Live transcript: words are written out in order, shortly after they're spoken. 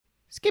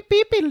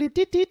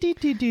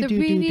The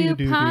review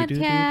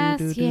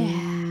podcast,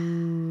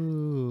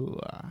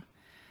 yeah.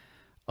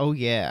 Oh,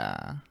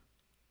 yeah.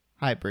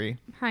 Hi, Brie.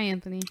 Hi,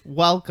 Anthony.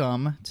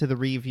 Welcome to the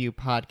Review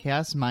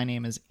Podcast. My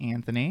name is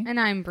Anthony. And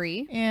I'm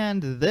Brie.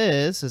 And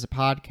this is a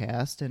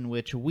podcast in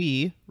which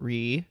we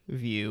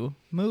review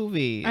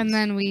movies. And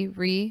then we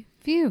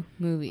review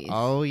movies.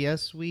 Oh,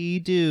 yes, we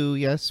do.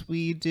 Yes,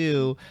 we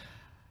do.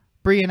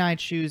 Brie and I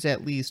choose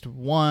at least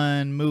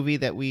one movie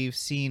that we've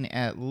seen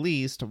at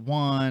least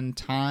one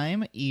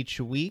time each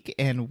week,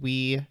 and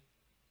we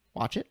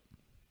watch it,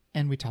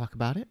 and we talk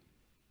about it.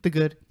 The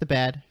good, the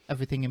bad,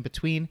 everything in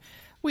between.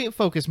 We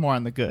focus more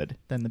on the good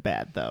than the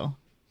bad, though.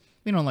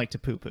 We don't like to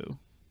poo-poo.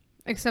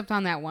 Except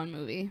on that one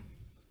movie.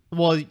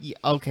 Well,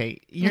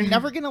 okay, you're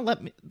never going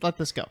to let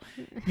this go.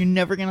 You're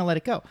never going to let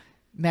it go.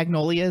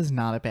 Magnolia is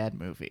not a bad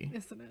movie.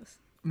 Yes, it is.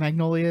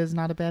 Magnolia is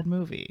not a bad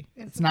movie.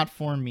 It's not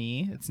for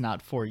me. It's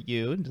not for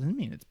you. It doesn't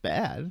mean it's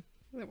bad.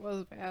 It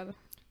was bad.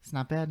 It's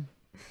not bad.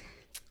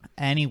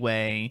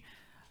 Anyway,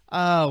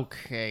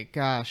 okay,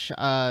 gosh.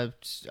 I'm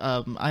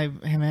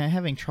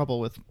having trouble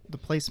with the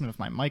placement of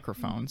my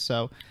microphone,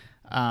 so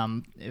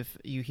if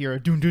you hear a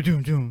doom, doom,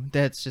 doom, doom,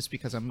 that's just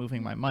because I'm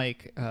moving my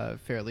mic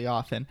fairly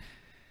often.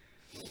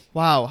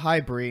 Wow. Hi,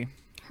 Brie.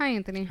 Hi,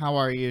 Anthony. How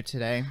are you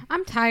today?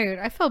 I'm tired.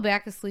 I fell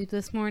back asleep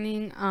this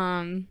morning.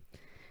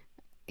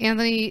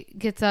 Anthony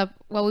gets up.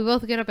 Well, we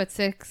both get up at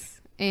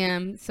 6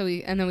 a.m.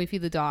 And then we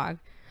feed the dog,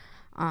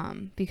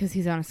 because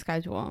he's on a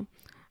schedule.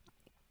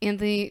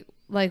 Anthony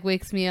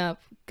wakes me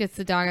up, gets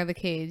the dog out of the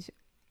cage.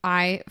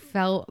 I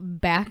fell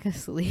back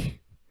asleep.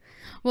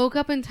 Woke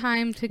up in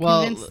time to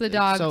convince the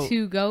dog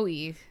to go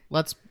eat.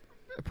 Let's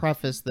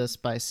preface this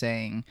by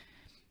saying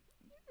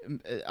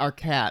our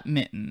cat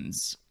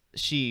Mittens,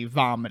 she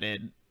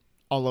vomited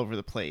all over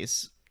the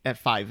place at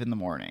 5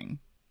 a.m.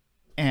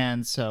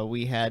 And so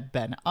we had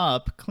been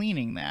up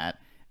cleaning that,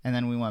 and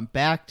then we went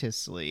back to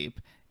sleep,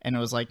 and it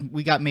was like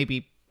we got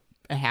maybe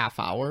a half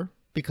hour,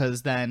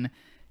 because then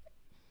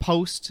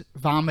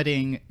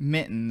post-vomiting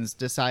Mittens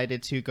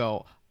decided to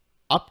go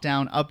up,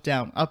 down, up,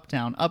 down, up,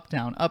 down, up,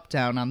 down, up,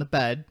 down on the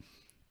bed,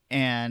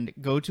 and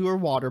go to her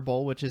water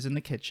bowl, which is in the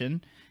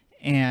kitchen,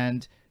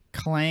 and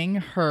clang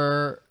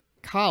her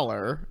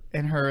collar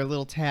and her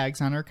little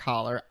tags on her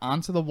collar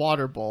onto the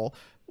water bowl,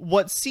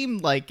 what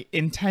seemed like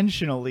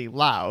intentionally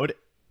loud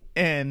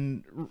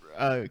and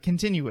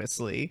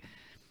continuously.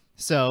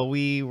 So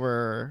we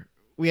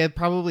had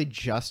probably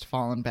just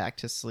fallen back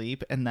to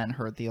sleep and then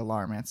heard the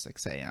alarm at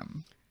 6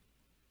 a.m.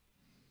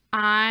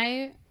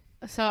 I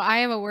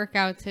have a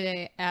workout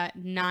today at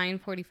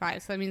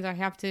 9:45, so that means I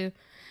have to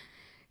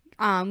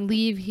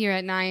leave here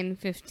at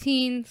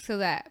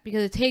 9:15,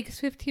 because it takes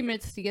 15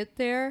 minutes to get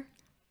there.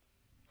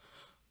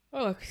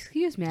 Oh,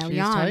 excuse me, I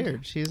yawned.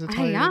 Tired. She's a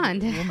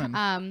tired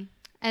woman.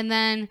 And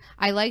then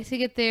I like to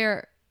get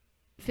there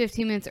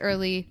 15 minutes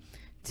early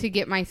to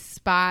get my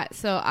spot.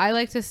 So I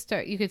like to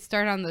start. You could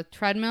start on the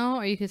treadmill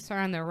or you could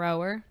start on the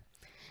rower.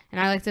 And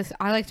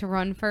I like to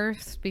run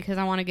first because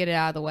I want to get it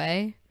out of the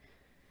way.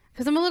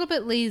 Because I'm a little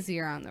bit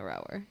lazier on the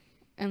rower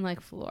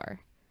and floor.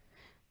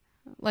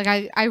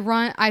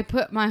 I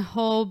put my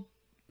whole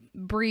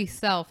Brie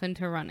self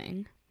into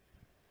running.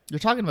 You're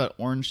talking about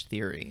Orange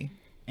Theory,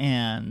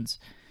 and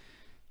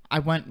I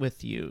went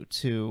with you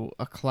to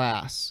a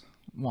class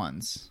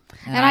once,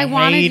 and I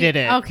hated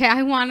it. Okay,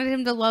 I wanted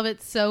him to love it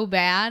so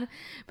bad,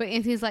 but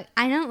Anthony's like,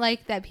 I don't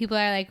like that people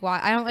are like, well,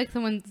 I don't like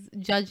someone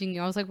judging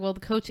you. I was like, well, the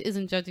coach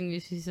isn't judging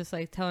you; she's just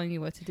telling you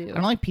what to do. I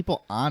don't like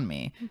people on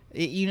me.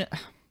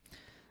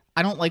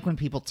 I don't like when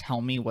people tell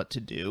me what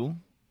to do.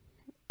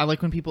 I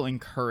like when people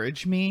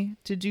encourage me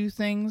to do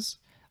things.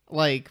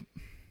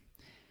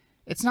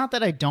 It's not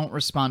that I don't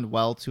respond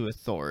well to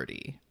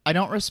authority. I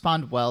don't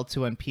respond well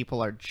to when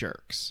people are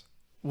jerks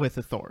with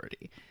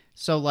authority.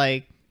 So,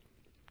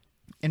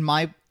 in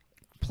my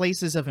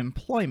places of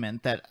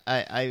employment that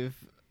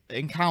I've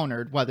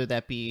encountered, whether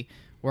that be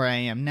where I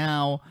am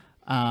now,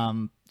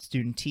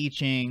 student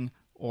teaching,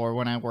 or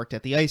when I worked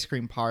at the ice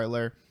cream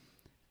parlor,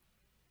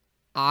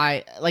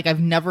 I've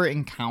never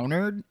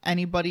encountered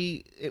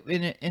anybody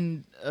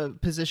in a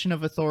position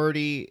of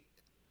authority,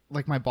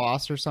 like my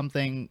boss or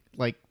something,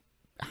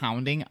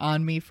 hounding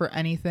on me for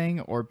anything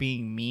or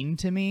being mean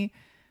to me.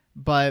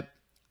 But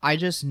I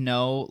just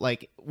know,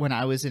 when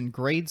I was in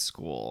grade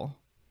school,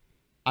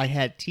 I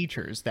had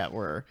teachers that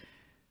were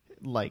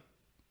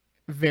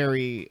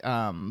very,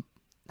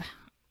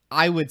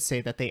 I would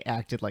say that they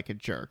acted like a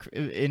jerk.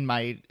 In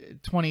my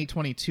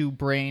 2022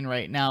 brain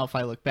right now, if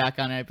I look back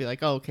on it, I'd be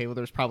like, oh, okay, well,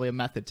 there's probably a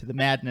method to the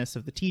madness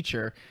of the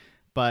teacher.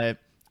 But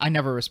I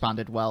never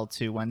responded well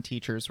to when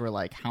teachers were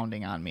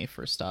hounding on me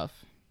for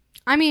stuff.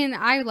 I mean,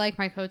 I like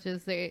my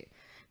coaches. They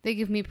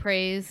give me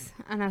praise,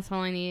 and that's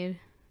all I need.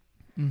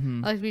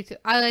 Mm-hmm.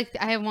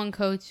 I have one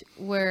coach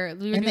where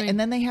and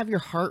then they have your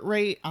heart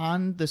rate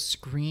on the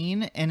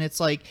screen, and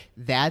it's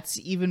that's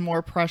even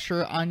more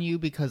pressure on you,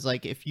 because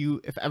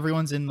if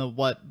everyone's in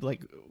the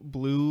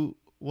blue,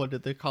 what are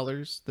the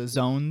colors, the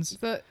zones?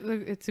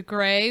 It's a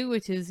gray,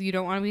 which is you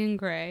don't want to be in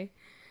gray.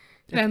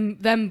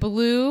 Then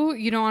blue,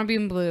 you don't want to be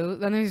in blue.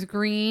 Then there's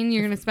green.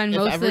 You're going to spend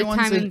most of the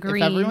time in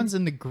green. If everyone's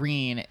in the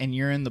green and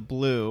you're in the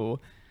blue,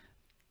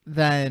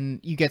 then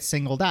you get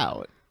singled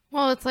out.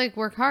 Well, it's like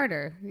work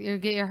harder. You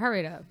get your heart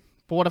rate up.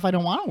 But what if I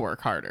don't want to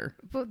work harder?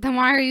 But then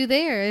why are you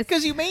there?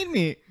 Because you made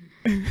me.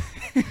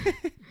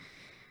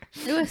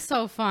 It was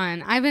so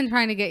fun. I've been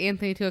trying to get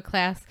Anthony to a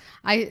class.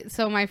 It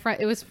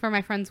was for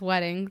my friend's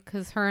wedding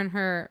because her and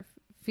her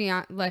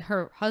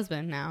her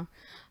husband now,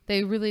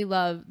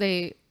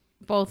 they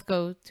both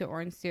go to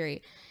Orange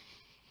Theory,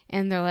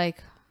 and they're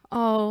like,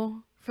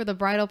 oh, for the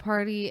bridal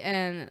party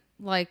and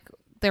like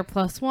their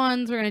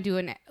 +1s, we're gonna do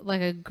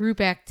a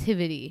group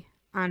activity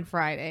on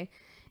Friday.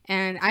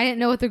 And I didn't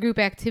know what the group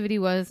activity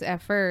was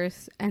at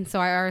first. And so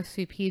I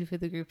RSVP'd for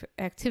the group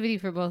activity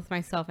for both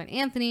myself and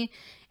Anthony.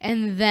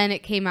 And then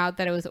it came out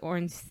that it was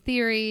Orange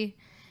Theory.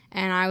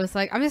 And I was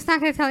like, I'm just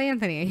not going to tell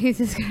Anthony. He's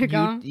just going to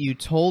go. You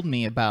told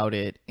me about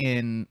it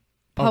in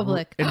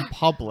public. In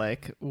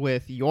public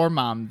with your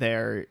mom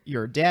there,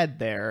 your dad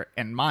there,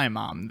 and my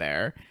mom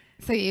there.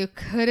 So you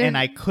couldn't. And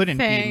I couldn't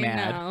be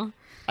mad. No.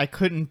 I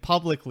couldn't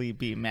publicly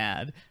be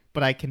mad,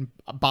 but I can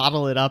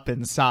bottle it up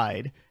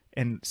inside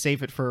and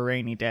save it for a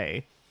rainy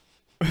day,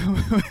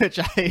 which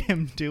I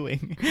am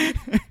doing.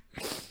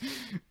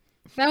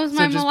 That was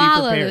my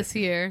Malala this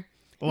year.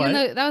 What?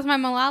 That was my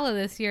Malala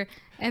this year.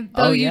 And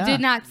though you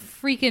did not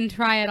freaking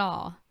try at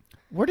all.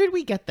 Where did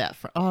we get that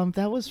from?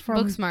 That was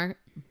from Booksmart.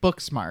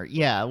 Booksmart,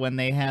 yeah. When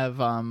they have,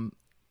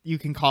 you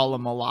can call a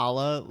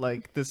Malala.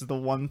 Like, this is the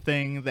one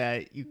thing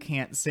that you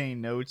can't say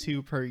no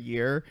to per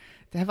year.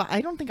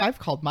 I don't think I've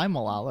called my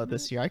Malala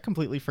this year. I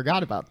completely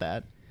forgot about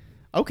that.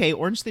 Okay,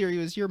 Orange Theory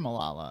was your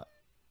Malala.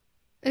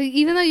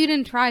 Even though you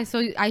didn't try,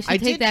 so I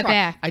should take that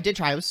back. I did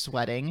try. I was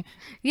sweating.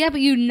 Yeah, but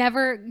you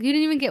didn't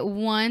even get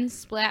one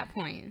splat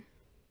point.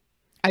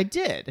 I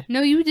did.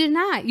 No, you did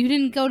not. You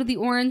didn't go to the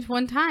orange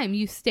one time.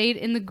 You stayed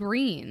in the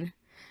green.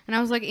 And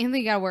I was like, Anthony,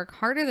 you gotta work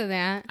harder than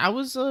that. I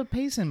was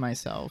pacing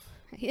myself.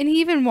 And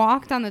he even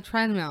walked on the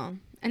treadmill.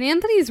 And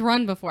Anthony's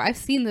run before. I've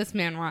seen this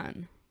man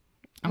run.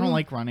 I don't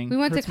like running. We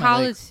went to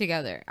college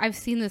together. I've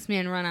seen this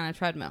man run on a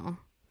treadmill.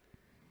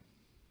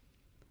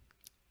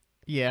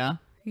 Yeah.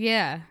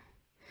 Yeah.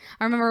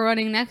 I remember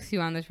running next to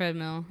you on the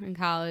treadmill in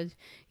college.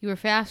 You were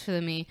faster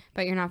than me,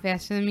 but you're not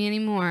faster than me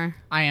anymore.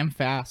 I am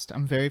fast.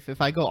 If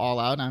I go all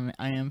out,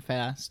 I am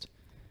fast.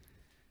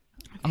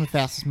 I'm the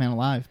fastest man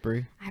alive,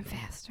 Brie. I'm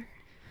faster.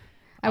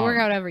 I work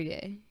out every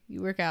day.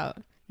 You work out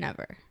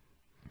never.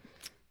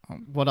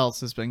 What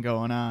else has been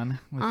going on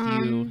with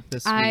you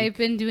this week? I've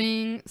been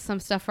doing some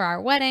stuff for our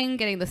wedding,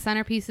 getting the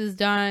centerpieces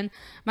done.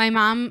 My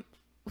mom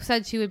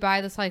said she would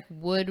buy this like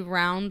wood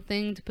round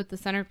thing to put the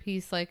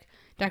centerpiece like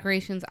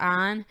decorations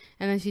on,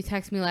 and then she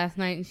texted me last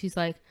night and she's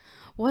like,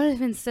 what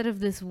if instead of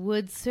this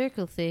wood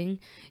circle thing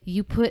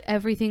you put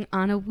everything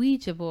on a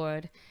Ouija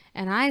board?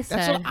 And I said,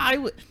 that's what I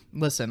would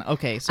listen.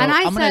 Okay, so and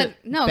I'm gonna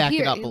back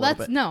it up a little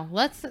bit.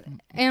 Let's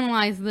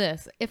analyze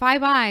this. If I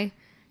buy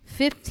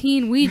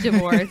 15 Ouija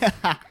boards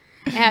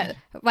at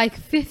like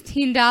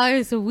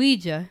 $15 a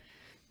Ouija,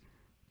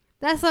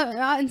 that's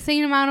an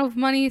insane amount of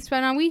money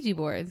spent on Ouija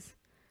boards.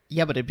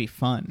 Yeah, but it'd be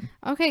fun.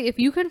 Okay, if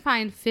you can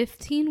find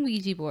 15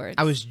 Ouija boards.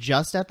 I was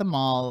just at the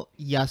mall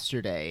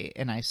yesterday,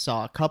 and I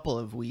saw a couple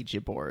of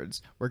Ouija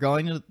boards. We're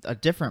going to a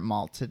different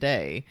mall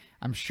today.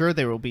 I'm sure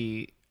there will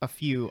be a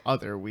few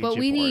other Ouija boards.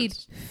 But we need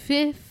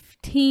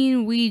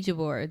 15 Ouija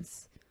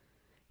boards.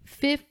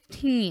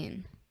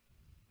 15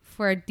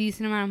 for a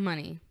decent amount of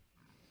money.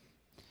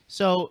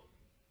 So,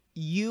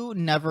 you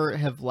never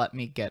have let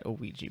me get a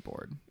Ouija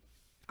board.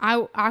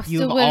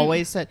 You've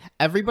always said,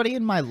 everybody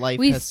in my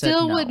life has said no. We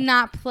still would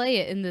not play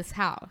it in this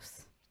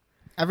house.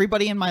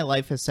 Everybody in my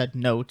life has said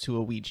no to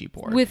a Ouija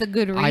board. With a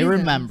good reason. I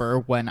remember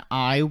when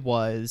I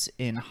was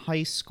in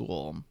high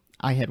school,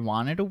 I had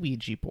wanted a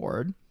Ouija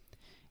board,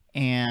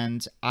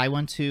 and I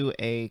went to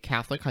a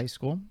Catholic high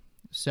school.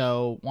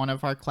 So one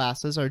of our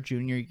classes, our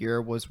junior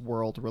year, was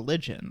world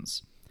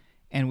religions.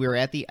 And we were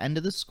at the end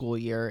of the school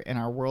year, and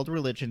our world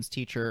religions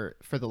teacher,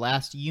 for the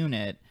last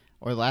unit,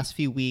 or the last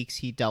few weeks,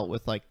 he dealt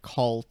with like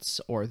cults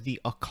or the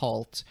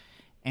occult.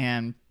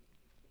 And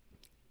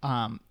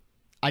I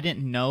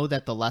didn't know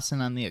that the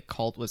lesson on the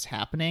occult was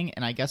happening.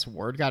 And I guess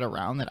word got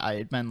around that I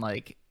had been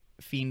like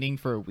fiending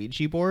for a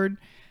Ouija board.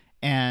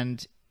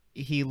 And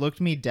he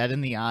looked me dead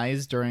in the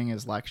eyes during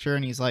his lecture.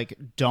 And he's like,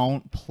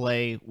 don't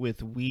play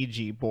with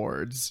Ouija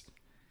boards.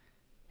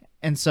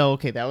 And so,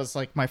 okay, that was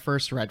like my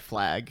first red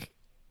flag,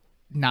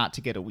 not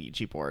to get a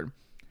Ouija board.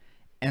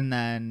 And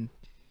then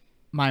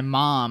my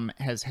mom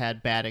has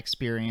had bad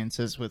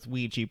experiences with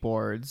Ouija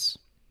boards.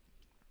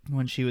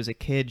 When she was a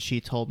kid,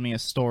 she told me a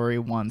story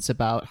once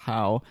about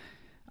how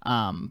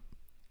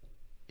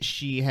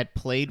she had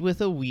played with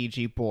a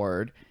Ouija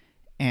board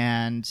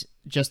and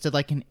just did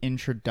like an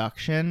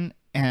introduction,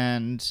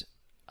 and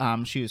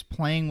she was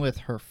playing with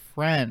her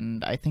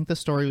friend. I think the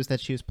story was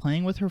that she was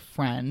playing with her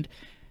friend,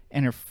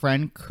 and her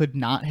friend could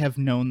not have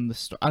known the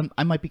story.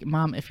 I might be,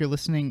 Mom, if you're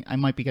listening, I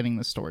might be getting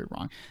the story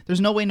wrong.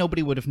 There's no way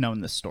nobody would have known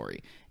this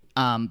story.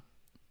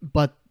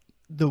 But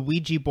the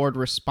Ouija board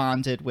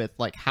responded with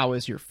like, "How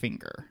is your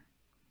finger?"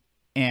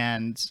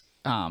 And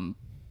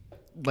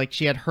like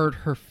she had hurt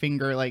her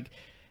finger, like,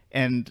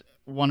 and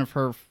one of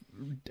her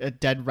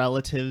dead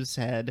relatives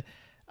had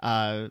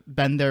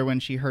been there when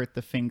she hurt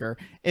the finger.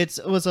 It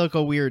was like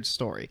a weird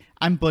story.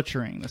 I'm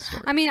butchering the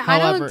story. I mean,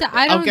 However,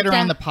 I don't I'll get her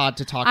on the pod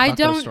to talk about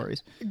those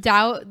stories. I don't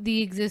doubt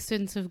the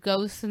existence of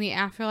ghosts in the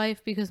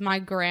afterlife because my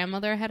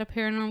grandmother had a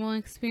paranormal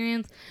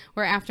experience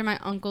where after my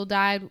uncle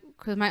died,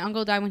 because my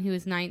uncle died when he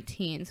was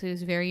 19, so he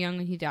was very young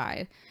when he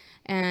died.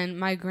 And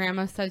my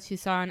grandma said she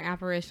saw an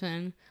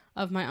apparition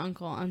of my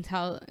uncle and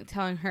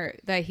telling her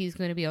that he's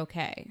going to be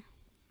okay.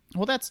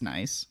 Well, that's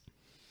nice.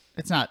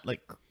 It's not like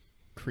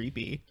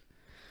creepy.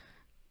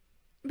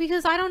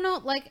 Because I don't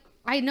know, like,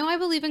 I know I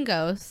believe in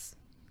ghosts.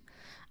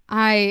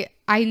 I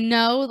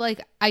know,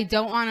 like, I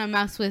don't want to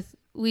mess with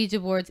Ouija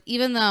boards,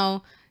 even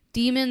though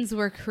demons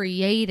were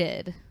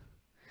created.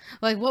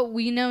 Like, what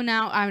we know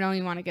now, I don't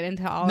even want to get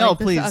into all no, like,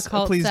 this please,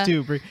 occult please stuff.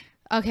 do, Brie.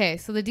 Okay,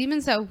 so the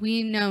demons that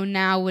we know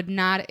now would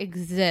not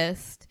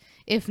exist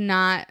if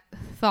not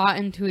thought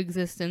into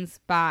existence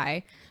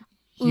by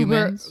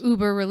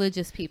uber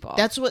religious people.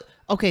 That's what.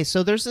 Okay,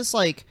 so there's this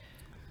like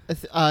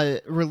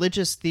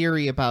religious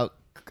theory about.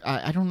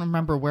 I don't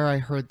remember where I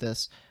heard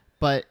this,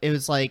 but it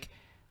was like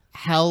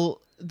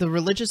hell. The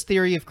religious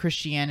theory of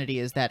Christianity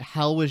is that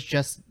hell was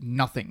just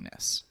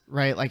nothingness,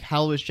 right? Like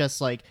hell was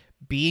just like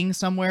being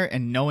somewhere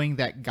and knowing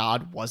that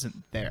God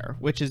wasn't there,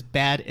 which is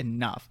bad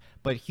enough.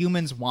 But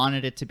humans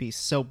wanted it to be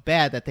so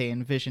bad that they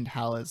envisioned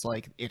hell as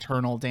like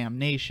eternal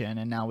damnation.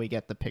 And now we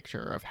get the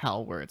picture of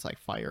hell where it's like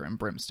fire and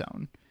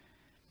brimstone.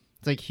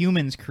 It's like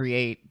humans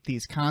create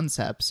these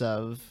concepts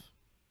of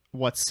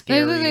what's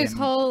scary. There's this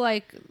whole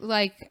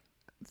like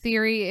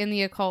theory in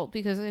the occult,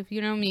 because if you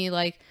know me,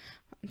 like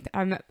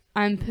I'm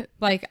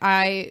like,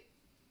 I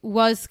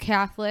was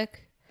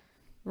Catholic,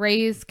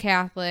 raised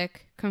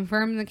Catholic,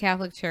 confirmed in the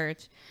Catholic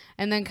Church,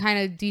 and then kind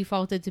of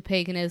defaulted to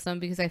paganism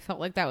because I felt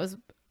like that was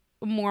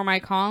more my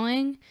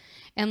calling.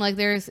 And like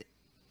there's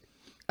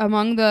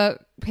among the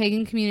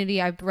pagan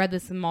community, I've read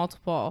this in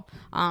multiple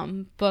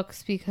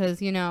books,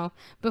 because you know,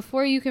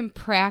 before you can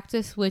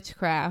practice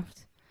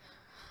witchcraft,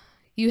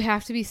 you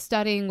have to be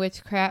studying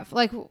witchcraft.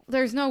 Like,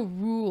 there's no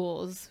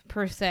rules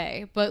per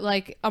se, but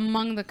like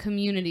among the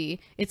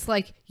community, it's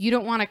like you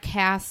don't want to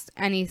cast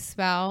any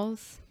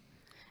spells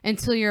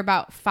until you're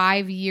about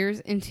 5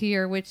 years into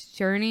your witch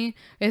journey,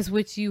 is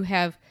which you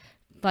have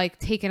like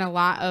taken a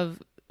lot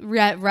of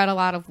read a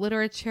lot of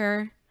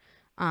literature,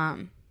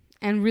 and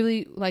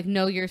really like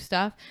know your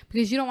stuff,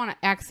 because you don't want to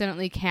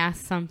accidentally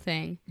cast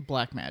something.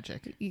 Black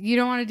magic. You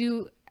don't want to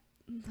do.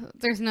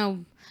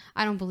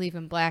 I don't believe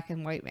in black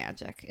and white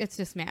magic. It's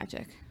just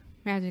magic.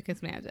 Magic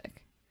is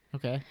magic.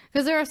 Okay.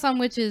 Because there are some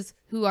witches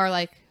who are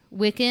like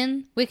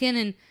Wiccan. Wiccan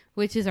and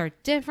witches are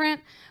different.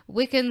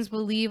 Wiccans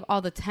believe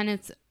all the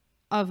tenets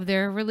of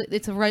their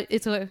it's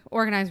a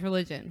organized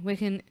religion.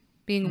 Wiccan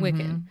being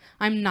Wiccan.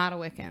 I'm not a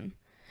Wiccan.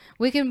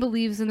 Wiccan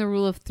believes in the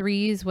rule of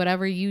threes.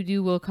 Whatever you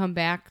do will come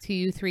back to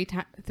you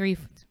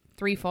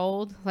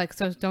threefold. Like,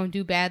 so don't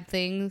do bad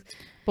things.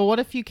 But what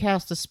if you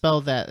cast a spell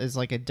that is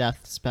like a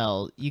death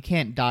spell? You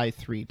can't die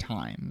 3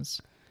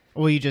 times.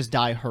 Or you just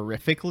die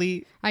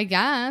horrifically? I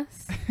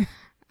guess.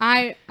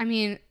 I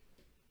mean,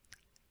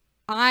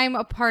 I'm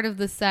a part of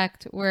the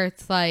sect where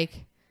it's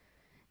like,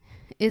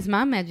 it's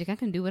my magic. I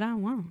can do what I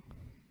want.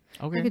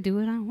 Okay. I can do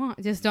what I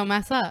want. Just don't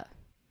mess up.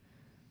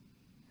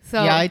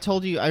 So yeah, I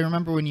told you, I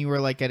remember when you were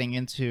like getting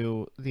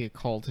into the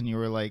occult and you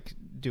were like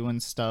doing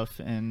stuff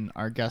in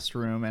our guest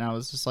room, and I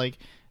was just like,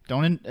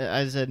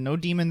 I said, no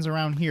demons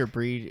around here,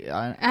 Brie.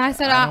 I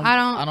said,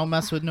 I don't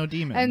mess with no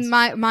demons. And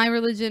my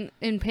religion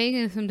in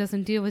paganism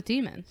doesn't deal with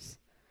demons,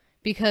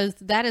 because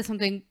that is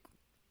something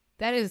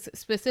that is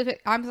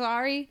specific. I'm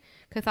sorry,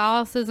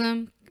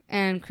 Catholicism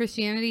and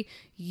Christianity,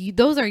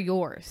 those are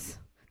yours.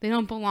 They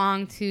don't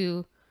belong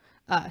to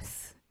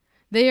us.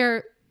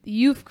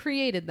 You've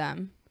created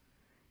them.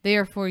 They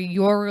are for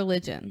your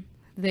religion.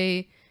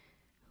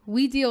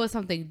 We deal with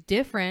something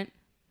different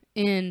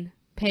in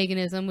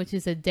paganism, which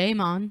is a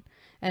daemon,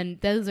 and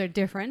those are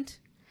different.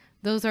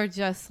 Those are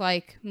just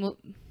like,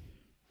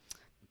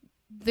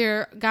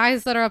 they're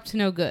guys that are up to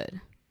no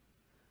good.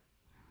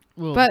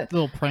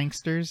 Little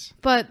pranksters.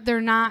 But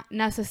they're not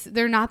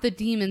they're not the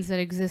demons that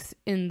exist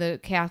in the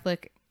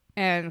Catholic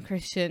and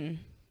Christian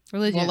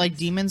religion. Well, like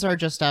demons are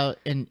just out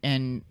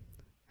in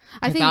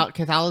I think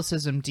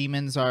Catholicism,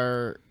 demons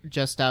are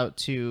just out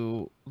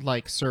to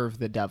like serve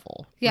the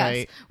devil. Yes,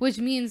 right? Which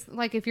means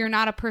like if you're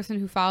not a person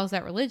who follows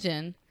that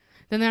religion,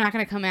 then they're not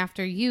going to come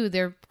after you.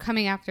 They're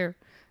coming after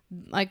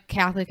like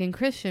Catholic and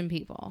Christian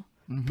people,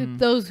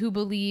 those who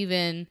believe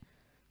in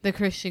the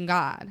Christian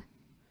God.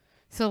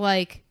 So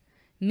like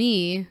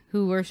me,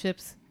 who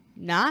worships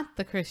not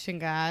the Christian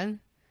God,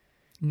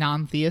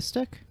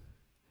 non-theistic.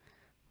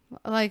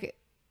 Like,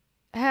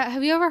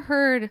 have you ever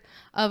heard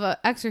of an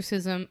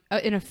exorcism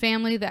in a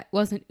family that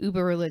wasn't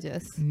uber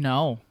religious?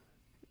 No.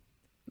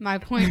 My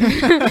point.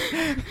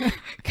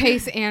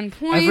 Case and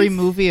point. Every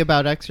movie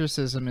about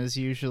exorcism is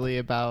usually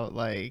about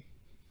like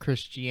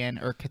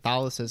or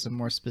Catholicism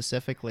more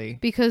specifically.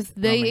 Because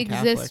they Roman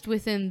exist Catholic.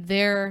 within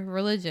their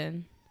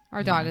religion.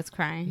 Our dog is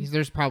crying.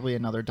 There's probably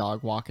another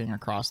dog walking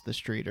across the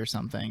street or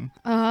something.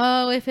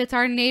 Oh, if it's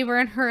our neighbor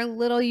and her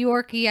little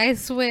Yorkie, I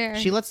swear.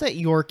 She lets that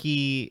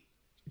Yorkie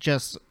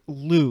just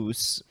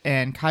loose,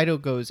 and Kaido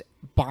goes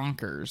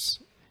bonkers.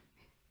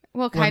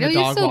 Well, when Kaido the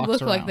used dog to walks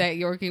look like around. that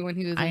Yorkie when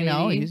he was a I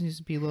know, he baby. used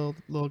to be a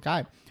little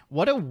guy.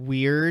 What a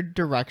weird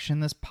direction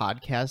this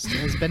podcast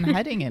has been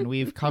heading in.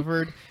 We've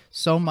covered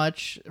so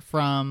much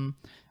from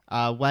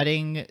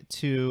wedding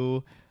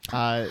to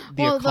the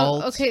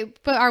occult. Okay,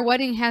 but our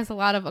wedding has a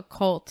lot of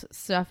occult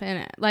stuff in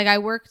it. Like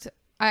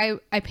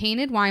I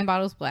painted wine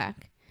bottles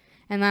black,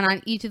 and then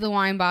on each of the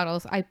wine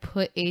bottles I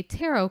put a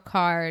tarot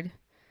card,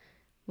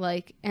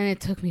 and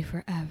it took me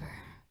forever.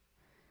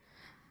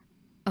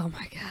 Oh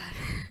my god.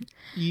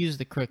 You use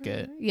the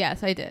cricket.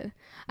 Yes, I did.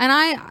 And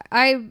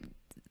I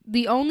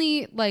the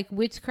only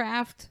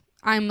witchcraft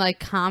I'm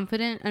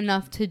confident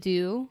enough to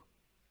do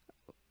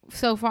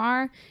so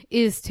far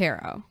is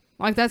tarot.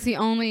 That's the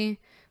only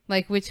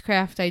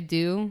witchcraft I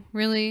do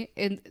really,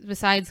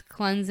 besides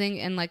cleansing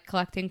and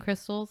collecting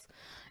crystals.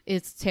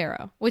 It's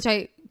tarot, which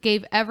I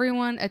gave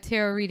everyone a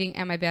tarot reading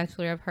at my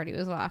bachelorette party. It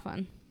was a lot of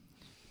fun.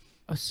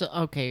 So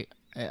okay,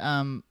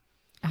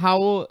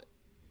 how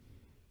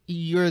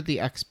you're the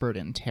expert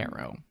in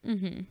tarot?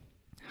 Mm-hmm.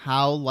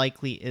 How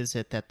likely is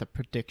it that the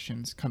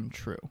predictions come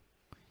true?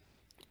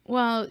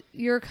 Well,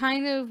 you're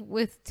kind of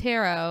with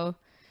tarot.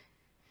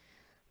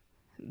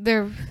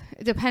 They're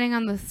depending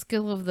on the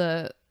skill of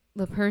the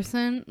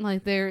person.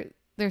 They're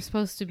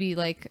supposed to be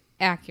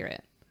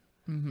accurate.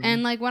 Mm-hmm.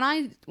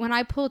 And when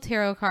I pull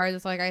tarot cards,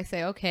 it's I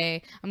say,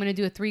 okay, I'm gonna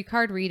do a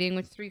 3-card reading,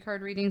 which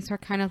 3-card readings are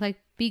kind of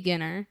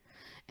beginner,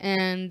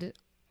 and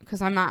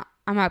because I'm not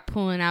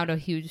pulling out a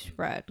huge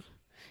spread,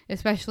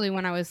 especially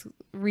when I was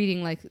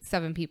reading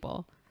 7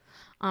 people.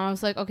 I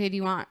was like, okay, do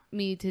you want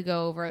me to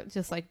go over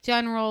just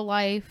general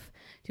life?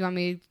 Do you want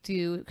me to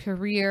do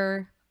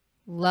career,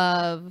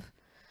 love?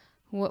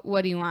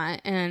 What do you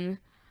want? And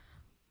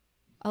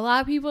a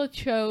lot of people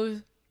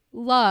chose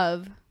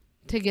love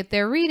to get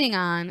their reading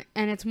on.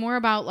 And it's more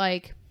about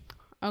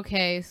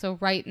okay, so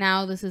right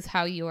now this is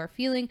how you are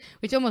feeling,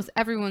 which almost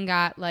everyone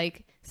got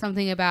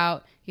something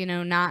about,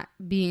 not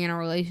being in a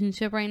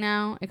relationship right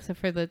now, except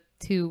for the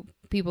 2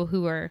 people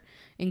who were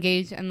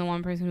engaged and the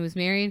 1 person who was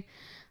married.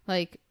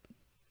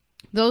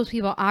 Those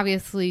people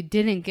obviously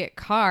didn't get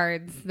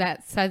cards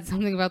that said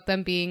something about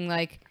them being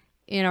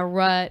in a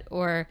rut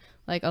or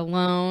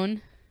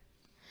alone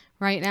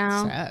right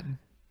now. Sad.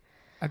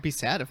 I'd be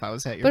sad if I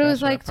was at your. But it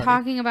was bachelorette party.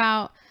 talking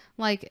about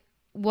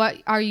what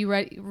are you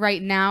ready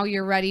right now?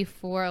 You're ready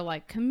for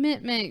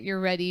commitment. You're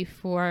ready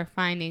for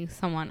finding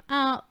someone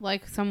out,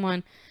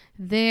 someone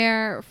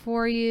there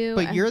for you.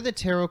 But you're the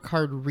tarot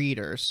card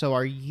reader, so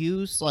are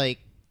you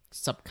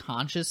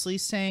subconsciously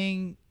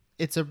saying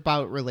it's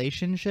about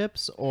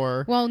relationships,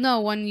 or? Well, no.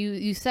 When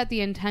you set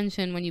the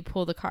intention when you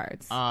pull the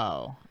cards.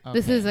 Oh, okay.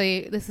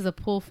 This is a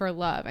pull for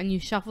love, and you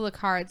shuffle the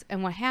cards.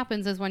 And what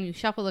happens is when you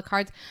shuffle the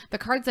cards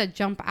that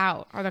jump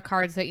out are the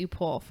cards that you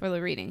pull for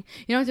the reading.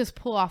 You don't just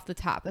pull off the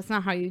top. That's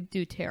not how you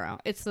do tarot.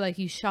 It's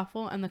you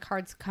shuffle, and the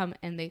cards come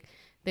and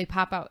they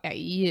pop out at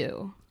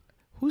you.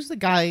 Who's the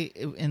guy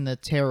in the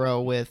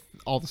tarot with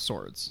all the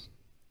swords?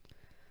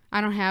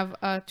 I don't have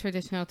a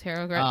traditional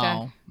tarot deck.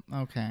 Oh,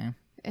 okay.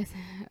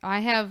 I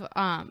have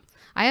a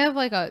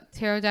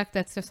tarot deck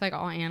that's just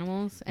all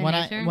animals and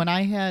nature.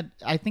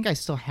 I think I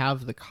still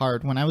have the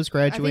card when I was I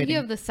graduating. think you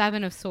have the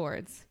 7 of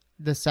Swords.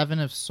 The 7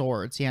 of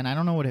Swords, yeah, and I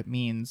don't know what it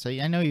means. So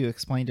I know you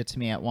explained it to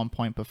me at one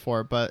point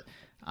before, but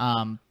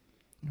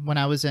when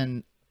I was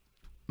in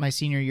my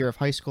senior year of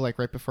high school,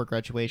 right before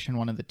graduation,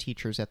 one of the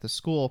teachers at the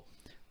school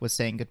was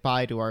saying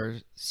goodbye to our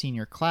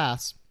senior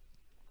class,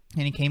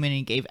 and he came in and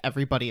he gave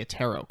everybody a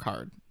tarot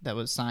card that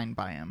was signed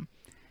by him.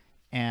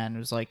 And it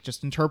was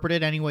just interpret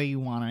it any way you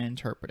want to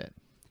interpret it.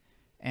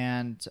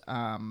 And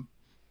I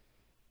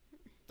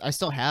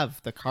still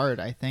have the card,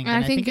 I think.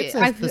 And I think it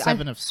says the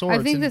 7 of Swords.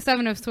 I think the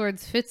 7 of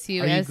Swords fits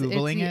you. Are you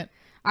Googling it?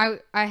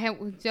 I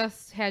have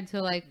just had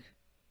to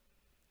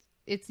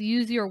it's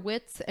use your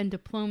wits and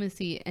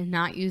diplomacy and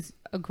not use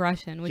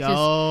aggression, which is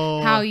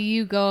how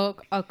you go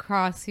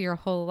across your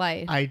whole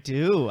life. I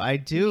do.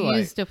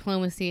 Use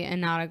diplomacy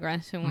and not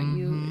aggression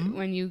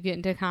when you get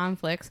into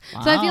conflicts.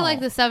 Wow. So I feel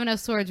the 7 of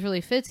Swords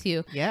really fits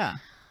you. Yeah.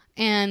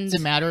 And does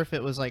it matter if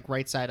it was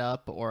right side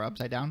up or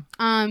upside down?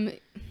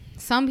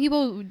 Some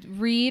people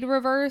read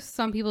reverse,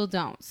 some people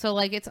don't. So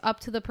it's up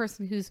to the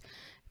person who's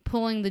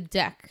pulling the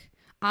deck.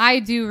 I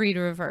do read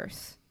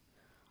reverse.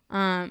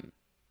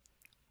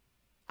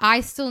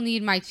 I still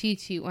need my cheat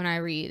sheet when I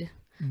read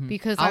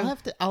because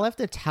I'll have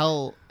to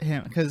tell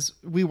him, because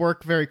we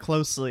work very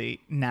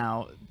closely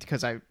now,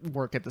 because I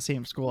work at the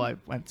same school I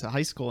went to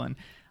high school in.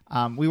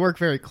 We work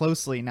very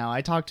closely now.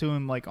 I talk to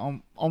him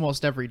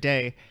almost every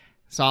day,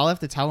 so I'll have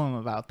to tell him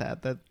about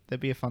that.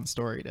 That'd be a fun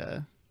story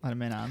to let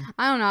him in on.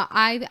 I don't know.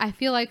 I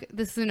feel like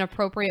this is an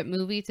appropriate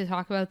movie to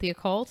talk about the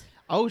occult.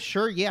 Oh,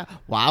 sure. Yeah.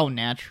 Wow.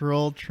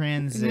 Natural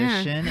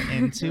transition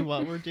into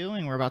what we're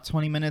doing. We're about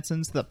 20 minutes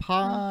into the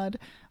pod.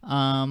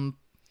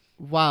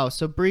 Wow.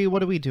 So, Brie,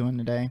 what are we doing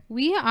today?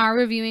 We are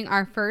reviewing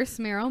our first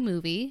Meryl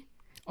movie.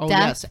 Oh,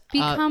 Death yes.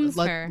 Becomes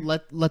Her.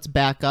 Let's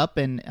back up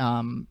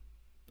and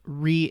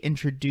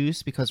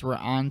reintroduce, because we're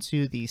on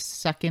to the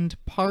second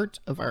part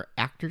of our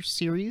actor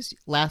series.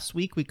 Last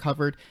week, we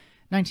covered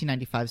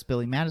 1995's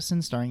Billy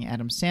Madison, starring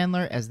Adam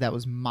Sandler, as that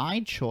was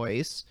my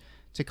choice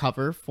to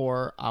cover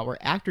for our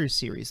actors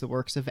series, the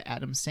works of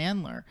Adam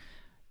Sandler.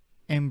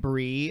 And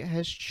Brie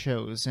has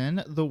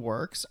chosen the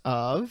works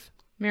of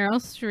Meryl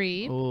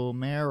Streep. Oh,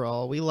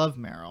 Meryl. We love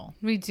Meryl.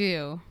 We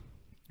do.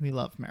 We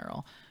love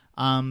Meryl.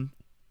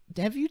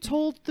 Have you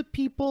told the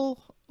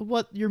people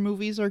what your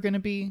movies are going to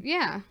be?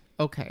 Yeah.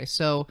 Okay,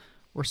 so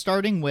we're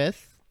starting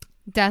with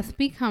Death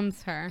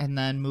Becomes Her. And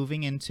then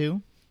moving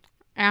into?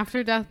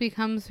 After Death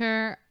Becomes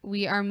Her,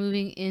 we are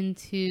moving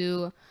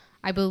into,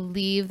 I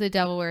believe, The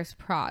Devil Wears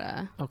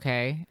Prada.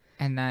 Okay.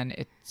 And then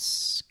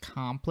it's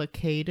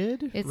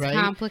complicated, It's right?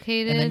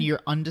 complicated. And then you're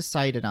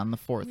undecided on the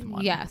fourth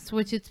one. Yes,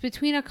 which it's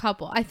between a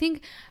couple. I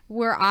think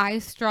where I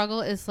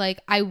struggle is like,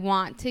 I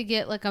want to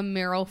get like a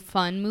Meryl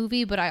fun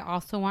movie, but I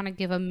also want to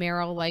give a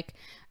Meryl like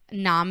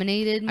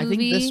nominated movie. I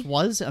think this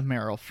was a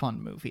Meryl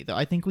fun movie, though.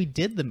 I think we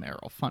did the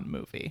Meryl fun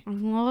movie. I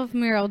love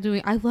Meryl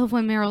doing, I love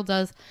when Meryl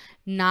does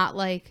not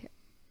like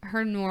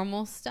her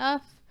normal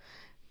stuff,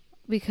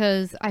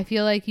 because I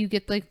feel like you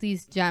get like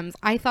these gems.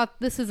 I thought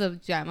this is a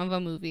gem of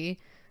a movie.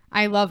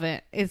 I love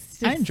it. It's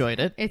just, I enjoyed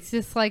it. It's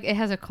just like, it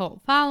has a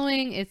cult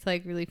following. It's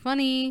like really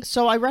funny.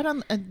 So I read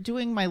on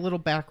doing my little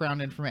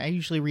background information. I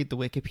usually read the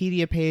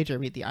Wikipedia page. I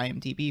read the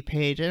IMDb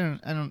page. I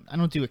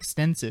don't do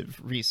extensive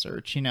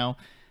research, you know.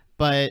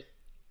 But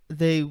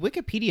the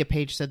Wikipedia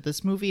page said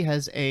this movie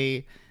has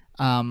a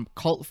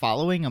cult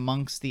following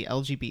amongst the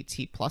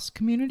LGBT plus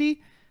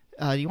community.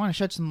 Do you want to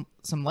shed some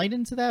light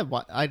into that?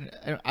 What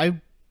I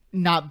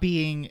not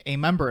being a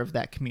member of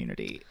that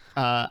community,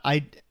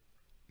 I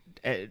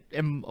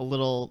am a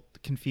little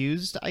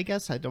confused. I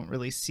guess I don't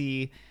really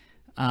see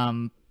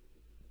how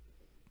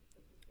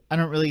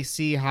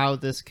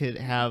this could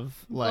have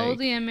like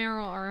Goldie and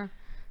Meryl are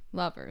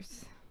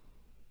lovers.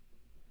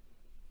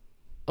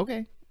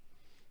 Okay.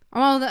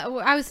 Well,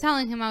 I was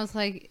telling him, I was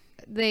like,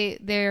 they've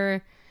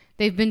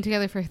been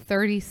together for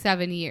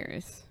 37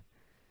 years.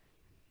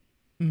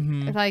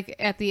 Mm-hmm. Like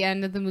at the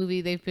end of the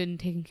movie, they've been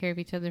taking care of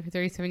each other for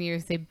 37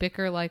 years. They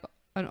bicker like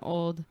an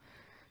old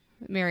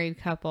married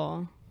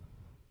couple.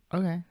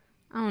 Okay.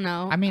 I don't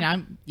know. I mean,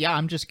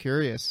 I'm just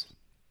curious.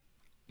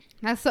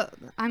 That's so.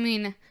 I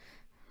mean,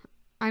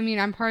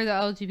 I'm part of the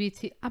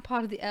LGBT. I'm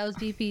part of the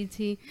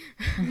LGBT,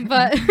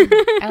 but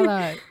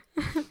Ally.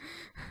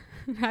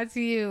 That's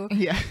you.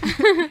 Yeah.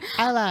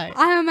 Ally.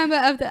 I'm a member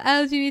of the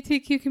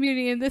LGBTQ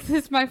community, and this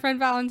is my friend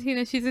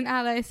Valentina. She's an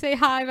ally. Say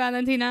hi,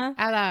 Valentina.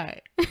 Ally.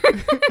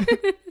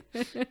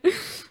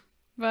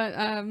 But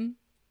I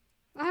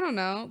don't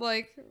know.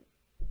 Like,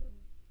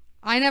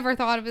 I never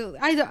thought of it.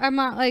 I'm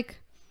not like,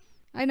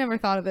 I never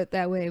thought of it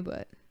that way,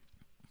 but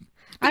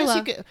I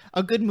love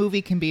a good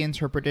movie can be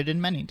interpreted in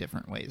many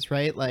different ways,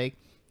 right? Like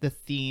the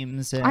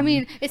themes. And... I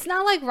mean, it's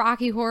not like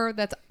Rocky Horror.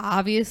 That's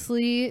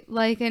obviously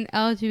like an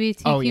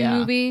LGBTQ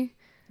movie.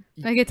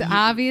 Like it's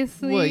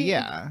obviously. Well,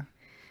 yeah.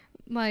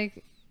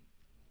 Like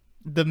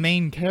the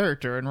main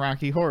character in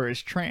Rocky Horror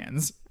is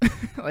trans.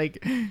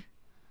 Like,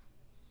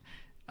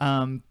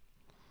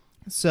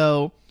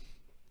 so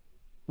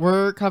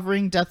we're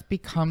covering Death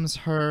Becomes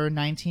Her,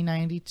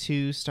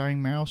 1992,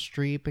 starring Meryl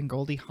Streep and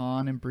Goldie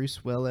Hawn and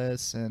Bruce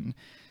Willis, and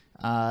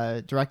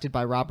directed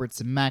by Robert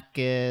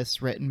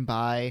Zemeckis, written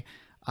by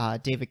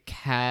David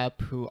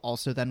Koepp, who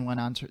also then went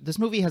on to... This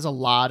movie has a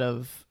lot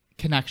of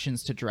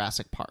connections to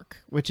Jurassic Park,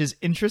 which is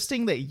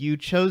interesting that you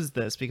chose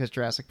this because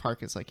Jurassic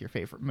Park is like your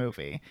favorite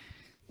movie.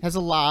 It has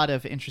a lot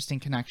of interesting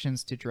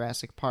connections to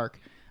Jurassic Park.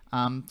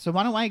 So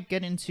why don't I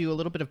get into a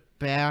little bit of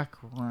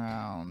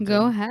background?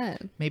 Go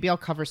ahead. Maybe I'll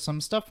cover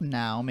some stuff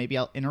now. Maybe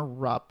I'll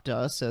interrupt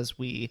us as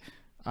we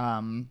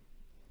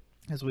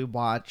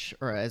watch,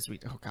 or as we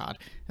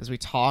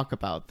talk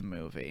about the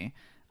movie.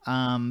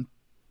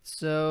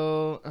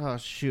 So, oh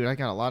shoot, I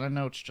got a lot of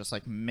notes just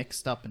like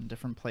mixed up in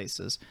different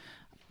places.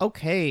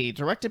 Okay,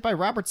 directed by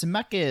Robert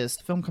Zemeckis.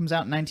 The film comes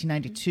out in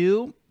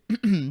 1992.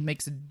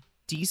 Makes a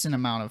decent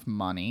amount of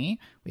money.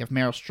 We have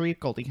Meryl Streep,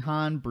 Goldie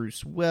Hawn,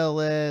 Bruce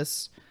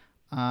Willis.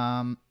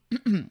 I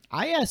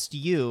asked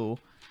you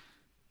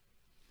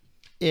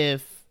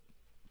if,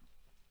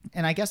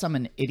 and I guess I'm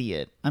an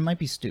idiot. I might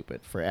be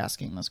stupid for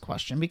asking this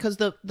question because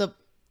do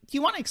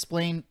you want to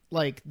explain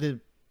like the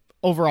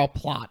overall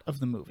plot of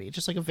the movie?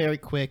 Just like a very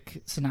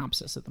quick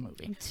synopsis of the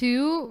movie.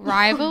 Two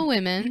rival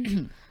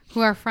women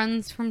who are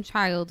friends from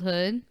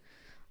childhood.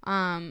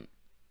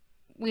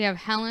 We have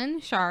Helen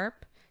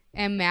Sharp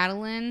and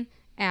Madeline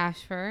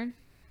Ashford.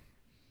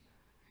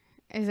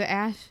 Is it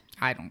Ash?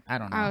 I don't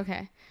know. Oh,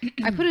 okay.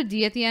 I put a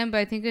D at the end, but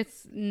I think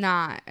it's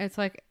not. It's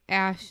like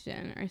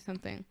Ashton or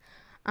something.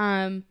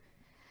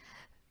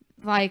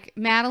 Like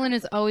Madeline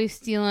is always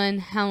stealing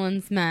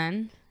Helen's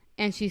men,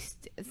 And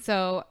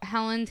so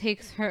Helen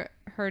takes her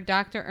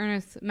Dr.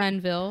 Ernest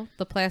Menville,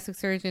 the plastic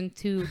surgeon,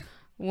 to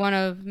one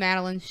of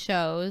Madeline's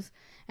shows,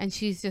 and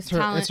she's just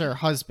telling... It's her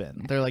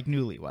husband. They're like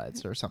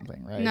newlyweds or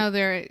something, right? No,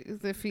 they're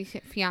the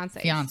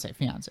fiancé.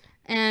 Fiancé.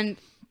 And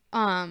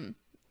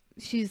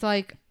she's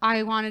like,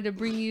 I wanted to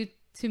bring you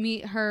to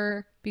meet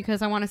her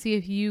because I want to see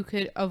if you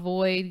could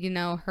avoid,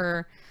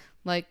 her,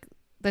 like,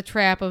 the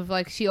trap of,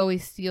 like, she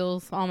always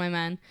steals all my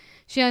men.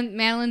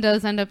 Madeline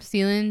does end up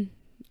stealing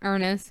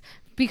Ernest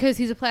because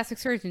he's a plastic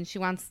surgeon. She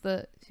wants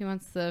the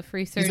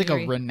free surgery. He's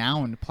like a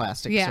renowned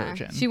plastic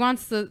surgeon. She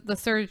wants the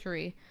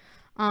surgery.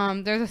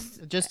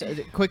 Just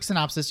a quick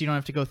synopsis. You don't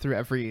have to go through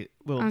every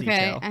little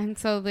detail. Okay, and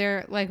so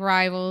they're like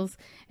rivals,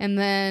 and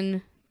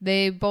then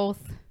they both,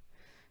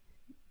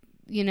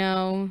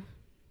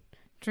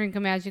 drink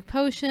a magic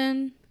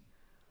potion.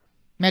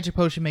 Magic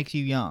potion makes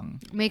you young.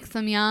 Makes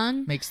them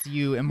young. Makes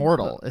you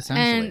immortal,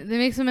 essentially. And they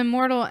makes them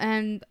immortal,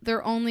 and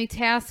their only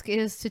task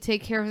is to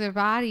take care of their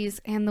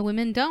bodies, and the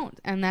women don't.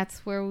 And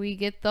that's where we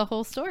get the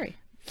whole story.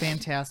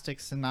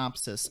 Fantastic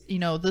synopsis.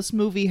 This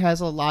movie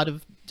has a lot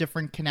of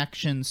different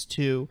connections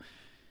to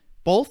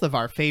both of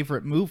our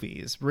favorite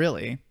movies,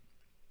 really.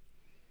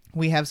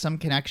 We have some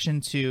connection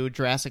to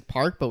Jurassic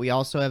Park, but we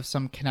also have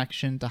some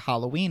connection to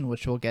Halloween,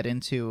 which we'll get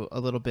into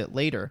a little bit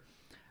later.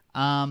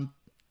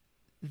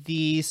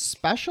 The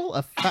special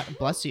effect,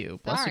 bless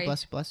you.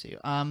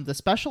 The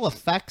special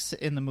effects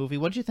in the movie,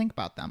 what did you think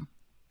about them?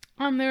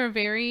 They were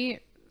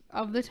very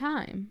of the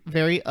time.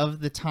 Very of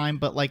the time,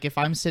 but like if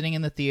I'm sitting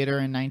in the theater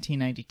in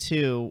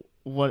 1992,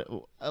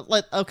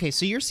 okay,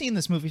 so you're seeing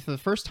this movie for the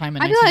first time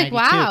in 1992. I'd be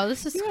like, wow,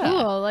 this is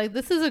cool. Like,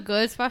 this is a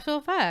good special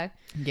effect.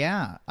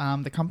 Yeah.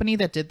 The company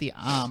that did the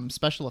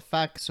special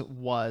effects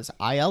was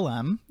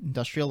ILM,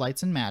 Industrial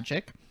Lights and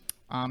Magic.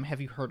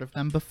 Have you heard of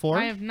them before?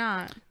 I have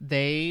not.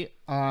 They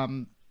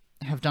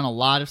have done a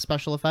lot of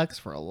special effects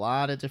for a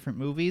lot of different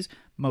movies.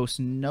 Most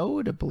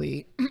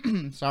notably,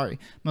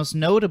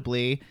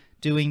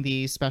 doing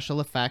the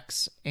special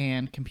effects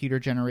and computer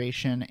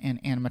generation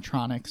and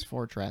animatronics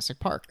for Jurassic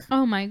Park.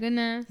 Oh my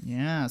goodness.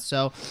 Yeah,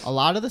 so a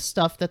lot of the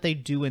stuff that they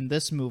do in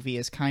this movie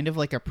is kind of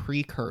like a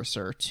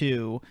precursor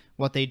to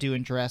what they do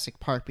in Jurassic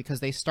Park, because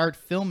they start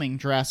filming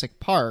Jurassic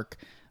Park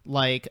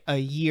like a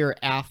year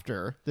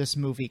after this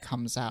movie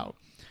comes out.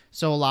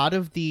 So a lot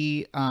of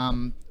the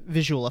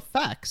visual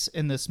effects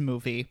in this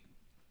movie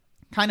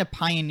kind of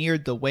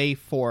pioneered the way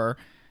for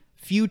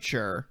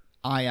future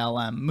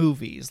ILM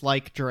movies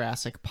like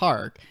Jurassic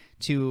Park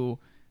to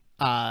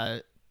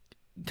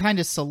kind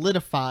of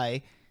solidify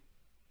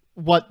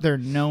what they're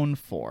known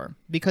for,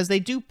 because they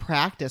do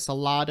practice a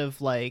lot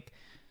of like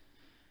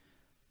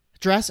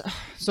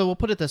so we'll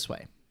put it this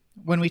way.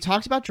 When we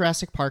talked about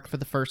Jurassic Park for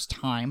the first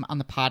time on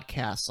the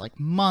podcast, like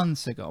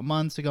months ago,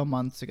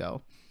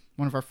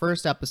 one of our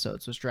first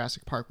episodes was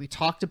Jurassic Park. We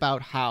talked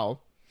about how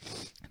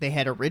they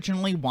had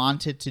originally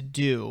wanted to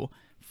do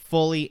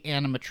fully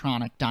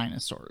animatronic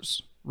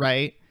dinosaurs,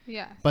 right?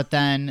 Yeah. But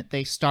then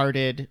they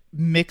started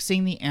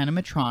mixing the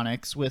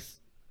animatronics with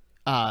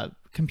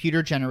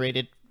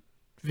computer-generated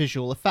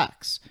visual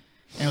effects.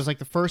 And it was like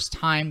the first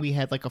time we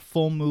had like a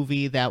full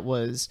movie that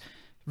was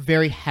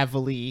very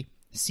heavily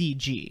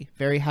CG,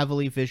 very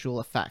heavily visual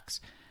effects.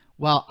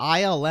 Well,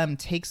 ILM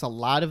takes a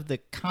lot of the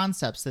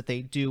concepts that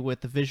they do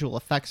with the visual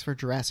effects for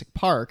Jurassic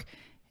Park,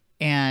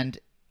 and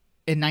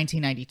in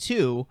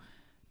 1992,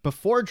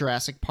 before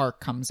Jurassic Park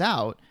comes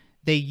out,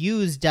 they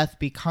use Death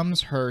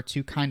Becomes Her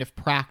to kind of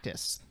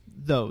practice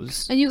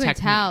those and you can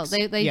techniques. tell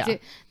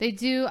they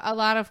do a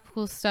lot of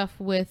cool stuff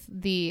with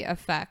the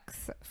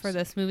effects for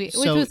this movie,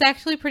 which was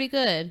actually pretty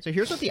good. So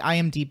here's what the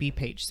IMDb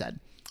page said,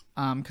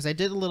 because I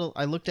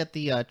looked at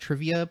the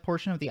trivia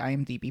portion of the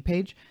IMDb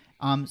page.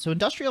 So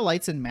Industrial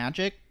Lights and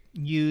Magic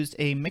used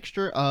a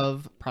mixture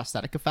of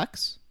prosthetic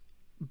effects,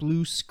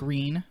 blue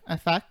screen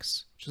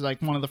effects, which is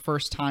like one of the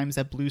first times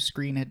that blue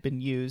screen had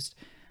been used.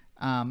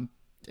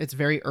 It's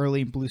very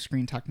early blue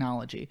screen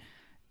technology.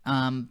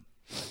 And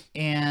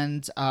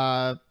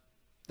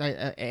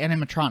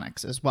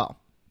animatronics as well.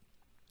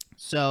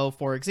 So,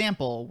 for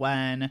example,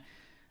 when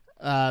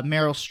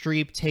Meryl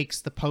Streep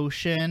takes the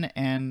potion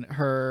and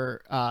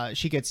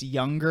she gets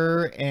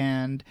younger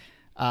and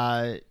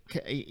how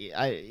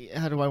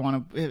do I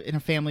want to, in a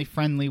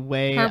family-friendly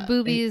way, her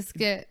boobies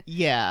get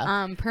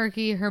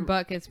perky, her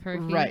butt gets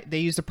perky. Right. They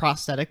used a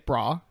prosthetic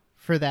bra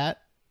for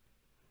that.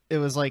 It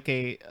was like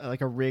a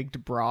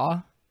rigged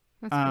bra.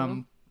 That's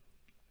cool.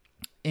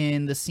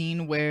 In the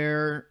scene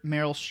where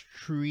Meryl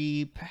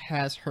Streep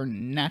has her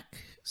neck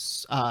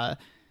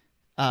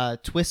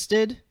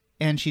twisted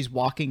and she's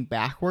walking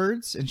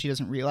backwards and she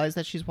doesn't realize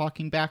that she's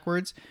walking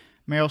backwards,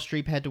 Meryl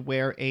Streep had to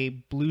wear a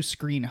blue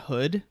screen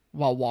hood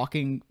while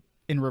walking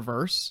in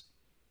reverse,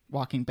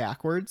 walking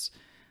backwards,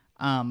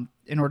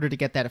 in order to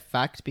get that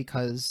effect,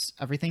 because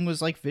everything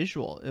was like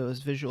visual. It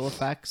was visual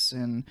effects,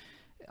 and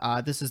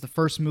this is the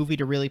first movie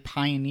to really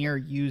pioneer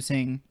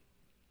using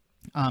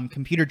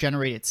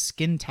computer-generated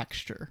skin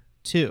texture,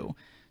 too.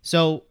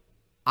 So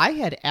I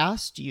had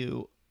asked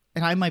you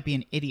and I might be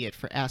an idiot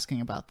for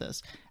asking about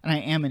this, and I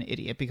am an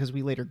idiot because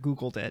we later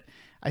Googled it.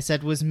 I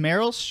said, was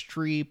Meryl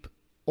Streep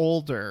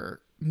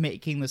older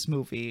making this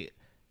movie?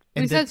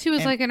 We said she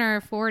was like in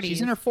her 40s.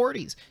 She's in her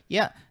 40s.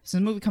 Yeah. So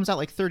the movie comes out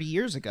like 30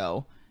 years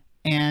ago,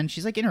 and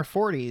she's like in her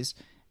 40s.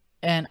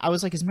 And I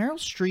was like, is Meryl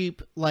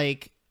Streep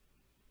like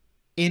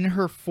in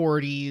her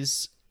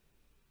 40s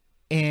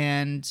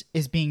and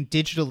is being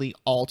digitally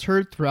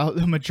altered throughout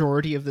the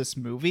majority of this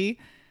movie?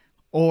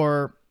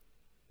 Or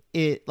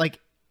is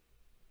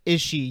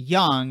she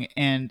young,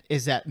 and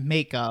is that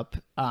makeup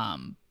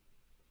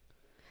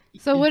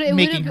so it would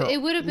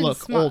have been look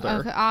smart. older?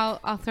 Okay,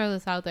 I'll throw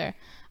this out there.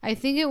 I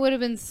think it would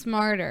have been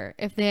smarter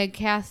if they had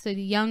casted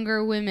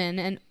younger women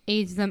and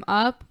aged them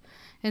up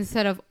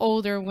instead of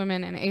older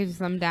women and aged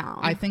them down.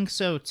 I think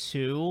so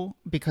too,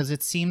 because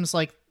it seems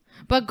like.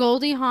 But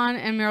Goldie Hawn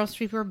and Meryl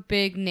Streep are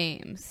big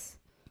names.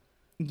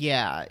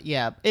 Yeah.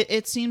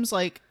 It seems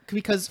like,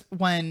 because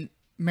when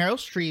Meryl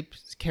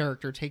Streep's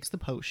character takes the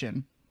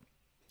potion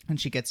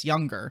and she gets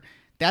younger,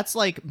 that's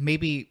like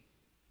maybe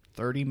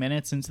 30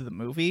 minutes into the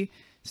movie.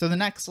 So the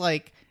next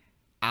like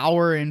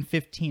hour and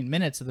 15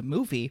 minutes of the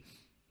movie,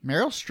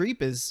 Meryl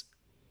Streep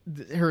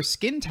her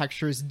skin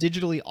texture is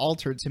digitally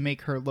altered to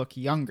make her look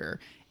younger.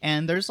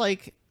 And there's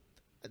like,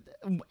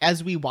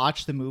 as we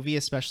watch the movie,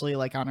 especially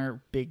like on our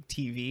big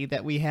TV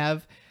that we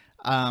have,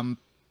 after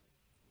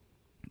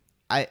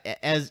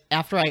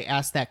I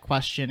asked that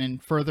question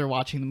and further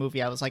watching the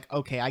movie, I was like,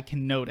 okay, I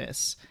can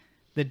notice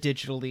the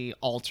digitally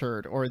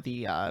altered or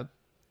the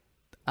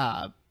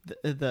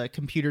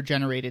computer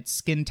generated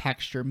skin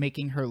texture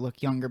making her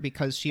look younger,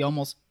 because she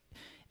almost,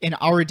 in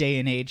our day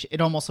and age,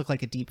 it almost looked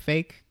like a deep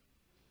fake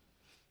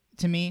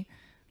to me.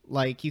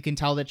 Like, you can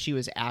tell that she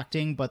was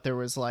acting, but there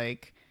was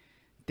like,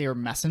 they were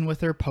messing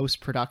with her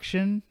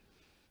post-production.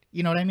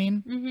 You know what I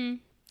mean? Mm-hmm.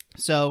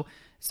 So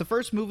it's the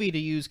first movie to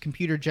use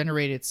computer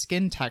generated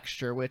skin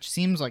texture, which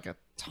seems like a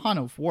ton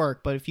of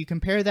work. But if you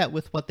compare that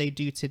with what they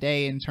do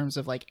today in terms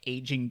of like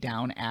aging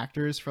down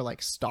actors for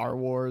like Star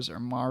Wars or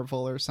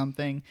Marvel or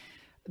something,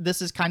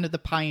 this is kind of the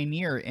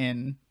pioneer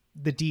in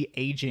the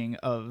de-aging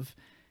of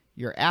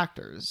your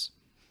actors.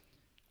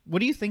 What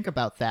do you think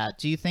about that?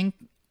 Do you think,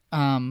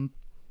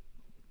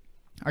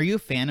 are you a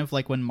fan of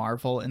like when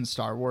Marvel and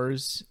Star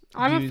Wars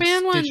use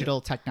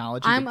digital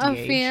technology to de-age? I'm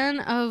a fan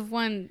of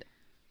when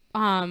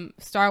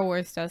Star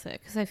Wars does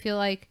it, because I feel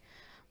like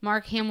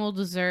Mark Hamill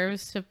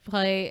deserves to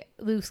play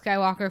Luke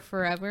Skywalker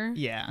forever.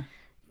 Yeah.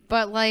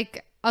 But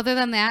like, other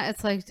than that,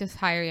 it's like just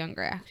hire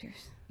younger actors.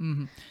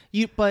 Mm-hmm.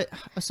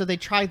 So they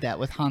tried that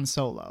with Han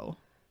Solo.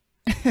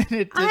 And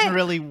it didn't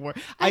really work.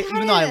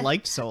 Even though I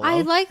liked Solo.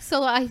 I like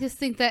Solo. I just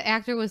think that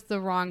actor was the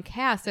wrong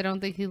cast. I don't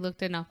think he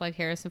looked enough like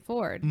Harrison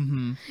Ford.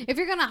 Mm-hmm. If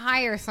you're going to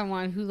hire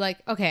someone who like,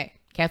 okay.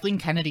 Kathleen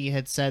Kennedy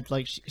had said,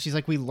 like, she's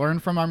like, we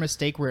learned from our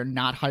mistake. We're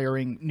not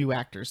hiring new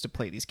actors to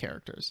play these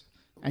characters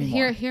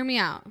anymore. Hear me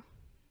out.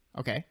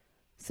 Okay.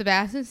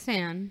 Sebastian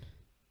Stan,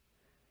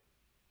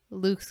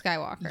 Luke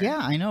Skywalker. Yeah,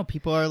 I know.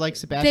 People are like,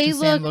 Sebastian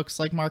Stan looks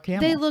like Mark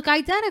Hamill. They look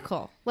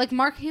identical. Like,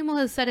 Mark Hamill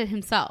has said it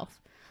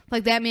himself.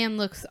 Like, that man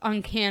looks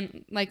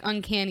uncanny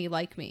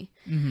like me.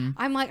 Mm-hmm.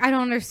 I'm like, I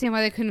don't understand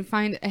why they couldn't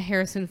find a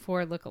Harrison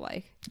Ford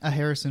lookalike. A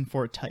Harrison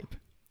Ford type.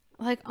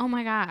 Like, oh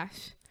my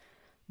gosh.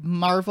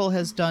 Marvel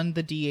has done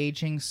the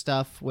de-aging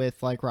stuff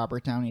with like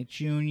Robert Downey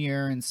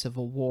Jr. and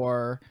Civil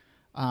War.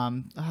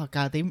 Oh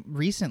god, they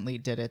recently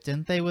did it,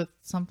 didn't they, with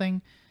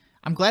something?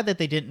 I'm glad that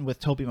they didn't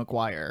with Tobey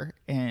Maguire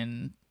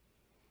and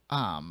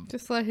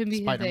just let him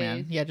be Spider-Man.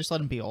 his age. Yeah, just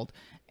let him be old.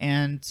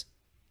 And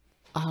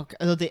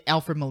the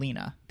Alfred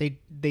Molina. They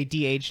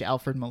de-aged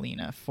Alfred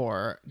Molina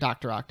for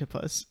Dr.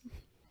 Octopus.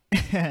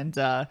 And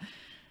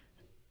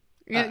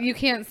you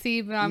can't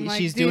see, but I'm like,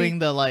 she's doing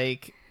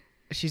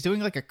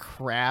like a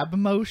crab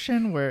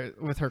motion where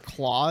with her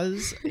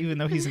claws, even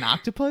though he's an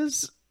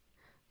octopus.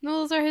 No,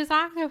 those are his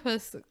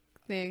octopus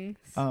things.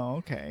 Oh,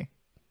 okay.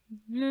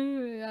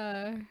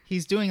 Yeah.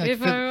 He's doing like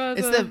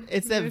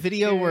it's that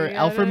video where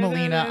Alfred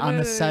Molina on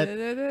the set.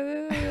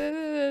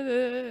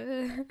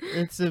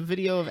 It's a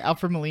video of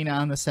Alfred Molina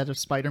on the set of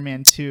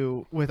Spider-Man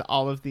 2 with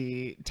all of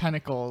the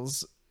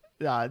tentacles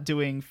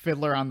doing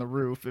Fiddler on the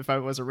Roof. If I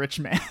was a rich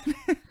man.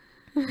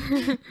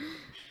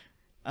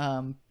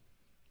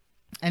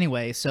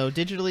 Anyway, so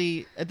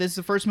digitally, this is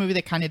the first movie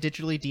that kind of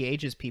digitally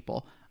de-ages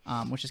people,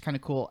 which is kind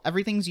of cool.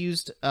 Everything's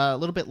used a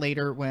little bit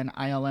later when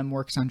ILM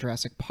works on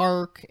Jurassic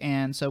Park,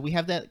 and so we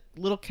have that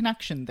little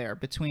connection there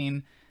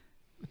between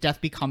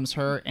Death Becomes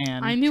Her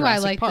and I knew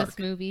Jurassic I liked Park. this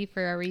movie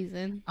for a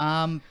reason.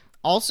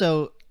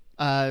 Also,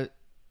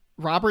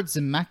 Robert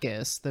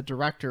Zemeckis, the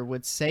director,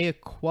 would say a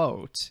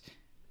quote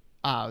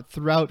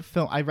throughout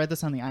film. I read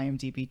this on the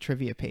IMDb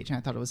trivia page, and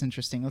I thought it was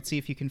interesting. Let's see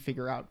if you can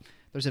figure out.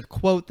 There's a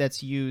quote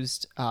that's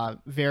used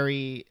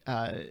very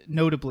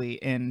notably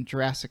in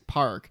Jurassic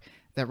Park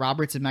that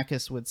Robert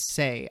Zemeckis would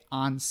say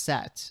on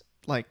set,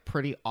 like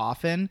pretty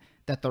often,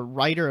 that the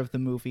writer of the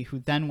movie, who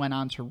then went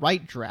on to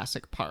write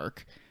Jurassic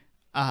Park,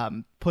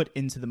 put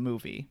into the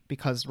movie,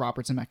 because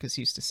Robert Zemeckis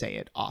used to say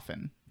it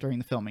often during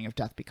the filming of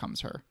Death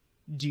Becomes Her.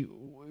 Do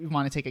you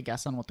want to take a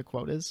guess on what the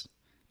quote is?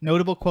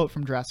 Notable quote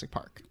from Jurassic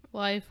Park.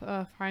 Life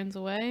finds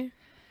a way.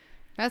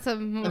 That's a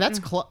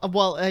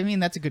well, I mean,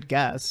 that's a good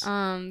guess.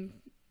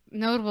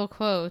 Notable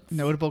quotes.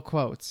 Notable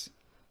quotes.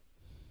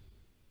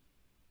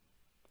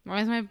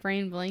 Why is my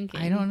brain blinking?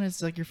 I don't know.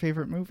 It's like your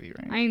favorite movie,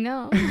 right? I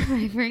know.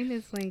 My brain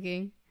is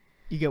blinking.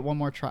 You get one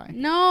more try.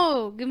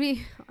 No, give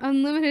me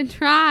unlimited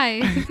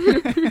tries.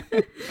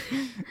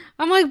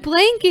 I'm like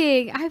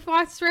blanking. I've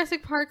watched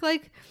Jurassic Park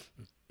like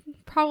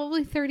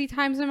probably 30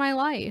 times in my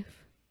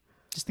life.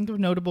 Just think of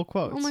notable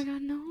quotes. Oh my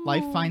God, no.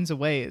 Life finds a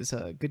way is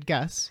a good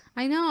guess.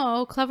 I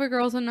know. Clever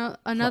Girl's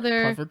another.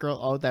 Clever Girl.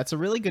 Oh, that's a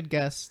really good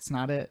guess. It's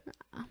not it.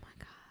 Oh my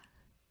God.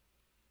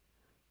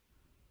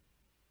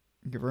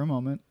 Give her a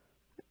moment.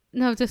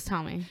 No, just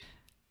tell me.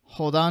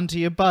 Hold on to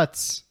your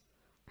butts.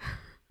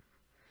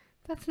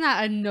 That's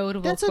not a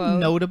notable quote. That's a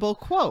notable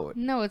quote.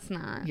 No, it's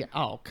not. Yeah.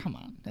 Oh, come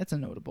on. That's a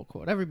notable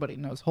quote. Everybody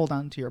knows. Hold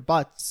on to your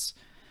butts.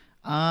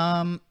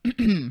 Meryl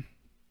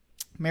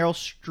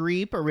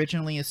Streep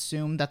originally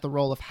assumed that the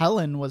role of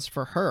Helen was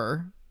for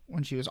her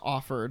when she was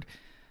offered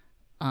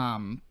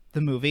the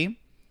movie.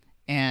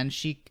 And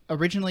she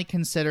originally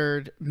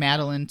considered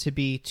Madeline to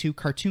be too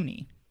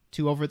cartoony,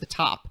 too over the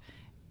top.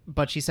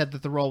 But she said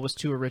that the role was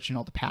too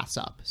original to pass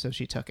up, so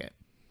she took it.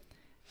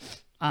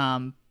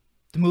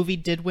 The movie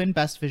did win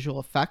Best Visual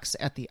Effects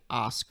at the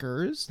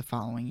Oscars the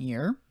following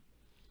year.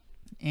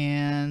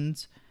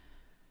 And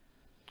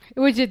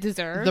which it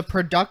deserved. The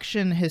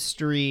production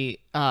history,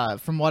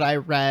 from what I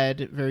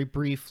read very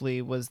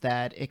briefly, was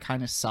that it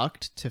kind of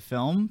sucked to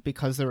film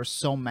because there were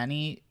so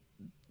many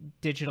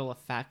digital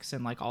effects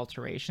and like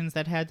alterations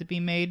that had to be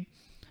made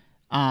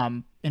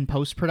in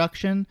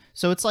post-production.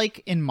 So it's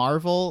like in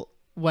Marvel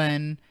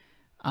when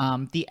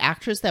the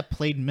actress that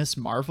played Miss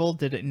Marvel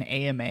did an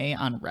AMA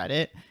on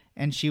Reddit,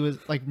 and she was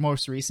like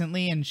most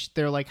recently, and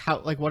they're like, how,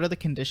 like, what are the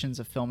conditions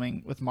of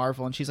filming with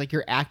Marvel? And she's like,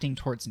 you're acting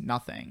towards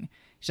nothing.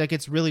 She's like,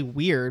 it's really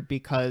weird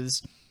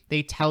because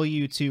they tell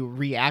you to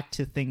react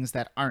to things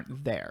that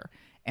aren't there.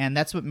 And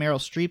that's what Meryl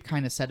Streep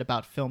kind of said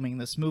about filming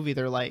this movie.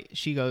 They're like,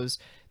 she goes,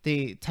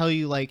 they tell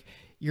you like,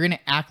 you're going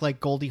to act like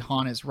Goldie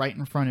Hawn is right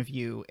in front of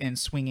you and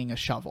swinging a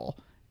shovel.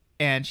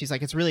 And she's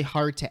like, it's really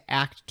hard to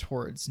act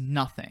towards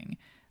nothing.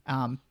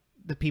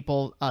 The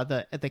people,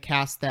 the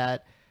cast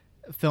that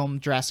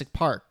filmed Jurassic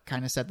Park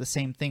kind of said the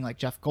same thing. Like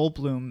Jeff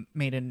Goldblum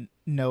made a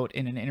note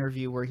in an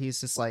interview where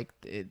he's just like,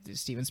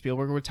 Steven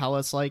Spielberg would tell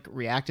us like,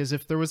 react as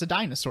if there was a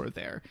dinosaur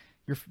there.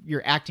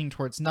 You're acting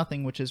towards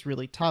nothing, which is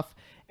really tough.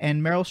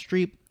 And Meryl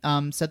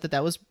Streep said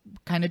that was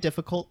kind of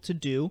difficult to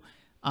do.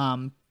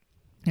 And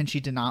she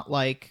did not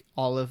like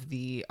all of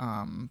the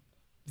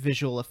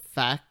visual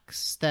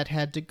effects that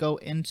had to go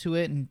into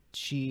it. And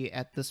she,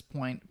 at this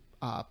point,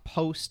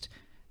 post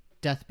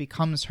Death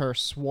Becomes Her,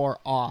 swore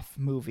off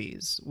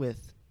movies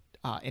with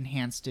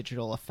enhanced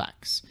digital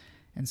effects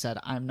and said,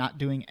 I'm not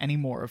doing any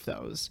more of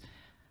those.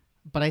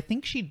 But I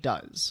think she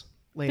does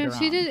later on.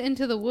 She did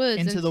Into the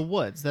Woods. Into the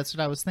Woods. That's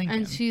what I was thinking.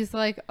 And she's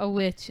like a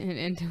witch in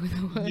Into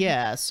the Woods.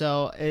 Yeah,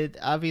 so it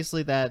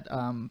obviously that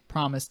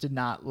promise did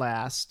not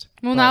last.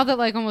 Well, now that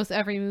like almost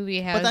every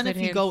movie has. But then if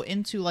you go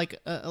into like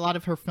a lot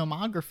of her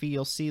filmography,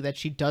 you'll see that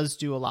she does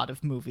do a lot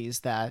of movies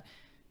that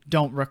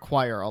don't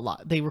require a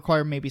lot. They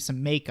require maybe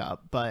some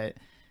makeup, but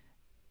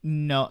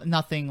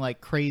nothing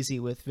like crazy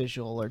with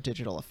visual or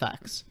digital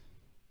effects.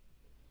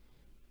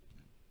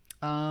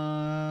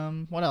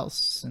 What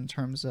else in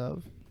terms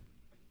of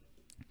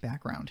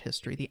background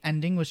history? The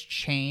ending was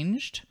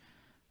changed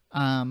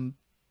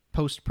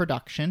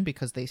post-production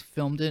because they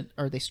filmed it,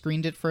 or they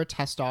screened it for a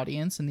test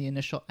audience, and the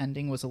initial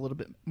ending was a little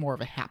bit more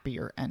of a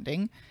happier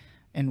ending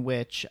in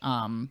which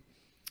oh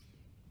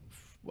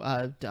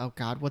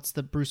god, what's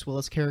the Bruce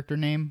Willis character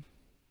name?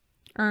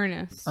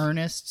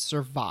 Ernest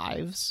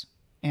survives,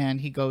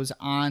 and he goes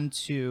on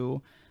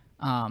to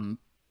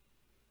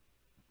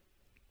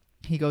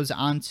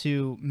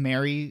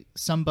marry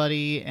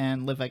somebody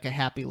and live like a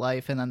happy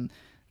life, and then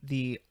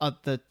the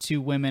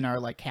two women are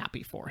like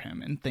happy for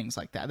him and things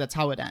like that. That's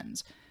how it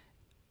ends.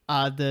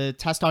 The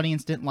test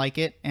audience didn't like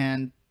it,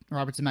 and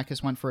Robert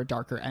Zemeckis went for a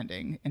darker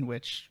ending in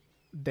which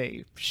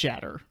they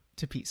shatter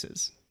to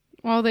pieces.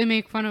 Well, they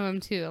make fun of him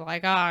too,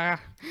 like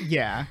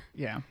Yeah.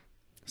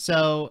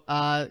 So,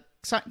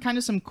 kind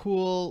of some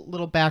cool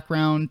little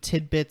background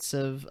tidbits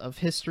of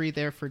history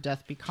there for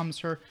Death Becomes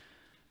Her.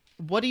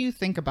 What do you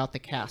think about the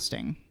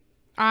casting?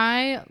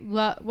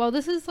 Well,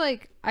 this is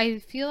like, I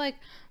feel like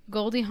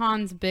Goldie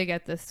Hawn's big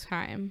at this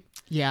time.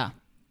 Yeah.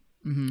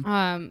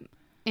 Mm-hmm.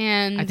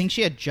 And I think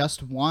she had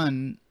just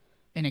won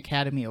an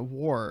Academy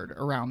Award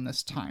around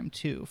this time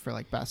too for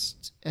like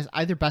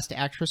either best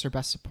actress or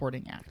best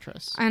supporting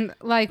actress. And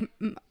like,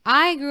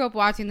 I grew up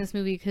watching this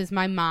movie because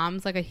my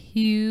mom's like a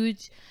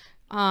huge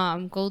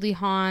Goldie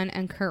Hawn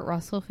and Kurt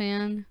Russell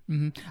fan.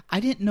 Mm-hmm. I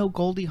didn't know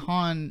Goldie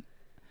Hawn,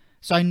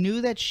 so I knew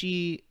that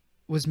she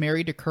was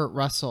married to Kurt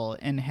Russell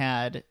and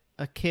had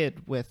a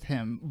kid with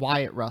him,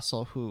 Wyatt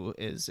Russell, who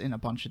is in a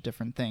bunch of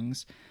different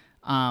things.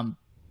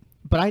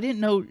 But I didn't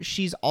know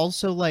she's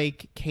also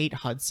like Kate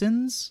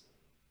Hudson's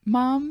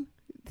mom.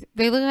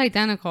 They look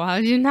identical. How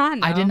did you not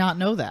know? I did not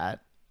know that.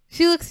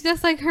 She looks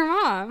just like her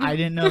mom. I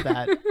didn't know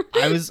that.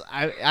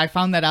 I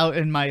found that out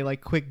in my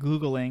like quick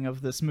Googling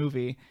of this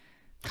movie.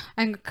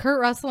 And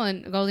Kurt Russell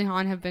and Goldie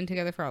Hawn have been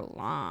together for a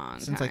long time.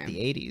 Since like the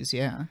 80s,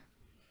 yeah.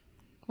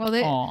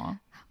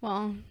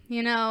 Well,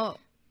 you know,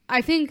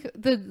 I think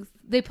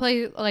they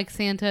play like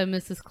Santa and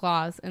Mrs.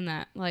 Claus in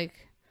that like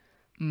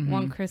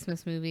one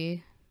Christmas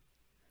movie.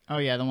 Oh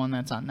yeah, the one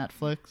that's on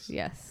Netflix.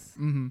 Yes.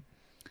 Mm-hmm.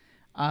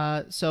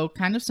 So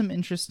kind of some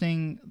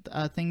interesting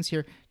things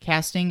here.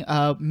 Casting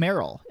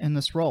Meryl in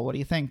this role. What do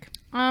you think?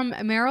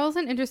 Meryl's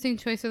an interesting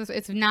choice.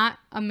 It's not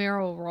a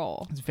Meryl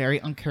role. It's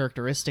very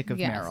uncharacteristic of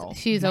Meryl.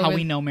 She's how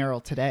we know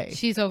Meryl today.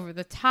 She's over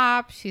the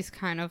top. She's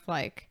kind of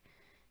like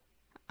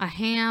a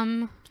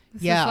ham.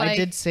 I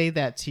did say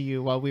that to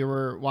you while we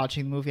were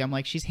watching the movie. I'm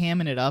like, she's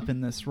hamming it up in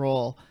this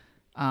role.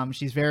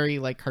 She's very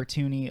like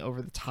cartoony,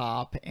 over the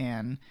top,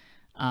 and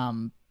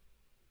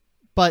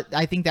but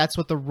I think that's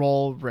what the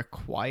role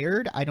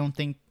required. I don't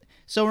think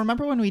so.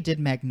 Remember when we did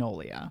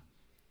Magnolia,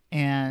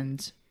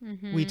 and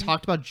we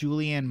talked about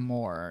Julianne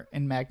Moore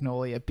in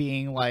Magnolia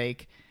being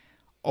like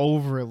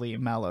overly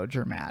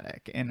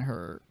melodramatic in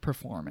her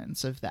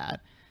performance of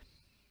that.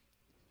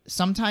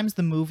 Sometimes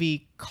the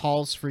movie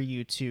calls for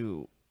you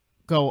to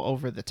go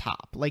over the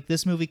top. Like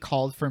this movie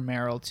called for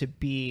Meryl to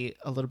be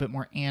a little bit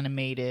more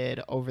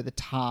animated, over the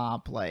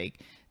top. Like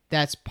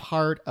that's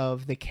part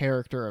of the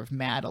character of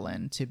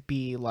Madeline, to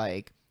be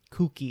like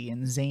kooky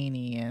and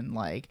zany and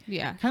like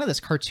kind of this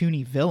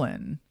cartoony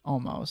villain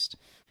almost.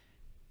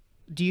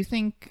 Do you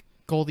think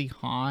Goldie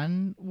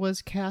Hawn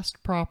was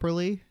cast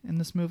properly in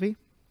this movie?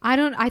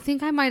 I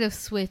think I might have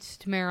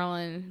switched Meryl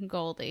and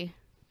Goldie.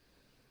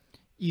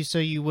 So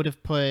you would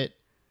have put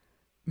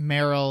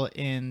Meryl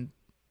in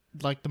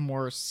like the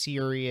more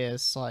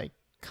serious, like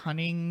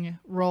cunning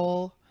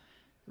role,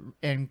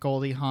 and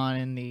Goldie Hawn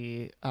in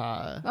the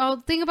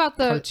think about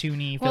the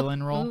cartoony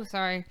villain role. Oh,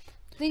 sorry.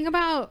 Think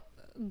about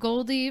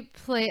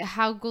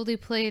how Goldie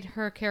played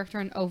her character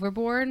in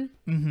Overboard,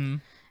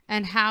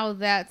 and how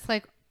that's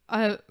like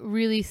a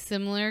really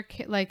similar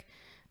like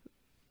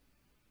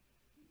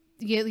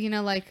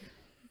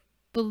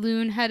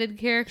balloon-headed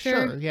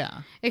character. Sure,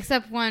 yeah.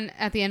 Except one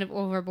at the end of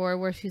Overboard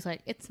where she's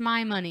like, "It's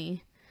my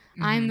money.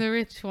 I'm the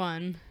rich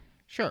one."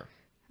 Sure.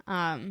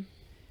 I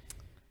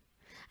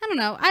don't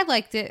know. I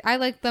liked it. I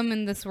liked them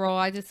in this role.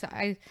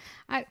 I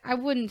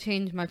wouldn't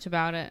change much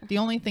about it. The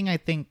only thing I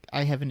think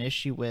I have an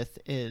issue with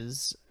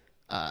is,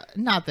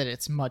 not that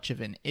it's much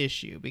of an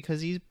issue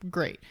because he's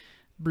great.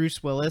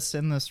 Bruce Willis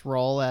in this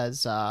role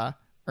as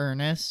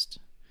Ernest.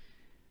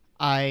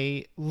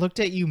 I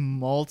looked at you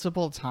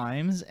multiple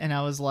times and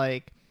I was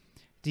like,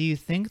 do you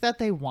think that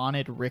they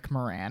wanted Rick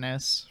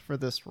Moranis for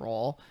this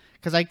role?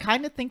 Because I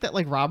kind of think that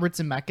like Robert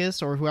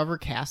Zemeckis or whoever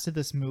casted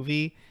this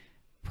movie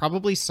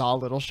probably saw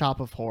Little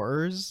Shop of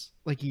Horrors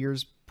like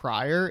years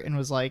prior and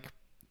was like,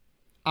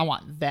 I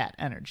want that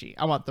energy.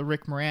 I want the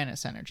Rick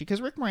Moranis energy.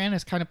 Because Rick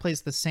Moranis kind of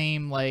plays the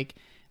same like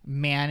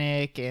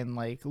manic and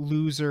like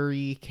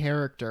loser-y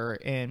character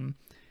in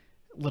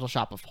Little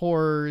Shop of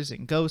Horrors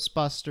and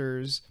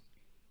Ghostbusters.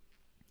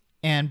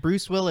 And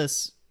Bruce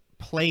Willis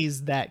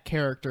plays that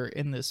character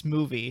in this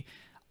movie,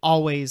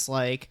 always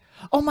like,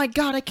 oh my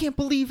god, I can't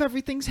believe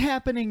everything's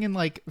happening, and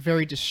like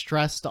very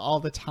distressed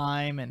all the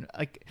time, and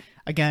like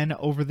again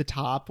over the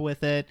top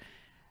with it.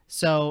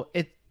 So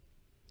it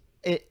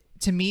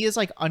to me is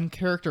like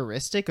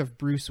uncharacteristic of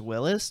Bruce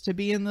Willis to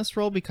be in this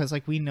role, because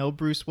like we know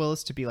Bruce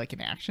Willis to be like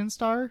an action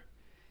star.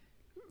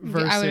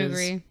 I would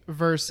agree.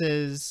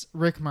 Versus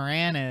Rick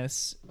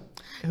Moranis,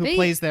 who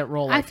plays that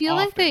role. I feel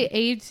like they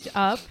aged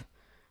up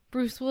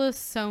Bruce Willis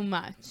so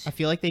much. I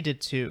feel like they did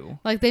too.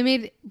 Like they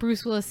made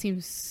Bruce Willis seem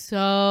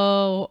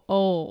so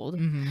old.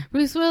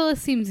 Bruce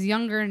Willis seems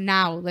younger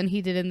now than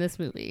he did in this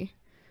movie.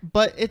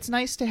 But it's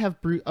nice to have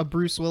a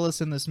Bruce Willis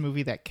in this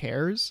movie that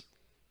cares.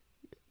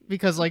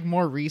 Because like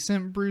more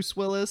recent Bruce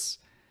Willis,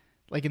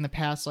 like in the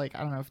past, like, I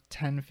don't know,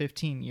 10,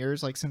 15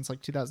 years, like since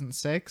like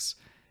 2006,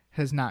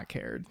 has not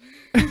cared.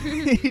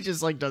 He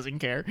just like doesn't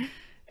care.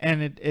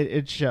 And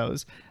it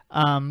shows.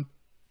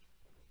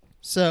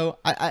 So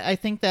I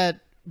think that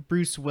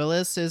Bruce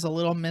Willis is a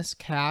little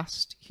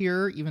miscast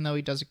here, even though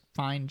he does a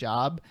fine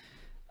job.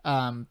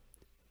 Upon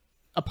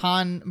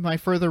my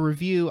further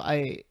review,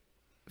 I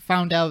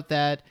found out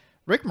that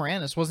Rick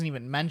Moranis wasn't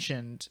even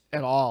mentioned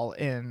at all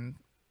in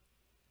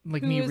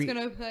like who was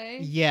gonna play.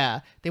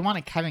 Yeah, they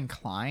wanted Kevin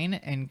Kline,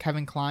 and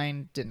Kevin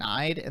Kline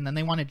denied, and then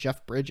they wanted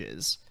Jeff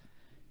Bridges,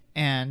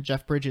 and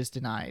Jeff Bridges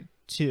denied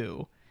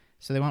too.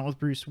 So they went with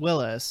Bruce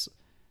Willis.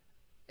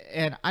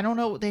 And I don't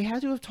know, they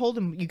had to have told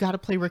him, you got to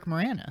play Rick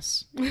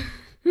Moranis.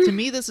 To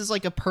me, this is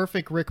like a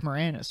perfect Rick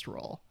Moranis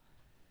role.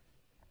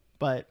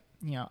 But,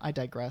 you know, I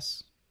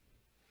digress.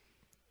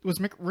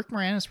 Was Rick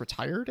Moranis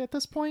retired at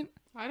this point?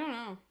 I don't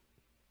know.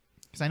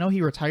 Because I know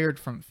he retired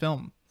from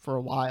film for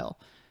a while.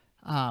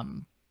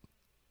 But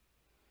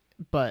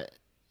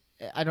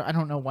I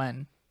don't know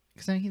when.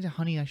 Because I think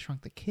Honey, I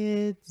Shrunk the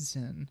Kids,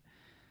 and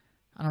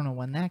I don't know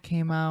when that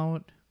came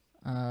out.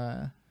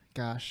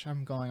 Gosh,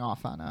 I'm going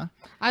off on a...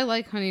 I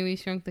like Honey, We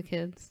Shrunk the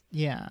Kids.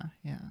 Yeah.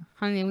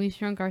 Honey, We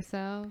Shrunk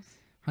Ourselves.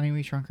 Honey,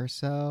 We Shrunk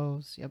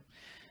Ourselves. Yep.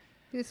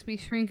 Just be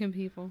shrinking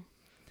people.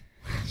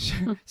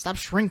 Stop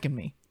shrinking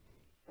me.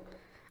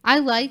 I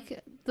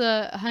like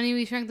the Honey,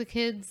 We Shrunk the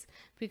Kids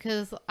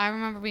because I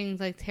remember being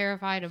like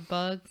terrified of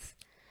bugs.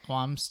 Well,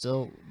 I'm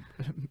still...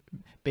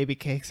 Baby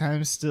cakes,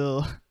 I'm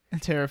still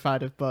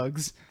terrified of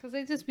bugs. Because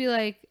they just be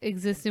like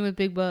existing with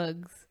big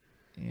bugs.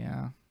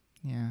 Yeah.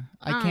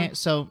 I can't...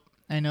 So,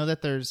 I know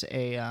that there's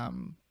a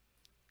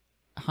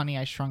Honey,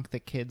 I Shrunk the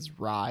Kids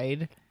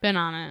ride. Been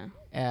on it.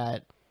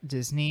 At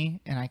Disney,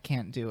 and I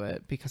can't do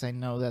it because I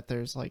know that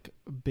there's like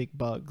big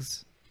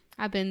bugs.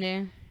 I've been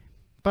there.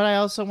 But I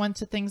also went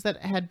to things that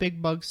had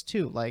big bugs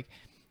too. Like,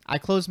 I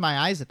closed my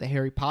eyes at the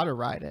Harry Potter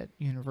ride at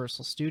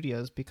Universal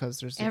Studios because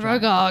there's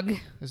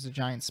a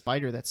giant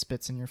spider that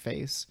spits in your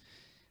face.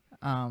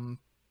 And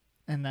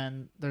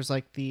then there's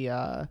like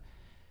the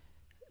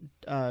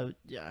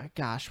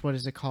gosh, what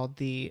is it called?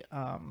 The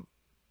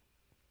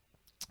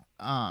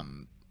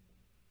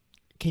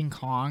King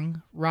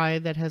Kong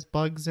ride that has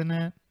bugs in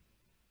it,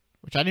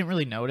 which I didn't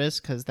really notice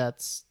because they're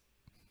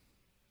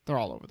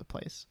all over the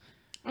place.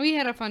 We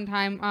had a fun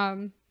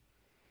time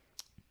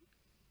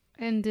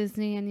in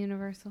Disney and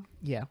Universal.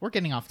 Yeah, we're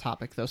getting off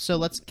topic though, so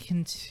let's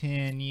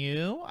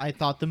continue. I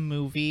thought the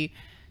movie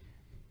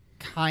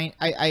I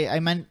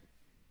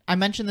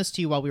mentioned this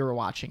to you while we were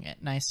watching it,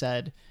 and I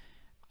said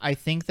I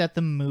think that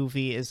the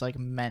movie is like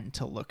meant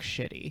to look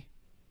shitty,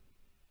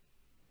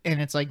 and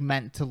it's like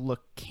meant to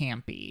look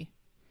campy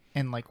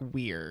and like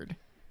weird.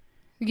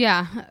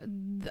 Yeah,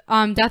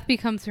 Death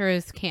Becomes Her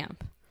is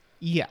camp.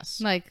 Yes.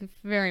 Like,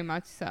 very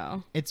much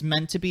so. It's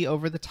meant to be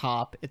over the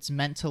top. It's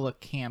meant to look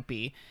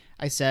campy.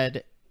 I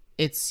said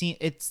it's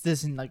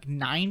this in like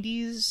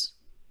 90s.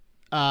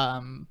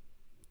 How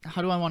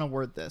do I want to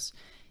word this?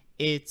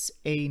 It's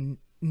a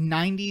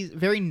 90s,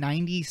 very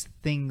 90s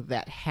thing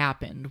that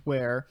happened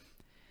where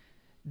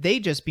they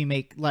just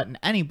be letting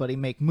anybody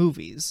make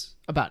movies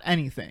about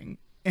anything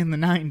in the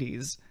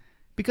 90s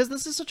because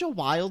this is such a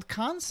wild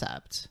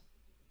concept.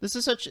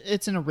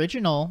 It's an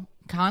original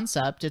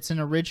concept. It's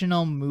an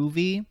original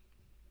movie.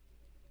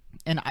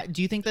 And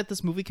do you think that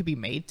this movie could be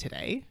made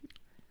today?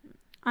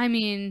 I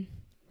mean,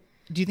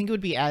 do you think it would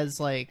be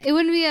as like... It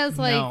wouldn't be as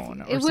like...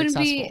 It wouldn't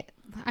successful? be...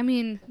 I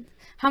mean,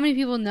 how many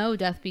people know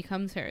Death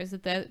Becomes Her? Is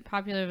it that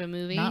popular of a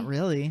movie? Not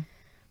really.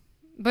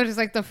 But it's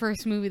like the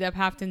first movie that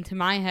popped into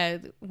my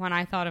head when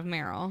I thought of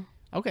Meryl.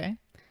 Okay.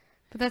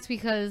 But that's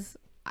because...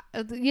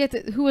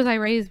 who was I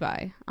raised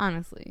by,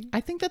 honestly? I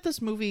think that this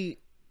movie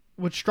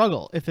would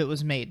struggle if it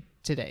was made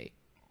today.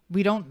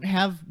 We don't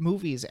have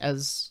movies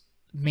as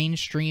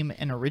mainstream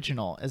and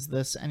original as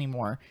this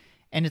anymore.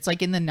 And it's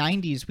like in the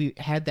 90s, we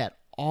had that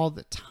all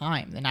the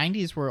time. The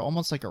 90s were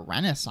almost like a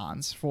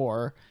renaissance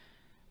for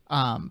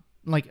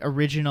like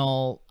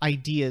original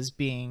ideas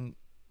being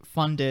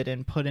funded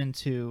and put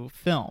into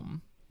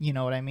film. You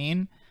know what I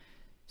mean?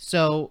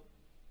 So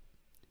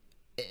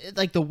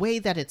like the way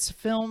that it's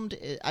filmed,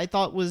 I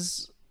thought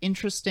was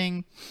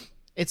interesting.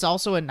 It's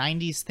also a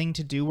 90s thing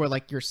to do where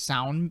like your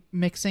sound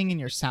mixing and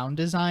your sound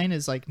design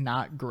is like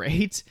not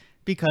great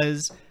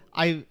because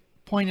I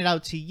pointed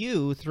out to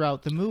you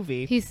throughout the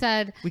movie. He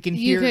said you could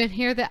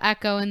hear the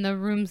echo in the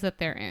rooms that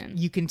they're in.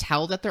 You can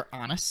tell that they're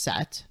on a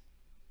set.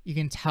 You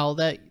can tell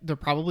that they're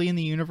probably in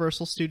the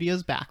Universal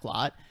Studios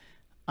backlot.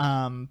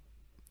 And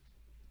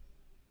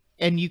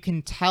you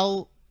can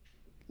tell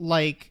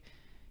like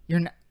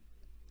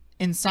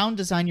in sound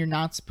design, you're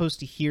not supposed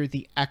to hear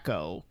the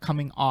echo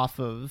coming off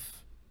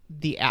of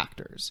the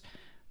actors,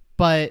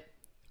 but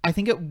I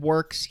think it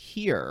works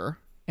here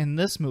in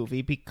this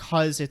movie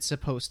because it's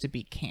supposed to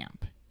be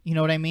camp. You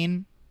know what I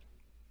mean?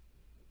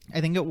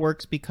 I think it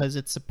works because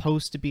it's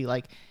supposed to be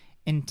like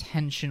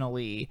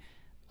intentionally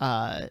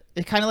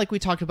it kind of like we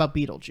talked about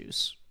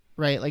Beetlejuice,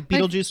 right? Like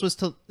Beetlejuice was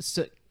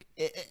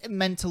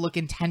meant to look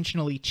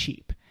intentionally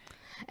cheap.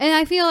 And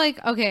I feel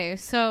like, okay,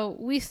 so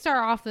we start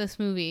off this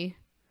movie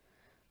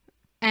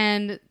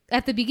and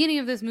at the beginning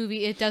of this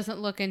movie it doesn't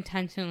look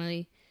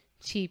intentionally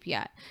cheap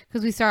yet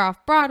because we start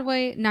off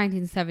Broadway,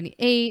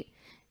 1978.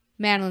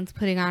 Madeline's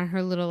putting on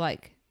her little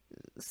like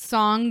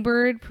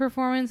Songbird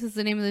performance is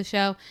the name of the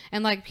show,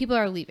 and like people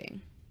are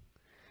leaving,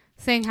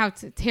 saying how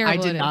terrible. I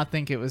did not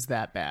think it was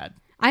that bad.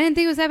 I didn't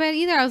think it was that bad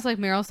either. I was like,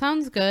 Meryl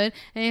sounds good,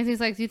 and Anthony's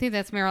like, do you think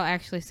that's Meryl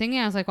actually singing?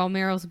 I was like, well,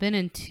 Meryl's been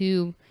in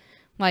 2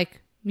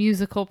 like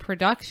musical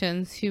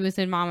productions. She was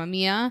in Mamma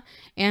Mia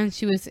and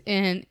she was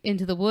in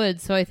Into the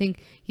Woods, so I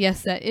think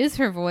yes, that is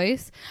her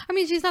voice. I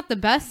mean, she's not the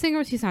best singer,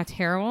 but she's not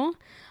terrible.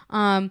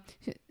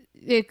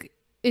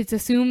 It's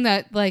assumed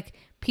that like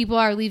people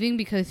are leaving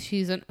because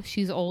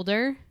she's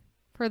older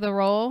for the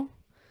role.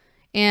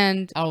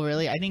 And oh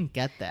really? I didn't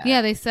get that.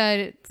 Yeah, they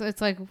said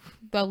it's like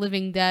The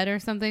Living Dead or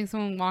something.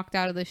 Someone walked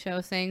out of the show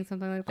saying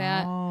something like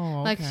that. Oh,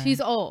 okay. Like she's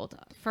old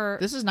for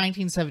this is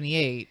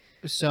 1978,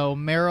 so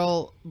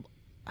Meryl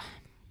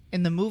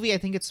in the movie, I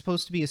think it's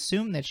supposed to be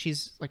assumed that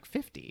she's like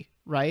 50,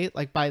 right?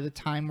 Like by the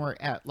time we're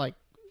at like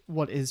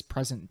what is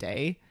present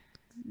day.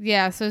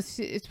 Yeah, so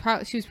she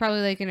was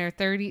probably like in her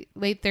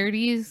late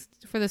 30s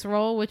for this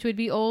role, which would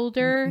be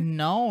older.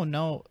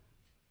 No,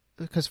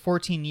 because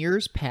 14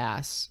 years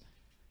pass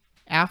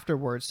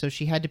afterwards, so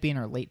she had to be in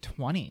her late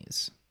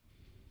 20s,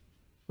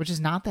 which is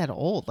not that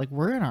old. Like,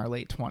 we're in our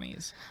late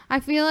 20s. I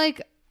feel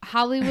like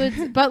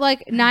Hollywood's, but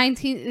like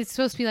it's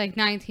supposed to be like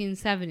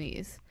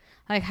 1970s.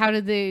 Like, how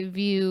did they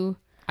view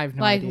I have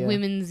no idea.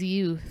 women's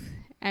youth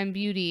and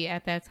beauty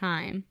at that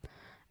time?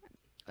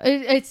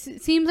 It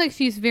seems like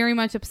she's very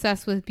much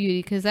obsessed with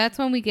beauty, because that's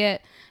when we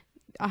get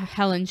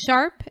Helen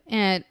Sharp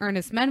and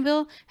Ernest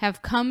Menville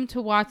have come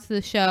to watch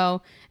the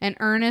show, and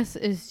Ernest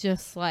is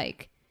just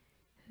like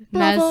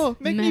bravo,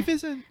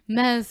 magnificent,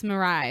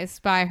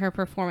 mesmerized by her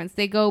performance.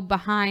 They go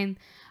behind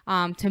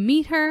to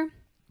meet her,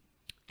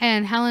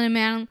 and Helen and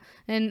Madeline,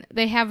 and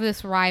they have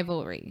this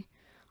rivalry.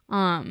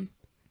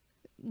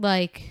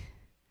 Like,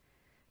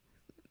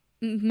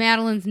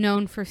 Madeline's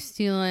known for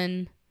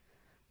stealing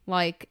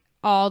like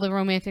all the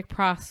romantic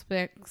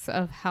prospects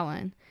of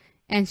Helen,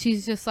 and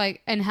she's just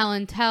like, and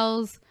Helen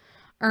tells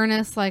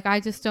Ernest, like, I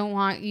just don't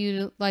want you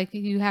to, like,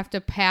 you have to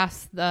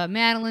pass the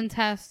Madeline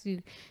test,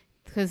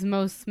 because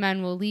most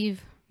men will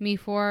leave me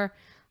for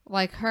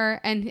like her.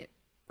 And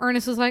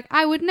Ernest was like,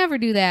 I would never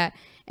do that.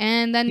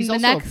 And then he's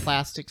also a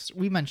plastics.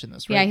 We mentioned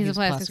this, right? Yeah, he's a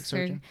plastic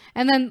surgeon.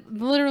 And then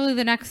literally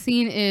the next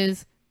scene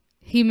is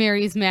he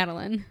marries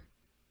Madeline.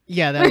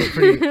 Yeah, that was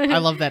pretty. I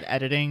love that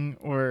editing,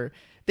 or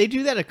they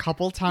do that a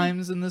couple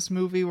times in this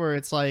movie where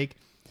it's like,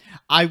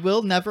 I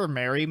will never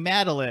marry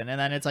Madeline, and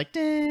then it's like,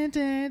 dun,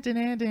 dun, dun,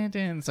 dun, dun,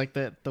 dun. It's like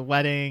the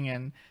wedding,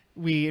 and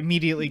we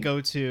immediately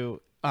go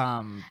to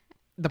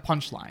the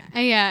punchline.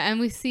 Yeah, and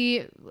we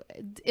see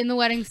in the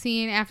wedding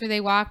scene, after they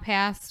walk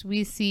past,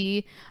 we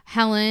see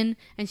Helen,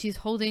 and she's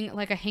holding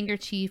like a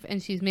handkerchief,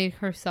 and she's made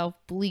herself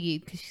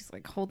bleed because she's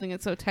like holding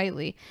it so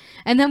tightly.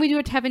 And then we do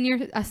a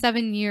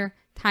 7-year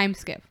time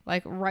skip,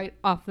 like right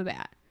off the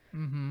bat.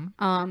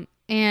 Mm-hmm.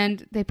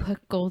 And they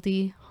put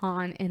Goldie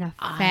Hawn in a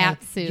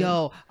fat suit.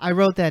 Yo, I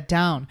wrote that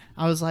down.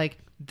 I was like,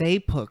 they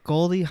put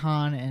Goldie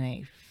Hawn in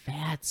a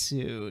fat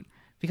suit,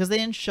 because they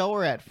didn't show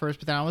her at first,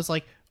 but then I was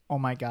like, oh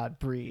my God,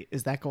 Brie,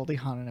 is that Goldie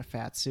Hawn in a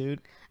fat suit?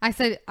 I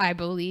said, I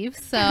believe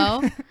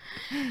so.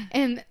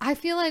 And I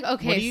feel like,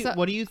 okay,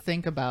 what do you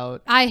think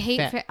about? I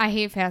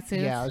hate fat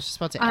suits. Yeah, I was just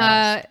about to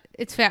ask.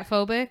 It's fat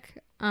phobic.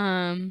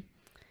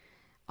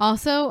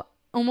 Also,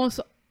 almost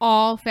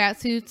all fat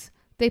suits,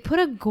 they put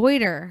a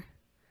goiter.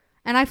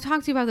 And I've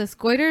talked to you about this.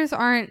 Goiters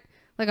aren't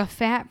like a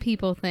fat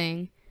people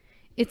thing.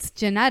 It's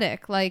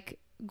genetic. Like,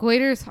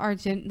 goiters are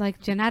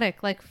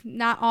genetic. Like,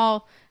 not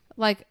all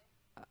like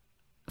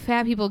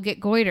fat people get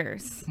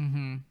goiters.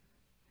 Mm-hmm.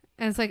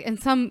 And it's like, and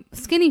some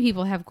skinny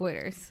people have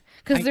goiters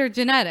because they're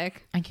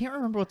genetic. I can't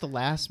remember what the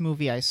last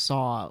movie I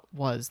saw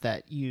was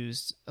that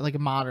used, like a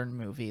modern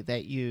movie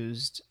that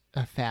used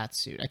a fat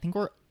suit. I think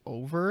we're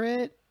over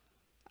it.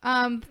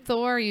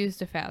 Thor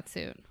used a fat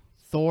suit.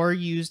 Thor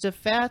used a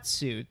fat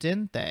suit,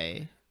 didn't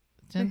they?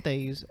 Didn't they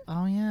use?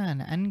 Oh yeah, an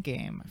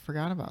Endgame. I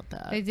forgot about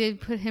that. They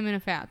did put him in a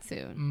fat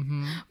suit.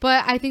 Mm-hmm.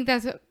 But I think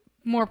that's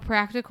more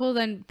practical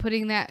than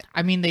putting that.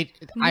 I mean,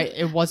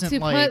 it wasn't to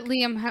like put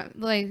Liam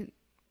like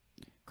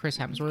Chris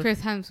Hemsworth.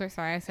 Chris Hemsworth.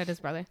 Sorry, I said his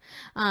brother.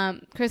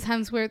 Chris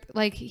Hemsworth,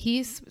 like,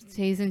 he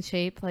stays in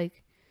shape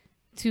like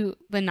to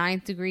the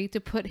 9th degree. To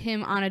put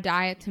him on a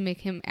diet to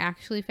make him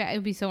actually fat, it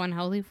would be so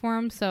unhealthy for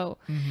him. So,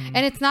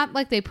 and it's not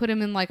like they put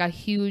him in like a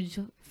huge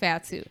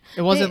fat suit.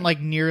 It wasn't like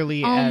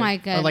nearly. Oh my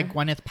God! Or like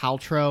Gwyneth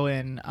Paltrow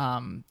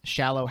in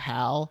Shallow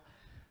Hal.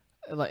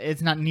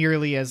 It's not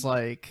nearly as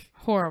like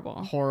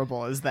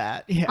horrible as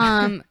that.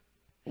 Yeah.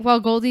 Well,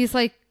 Goldie's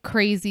like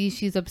crazy.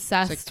 She's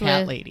obsessed with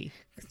cat lady.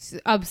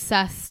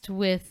 Obsessed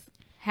with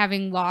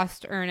having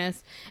lost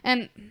Ernest,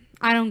 and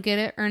I don't get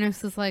it.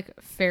 Ernest is like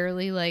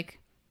fairly like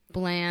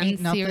bland.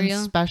 Ain't nothing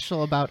cereal.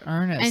 Special about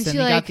Ernest, and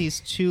you got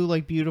these two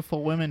like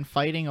beautiful women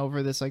fighting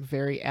over this like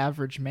very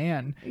average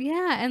man.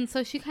 Yeah, and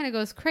so she kind of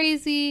goes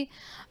crazy,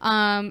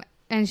 and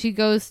she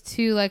goes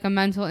to like a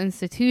mental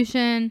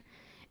institution,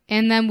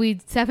 and then we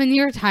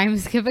 7-year time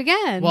skip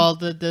again. Well,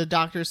 the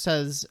doctor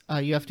says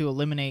you have to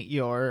eliminate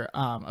your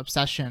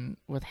obsession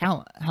with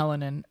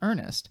Helen and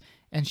Ernest.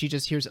 And she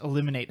just hears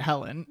eliminate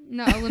Helen.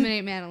 No,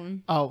 eliminate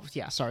Madeline. Oh,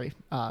 yeah, sorry.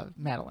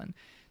 Madeline.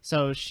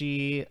 So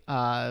she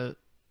wants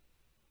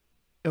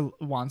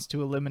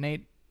to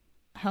eliminate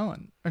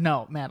Helen. Or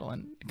no,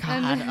 Madeline.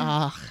 God,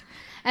 ugh.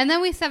 And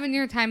then we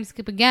 7-year time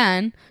skip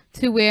again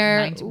to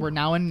where... We're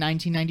now in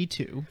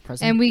 1992.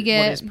 And we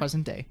get... What is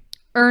present day?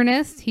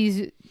 Ernest,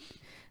 he's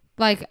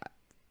like...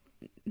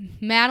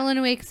 Madeline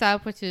wakes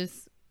up, which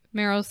is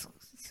Meryl's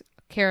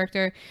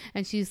character,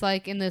 and she's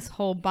like in this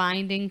whole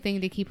binding thing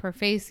to keep her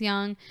face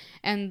young,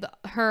 and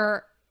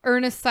her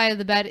Ernest side of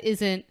the bed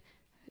isn't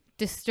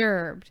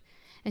disturbed,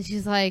 and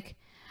she's like,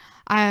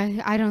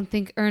 I don't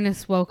think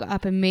Ernest woke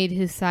up and made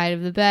his side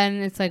of the bed,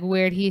 and it's like,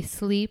 where'd he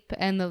sleep?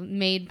 And the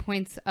maid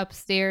points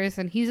upstairs,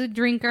 and he's a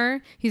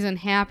drinker, he's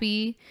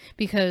unhappy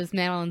because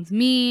Madeline's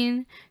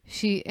mean,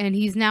 and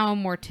he's now a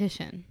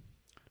mortician.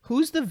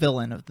 Who's the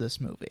villain of this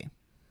movie?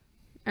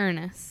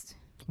 Ernest.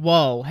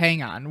 Whoa,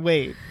 hang on.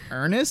 Wait,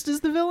 Ernest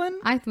is the villain?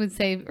 I would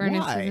say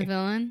Ernest Why? is the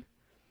villain.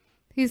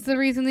 He's the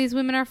reason these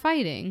women are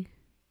fighting.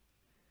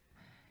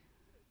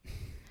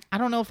 I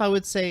don't know if I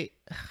would say...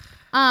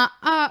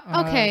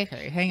 Okay.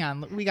 Okay, hang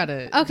on. We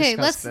gotta Okay,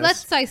 discuss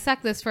let's this.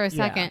 dissect this for a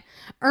second.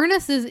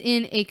 Ernest is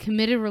in a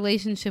committed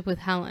relationship with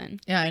Helen.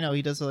 Yeah, I know.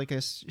 He does like a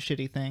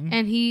shitty thing.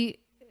 And he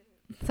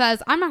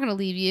says, I'm not going to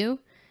leave you.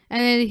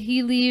 And then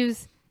he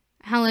leaves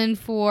Helen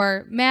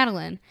for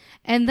Madeline.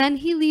 And then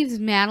he leaves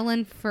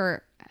Madeline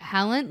for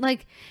Helen.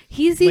 Like,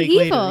 he's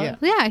evil. Later,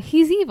 yeah,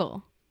 he's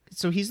evil.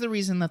 So he's the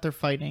reason that they're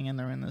fighting and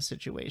they're in this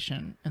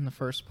situation in the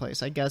first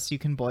place. I guess you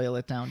can boil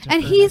it down to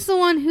And Ernest. he's the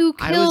one who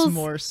kills... I was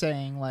more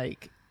saying,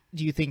 like,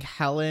 do you think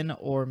Helen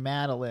or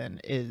Madeline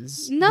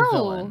is the No.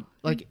 villain?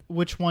 Like,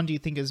 which one do you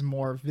think is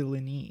more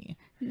villainy?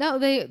 No,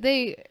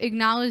 they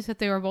acknowledge that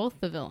they were both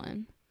the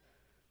villain.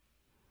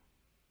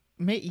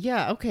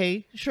 Yeah,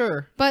 okay,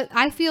 sure. But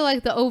I feel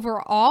like the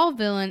overall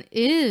villain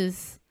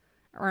is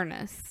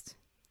Ernest.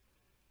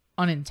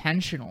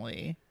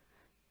 Unintentionally.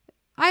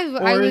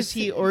 Or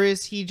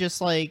is he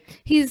just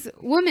like... He's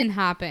woman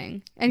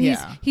hopping, and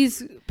Yeah.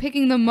 he's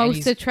picking the most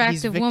he's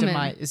attractive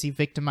woman. Is he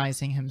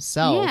victimizing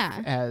himself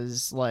Yeah.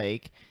 as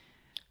like...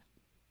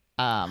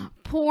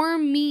 Poor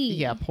me.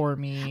 Yeah, poor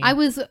me. I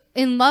was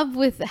in love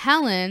with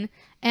Helen,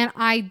 and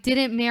I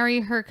didn't marry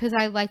her because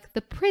I liked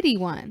the pretty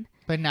one.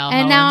 But now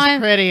And Helen's now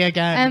I'm pretty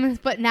again.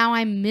 But now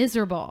I'm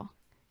miserable.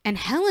 And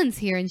Helen's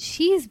here, and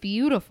she's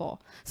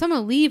beautiful. So I'm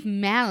going to leave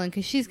Madeline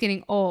because she's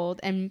getting old,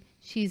 and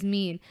she's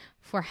mean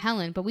for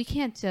Helen. But we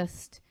can't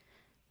just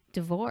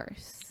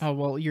divorce. Oh,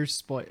 well, you're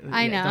spoiled.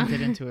 I know. Don't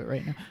get into it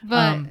right now.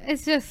 But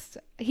it's just,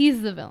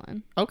 he's the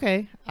villain.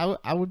 Okay.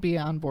 I would be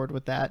on board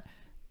with that.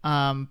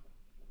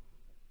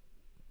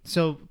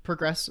 So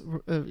progress,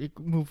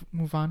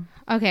 move on.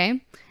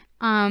 Okay.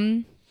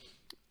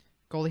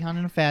 Goldie Hawn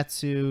in a fat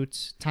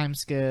suit, time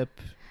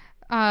skip.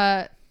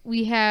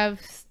 We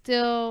have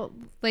still,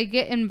 they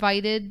get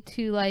invited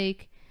to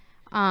like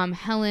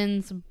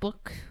Helen's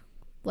book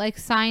like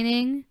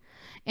signing,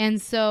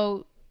 and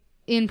so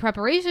in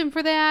preparation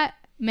for that,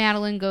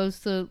 Madeline goes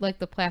to like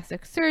the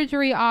plastic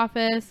surgery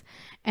office,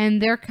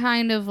 and they're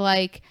kind of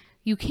like,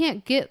 you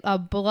can't get a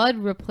blood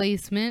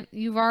replacement,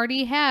 you've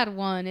already had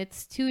one,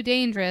 it's too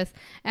dangerous.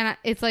 And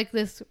it's like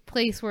this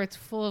place where it's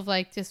full of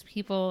like just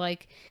people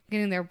like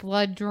getting their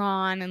blood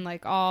drawn and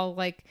like all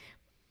like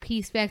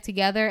pieced back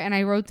together. And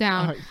I wrote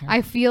down,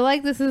 I feel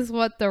like this is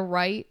what the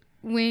right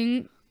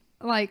wing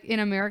like in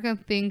America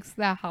thinks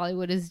that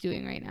Hollywood is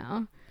doing right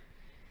now.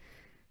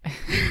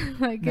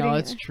 Like no,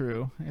 it's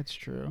true. It's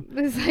true.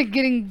 It's like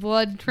getting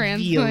blood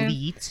transplant.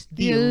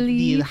 The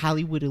elite, the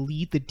Hollywood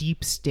elite, the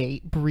deep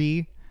state,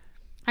 Brie.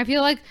 I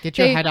feel like get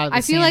your head out of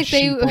the sand,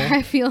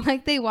 I feel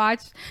like they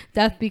watched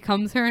Death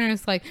Becomes Her, and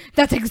it's like,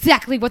 that's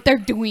exactly what they're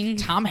doing.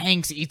 Tom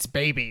Hanks eats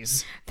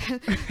babies.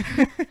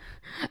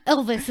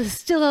 Elvis is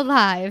still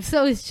alive.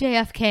 So is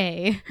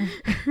JFK.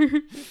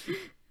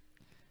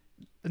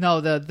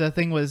 No, the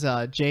thing was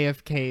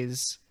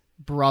JFK's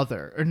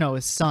brother, or no,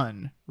 his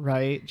son,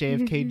 right?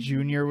 JFK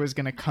Jr. was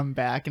going to come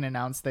back and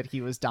announce that he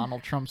was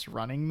Donald Trump's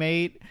running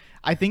mate.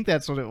 I think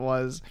that's what it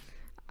was.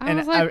 And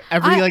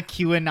every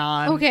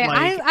QAnon, okay,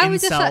 I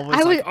would just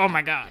oh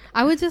my god.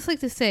 I would just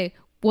like to say,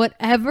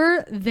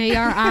 whatever they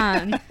are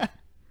on,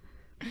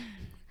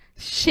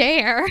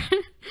 share.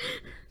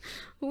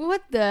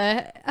 What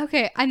the?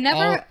 Okay, I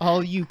never.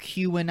 All you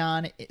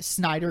QAnon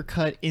Snyder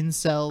Cut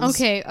incels.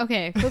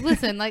 Okay, but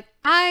listen, like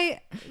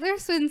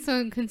there's been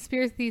some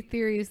conspiracy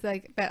theories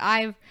like that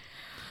I've.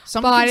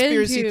 Some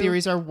conspiracy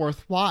theories are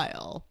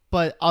worthwhile,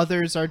 but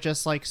others are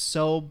just like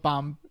so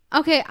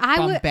Okay, I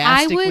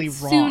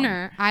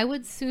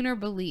would sooner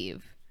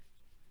believe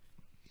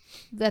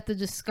that the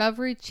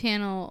Discovery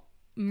Channel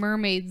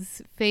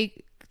mermaids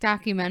fake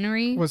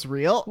documentary was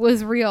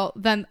real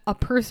than a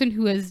person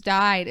who has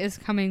died is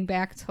coming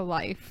back to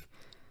life.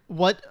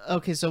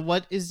 So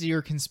what is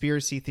your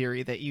conspiracy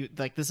theory that you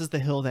like, this is the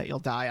hill that you'll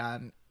die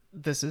on?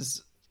 This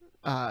is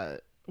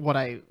what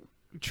I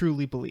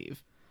truly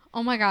believe.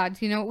 Oh my god,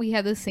 do you know we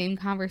had the same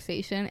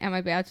conversation at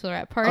my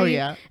bachelorette party? Oh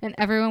yeah. And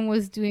everyone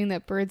was doing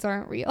that birds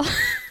aren't real.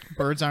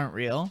 Birds aren't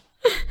real?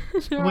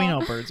 We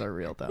know birds are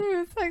real though.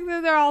 It's like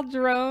they're all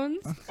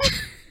drones.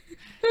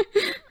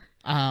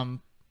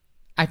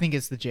 I think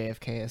it's the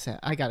JFK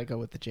I gotta go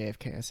with the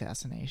JFK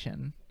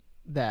assassination.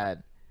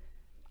 That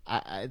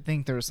I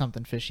think there was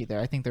something fishy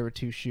there. I think there were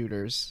two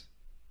shooters.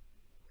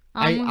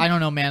 I don't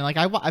know, man. Like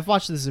I've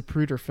watched the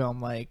Zapruder film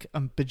like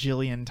a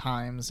bajillion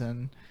times,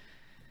 and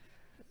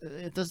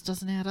it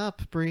doesn't add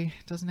up, Brie.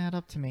 It doesn't add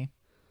up to me.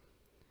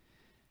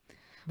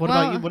 What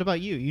about you? What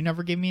about you? You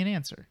never gave me an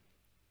answer.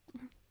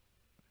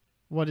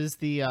 What is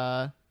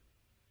the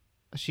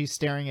she's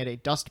staring at a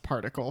dust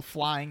particle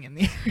flying in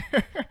the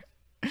air.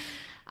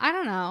 I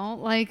don't know.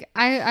 Like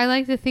I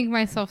like to think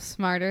myself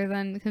smarter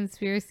than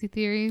conspiracy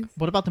theories.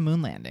 What about the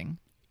moon landing?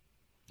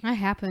 That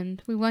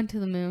happened. We went to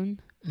the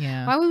moon.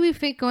 Yeah. Why would we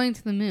fake going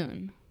to the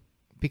moon?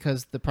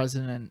 Because the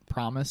president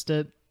promised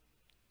it.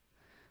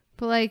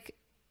 But like,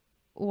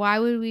 why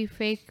would we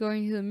fake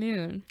going to the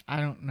moon?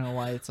 I don't know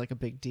why it's like a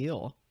big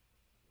deal.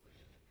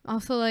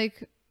 Also,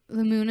 like,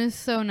 the moon is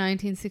so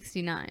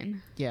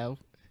 1969. Yeah,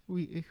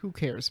 who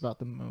cares about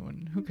the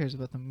moon? Who cares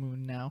about the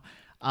moon now?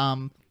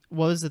 What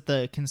was it,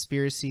 the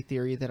conspiracy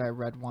theory that I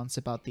read once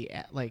about the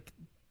like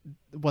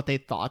what they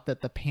thought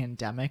that the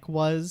pandemic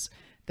was,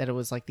 that it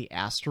was like the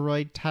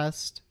asteroid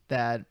test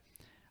that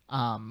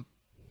oh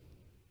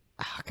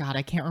God,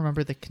 I can't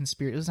remember the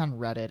conspiracy. It was on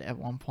Reddit at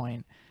one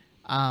point.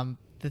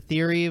 The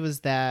theory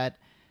was that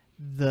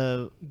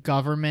the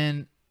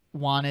government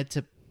wanted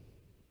to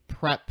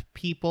prep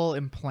people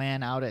and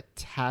plan out a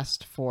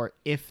test for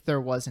if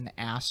there was an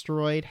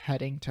asteroid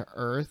heading to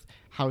Earth,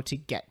 how to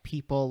get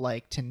people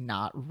like to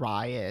not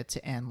riot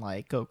and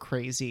like go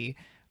crazy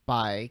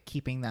by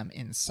keeping them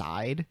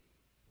inside.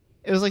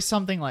 It was like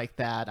something like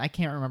that. I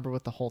can't remember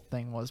what the whole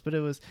thing was, but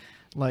it was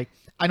like,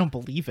 I don't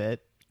believe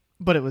it,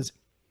 but it was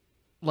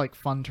like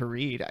fun to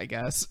read, I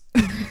guess.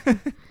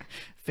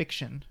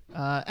 Fiction.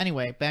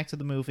 Anyway, back to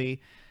the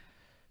movie.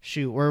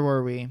 Shoot, where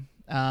were we?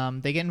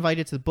 They get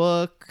invited to the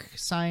book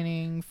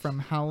signing from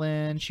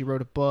Helen. She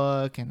wrote a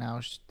book, and now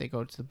they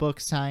go to the book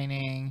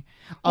signing.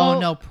 Well, oh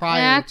no!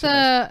 Prior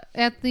to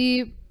at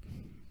the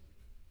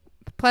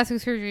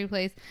plastic surgery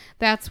place,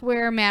 that's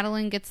where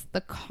Madeline gets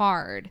the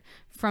card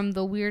from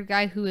the weird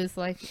guy who is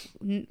like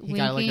winking. He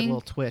got like a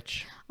little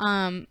twitch.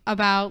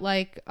 About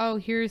like, oh,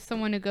 here's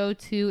someone to go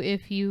to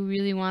if you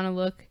really want to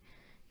look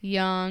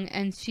young.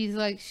 And she's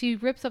like, she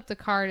rips up the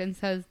card and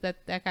says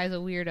that guy's a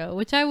weirdo,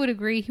 which I would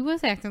agree. He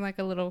was acting like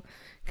a little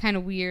kind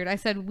of weird. I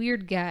said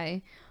weird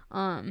guy.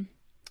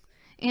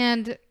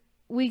 And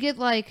we get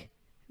like,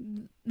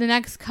 the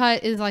next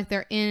cut is like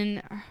they're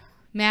in,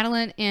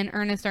 Madeline and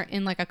Ernest are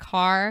in like a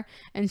car,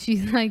 and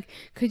she's like,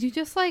 could you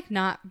just like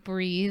not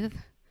breathe?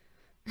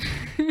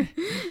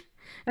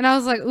 And I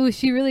was like, ooh,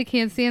 she really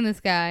can't stand this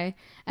guy.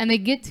 And they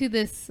get to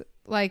this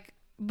like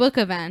book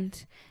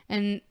event,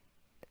 and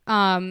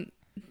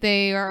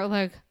they are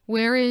like,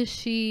 where is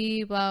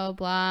she? Blah, blah,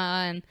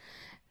 blah. And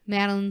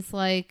Madeline's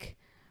like,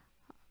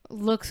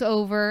 looks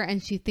over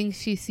and she thinks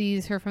she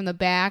sees her from the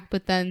back,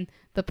 but then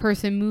the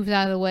person moves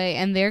out of the way,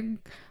 and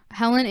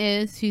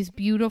she's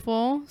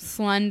beautiful,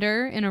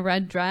 slender, in a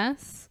red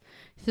dress.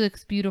 She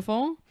looks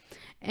beautiful.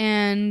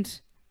 And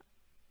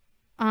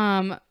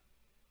I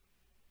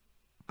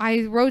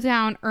wrote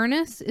down,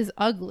 Ernest is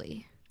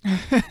ugly.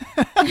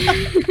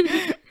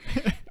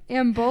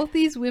 And both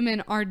these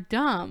women are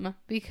dumb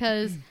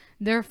because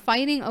they're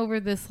fighting over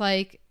this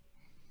like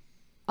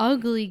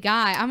ugly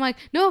guy. I'm like,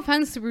 no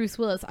offense to Bruce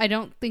Willis, I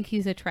don't think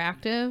he's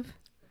attractive.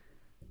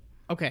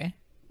 Okay.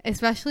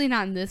 Especially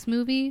not in this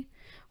movie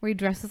where he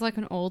dresses like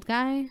an old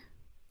guy.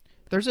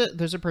 There's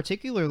a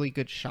particularly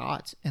good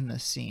shot in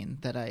this scene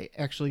that I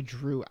actually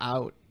drew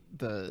out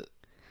the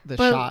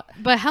shot.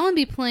 But Helen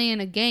be playing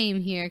a game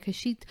here because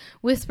she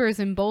whispers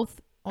in both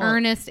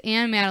Ernest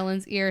and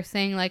Madeline's ear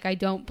saying like, I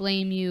don't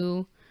blame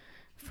you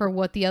for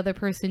what the other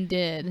person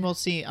did. Well,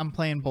 see, I'm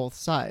playing both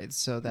sides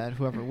so that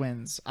whoever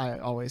wins, I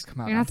always come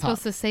out You're not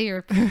supposed to say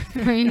you're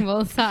playing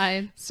both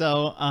sides.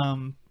 So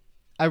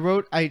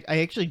I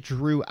actually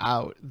drew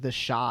out the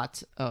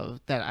shot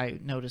that I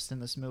noticed in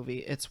this movie.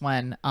 It's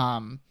when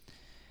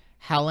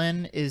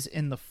Helen is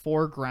in the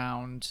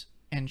foreground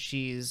and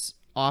she's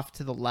off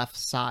to the left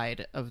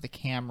side of the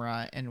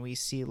camera, and we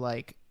see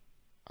like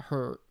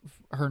her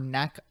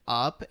neck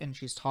up and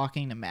she's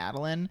talking to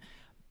Madeline,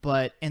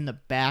 but in the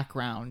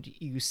background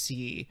you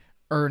see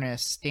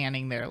Ernest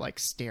standing there like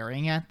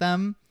staring at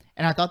them.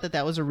 And I thought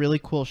that was a really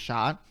cool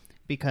shot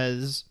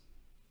because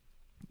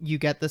you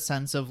get the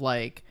sense of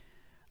like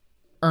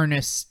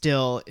Ernest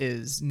still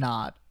is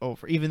not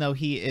over, even though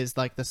he is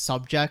like the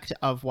subject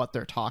of what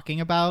they're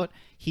talking about.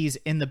 He's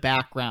in the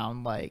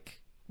background like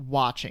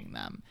watching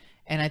them.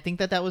 And I think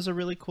that was a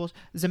really cool...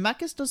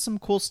 Zemeckis does some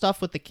cool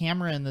stuff with the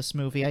camera in this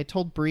movie. I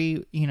told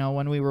Brie,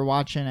 when we were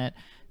watching it,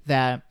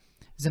 that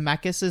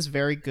Zemeckis is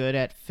very good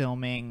at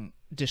filming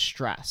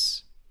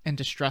distress and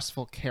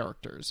distressful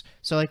characters.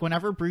 So, like,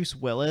 whenever Bruce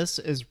Willis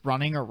is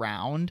running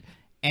around,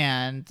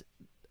 and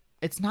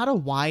it's not a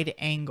wide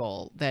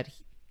angle that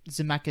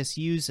Zemeckis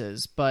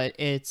uses, but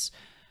it's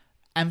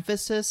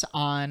emphasis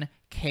on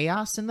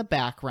chaos in the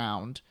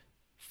background,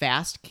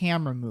 fast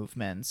camera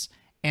movements,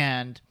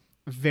 and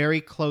very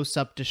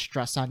close-up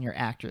distress on your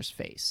actor's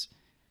face.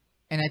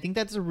 And I think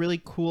that's a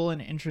really cool and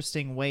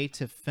interesting way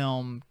to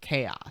film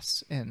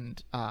chaos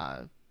and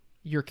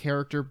your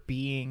character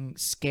being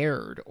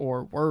scared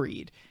or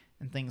worried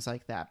and things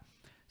like that.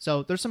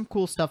 So there's some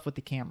cool stuff with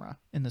the camera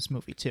in this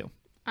movie too.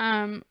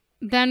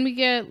 Then we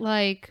get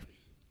like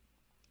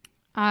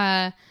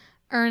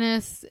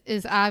Ernest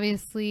is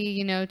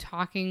obviously,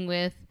 talking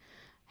with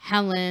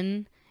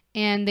Helen,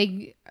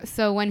 and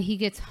so when he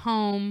gets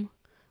home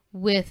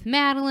with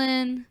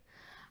Madeline,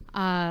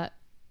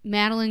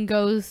 Madeline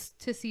goes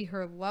to see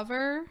her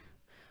lover,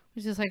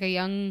 which is like a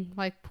young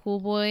like pool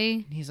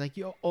boy. He's like,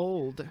 "You're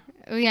old."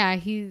 Oh yeah,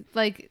 he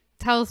like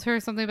tells her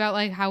something about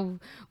like how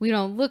we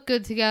don't look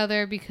good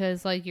together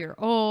because like you're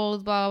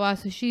old, blah blah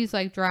blah. So she's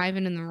like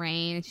driving in the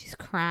rain and she's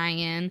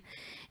crying,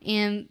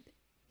 and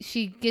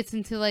she gets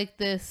into like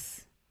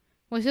this.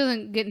 Well, she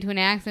doesn't get into an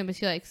accident, but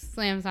she like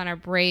slams on her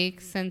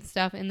brakes and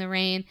stuff in the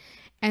rain,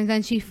 and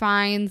then she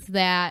finds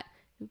that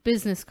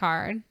business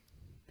card,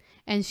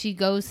 and she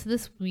goes to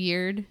this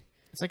weird.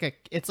 It's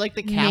like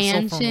the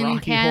castle from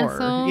Rocky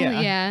Horror.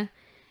 Yeah.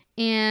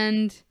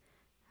 And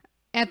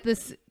at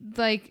this,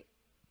 like,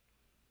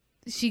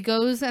 she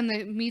goes and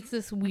meets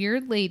this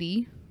weird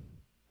lady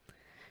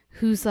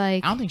who's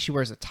like, I don't think she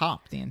wears a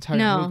top the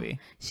entire movie.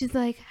 She's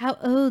like, how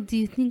old do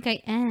you think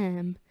I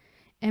am?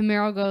 And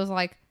Meryl goes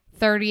like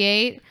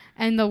 38,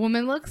 and the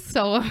woman looks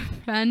so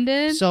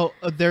offended. So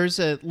there's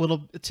a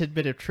little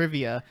tidbit of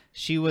trivia.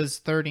 She was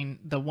 30.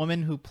 The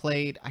woman who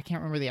played, I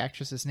can't remember the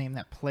actress's name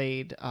that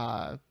played,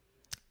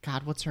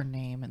 God, what's her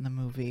name in the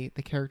movie?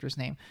 The character's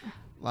name.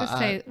 Just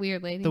say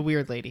weird lady. The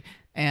weird lady.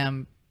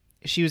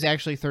 She was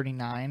actually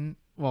 39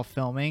 while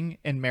filming,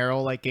 and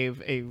Meryl like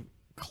gave a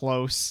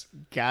close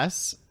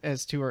guess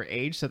as to her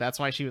age, so that's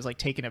why she was like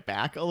taken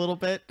aback a little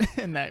bit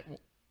in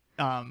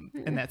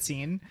that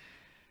scene.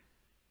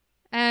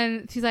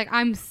 And she's like,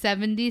 I'm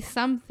 70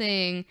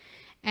 something,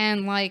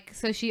 and like,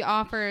 so she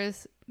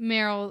offers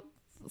Meryl's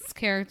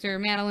character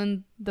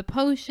Madeline the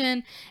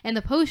potion, and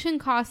the potion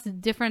costs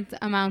different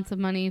amounts of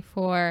money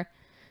for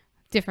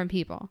different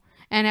people.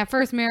 And at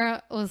first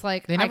Meryl was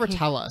like, they never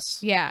tell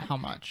us how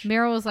much.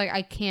 Meryl was like,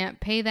 I can't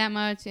pay that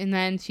much, and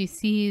then she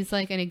sees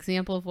like an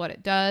example of what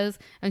it does,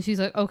 and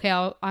she's like, okay,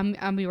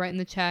 I'll be writing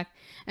the check.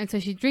 And so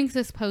she drinks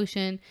this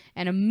potion,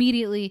 and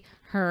immediately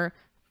her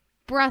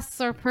breasts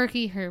are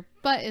perky, her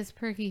butt is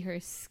perky, her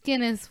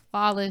skin is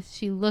flawless,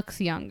 she looks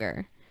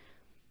younger.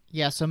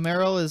 Yeah, so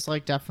Meryl is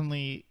like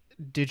definitely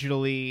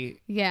digitally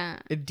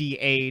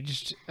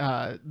de-aged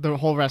the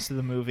whole rest of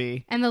the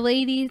movie. And the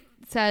lady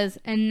says,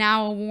 and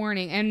now a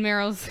warning. And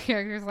Meryl's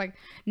character is like,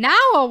 now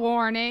a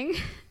warning.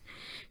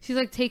 She's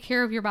like, take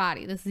care of your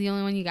body. This is the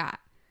only one you got.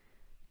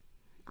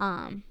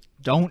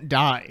 Don't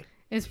die.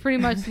 It's pretty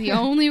much the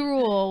only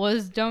rule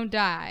was don't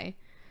die.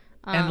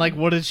 And like,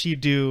 what does she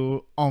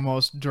do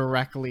almost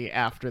directly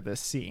after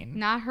this scene?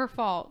 Not her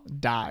fault.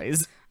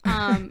 Dies.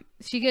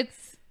 She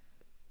gets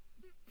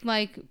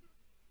like,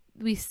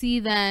 we see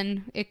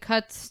then it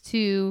cuts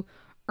to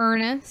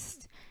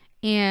Ernest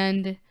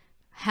and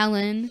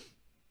Helen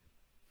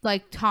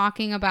like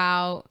talking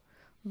about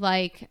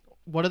like,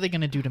 what are they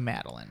going to do to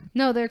Madeline?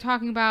 No, they're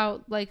talking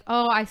about like,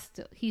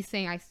 he's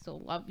saying I still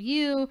love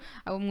you.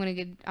 I'm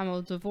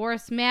gonna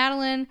divorce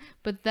Madeline.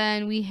 But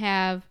then we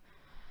have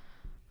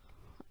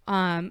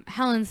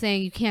Helen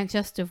saying you can't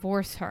just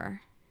divorce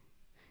her.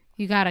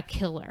 You gotta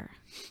kill her.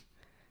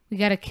 We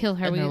gotta kill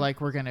her. And they're like,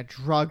 we're gonna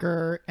drug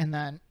her, and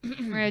then we're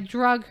gonna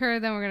drug her.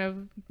 Then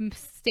we're gonna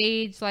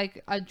stage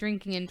like a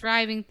drinking and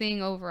driving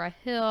thing over a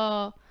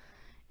hill,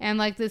 and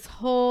like this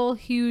whole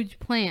huge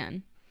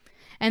plan.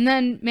 And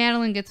then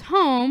Madeline gets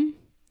home,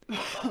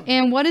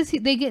 and what is he?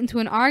 They get into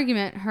an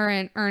argument, her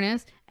and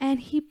Ernest, and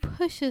he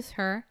pushes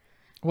her.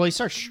 Well, he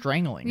starts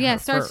strangling her. Yeah,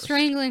 starts first.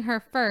 strangling her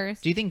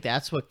first. Do you think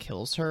that's what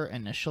kills her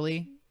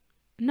initially?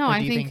 No,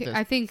 I think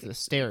the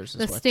stairs.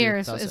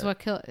 Is what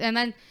kills. And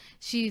then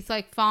she's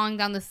like falling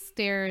down the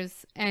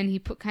stairs, and he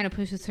kind of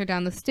pushes her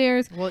down the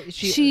stairs. Well,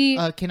 she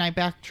can I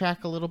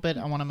backtrack a little bit?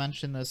 I want to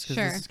mention this because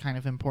sure. This is kind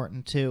of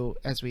important too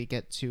as we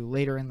get to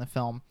later in the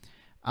film.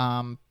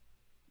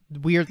 The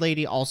weird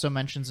lady also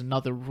mentions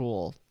another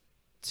rule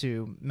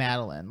to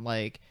Madeline,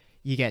 like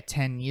you get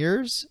 10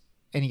 years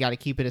and you got to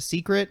keep it a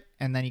secret,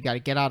 and then you got to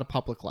get out of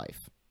public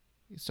life.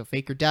 So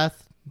fake your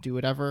death, do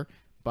whatever,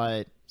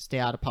 but stay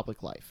out of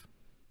public life.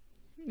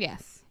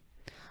 Yes.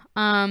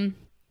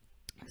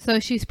 So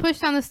she's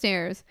pushed down the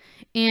stairs,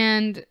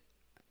 and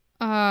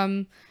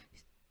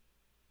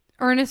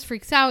Ernest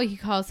freaks out. He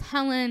calls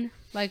Helen,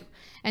 like,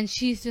 and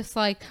she's just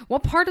like,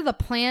 what part of the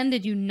plan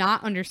did you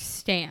not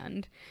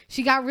understand?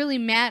 She got really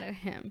mad at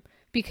him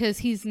because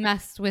he's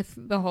messed with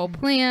the whole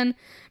plan,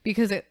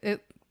 because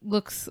it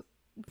looks,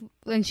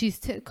 and she's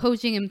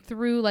coaching him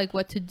through like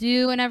what to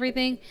do and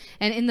everything.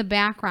 And in the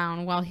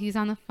background, while he's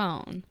on the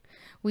phone,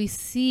 we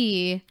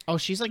see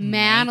she's like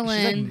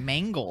Madeline. She's like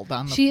mangled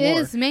on the floor. She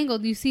is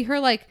mangled. You see her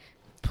like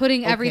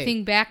putting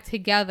everything back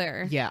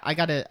together. Yeah, I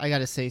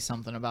gotta say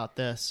something about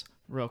this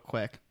real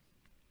quick.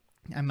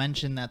 I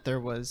mentioned that there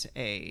was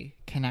a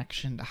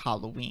connection to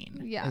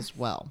Halloween as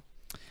well.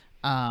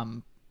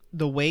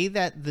 The way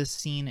that the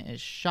scene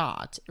is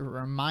shot, it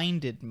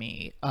reminded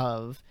me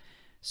of,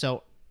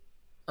 so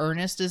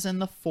Ernest is in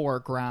the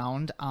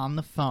foreground on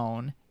the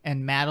phone,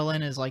 and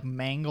Madeline is like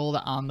mangled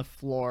on the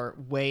floor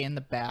way in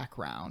the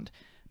background.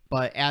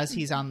 But as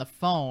he's on the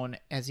phone,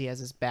 as he has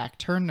his back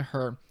turned to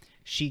her,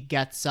 she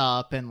gets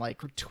up and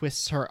like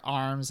twists her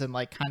arms and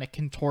like kind of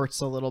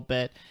contorts a little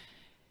bit.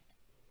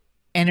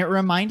 And it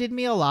reminded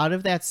me a lot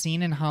of that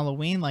scene in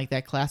Halloween, like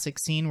that classic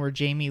scene where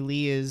Jamie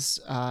Lee is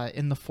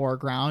in the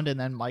foreground and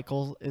then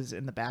Michael is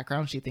in the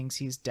background. She thinks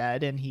he's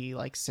dead, and he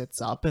like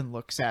sits up and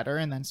looks at her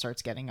and then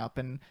starts getting up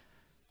and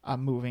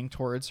moving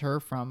towards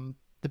her from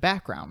the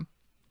background.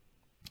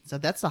 So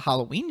that's the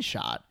Halloween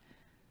shot.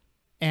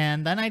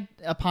 And then I,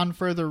 upon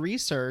further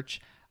research,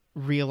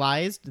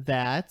 realized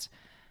that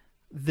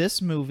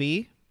this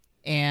movie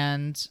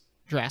and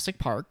Jurassic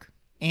Park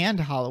and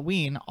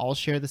Halloween all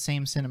share the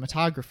same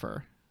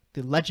cinematographer,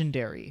 the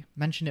legendary,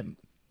 mentioned it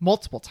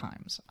multiple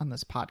times on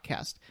this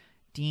podcast,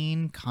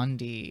 Dean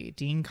Cundey.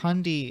 Dean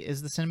Cundey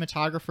is the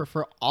cinematographer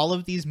for all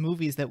of these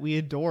movies that we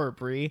adore,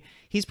 Brie.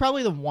 He's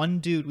probably the one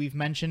dude we've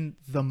mentioned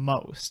the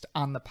most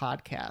on the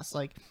podcast.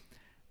 Like,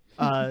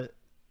 a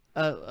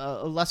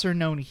lesser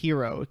known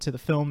hero to the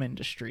film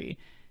industry,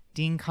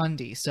 Dean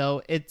Cundey.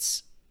 So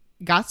it's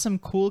got some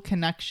cool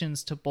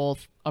connections to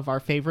both of our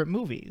favorite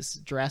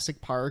movies,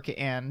 Jurassic Park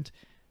and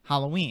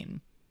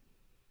Halloween.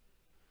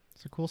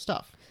 So cool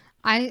stuff.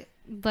 I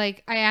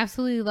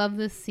absolutely love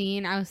this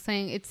scene. I was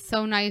saying it's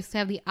so nice to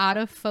have the out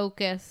of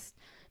focus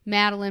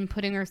Madeline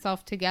putting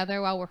herself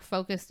together while we're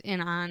focused in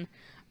on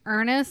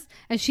Ernest.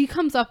 And she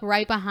comes up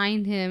right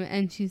behind him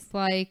and she's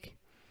like...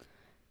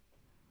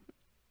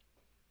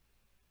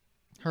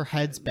 Her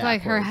head's backwards.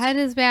 Like her head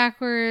is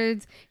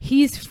backwards.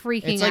 He's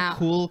freaking out. It's like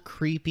cool,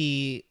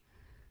 creepy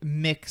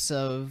mix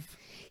of...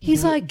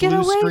 He's like, get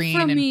away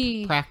from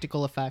me.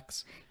 Practical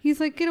effects. He's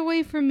like, get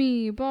away from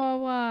me, blah,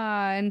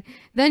 blah. And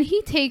then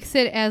he takes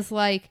it as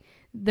like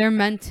they're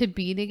meant to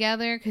be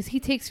together because he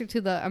takes her to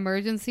the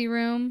emergency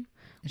room.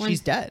 She's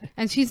dead.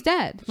 And she's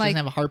dead. She doesn't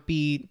have a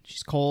heartbeat.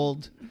 She's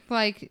cold.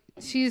 Like,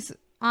 she's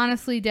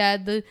honestly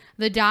dead.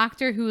 The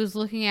doctor who was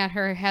looking at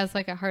her has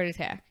like a heart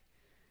attack.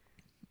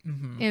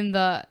 Mm-hmm.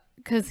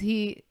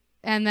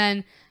 And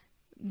then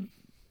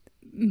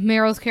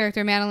Meryl's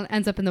character, Madeline,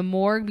 ends up in the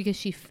morgue because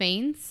she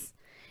faints.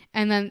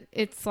 And then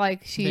it's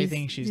like they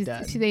think she's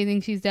dead. They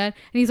think she's dead.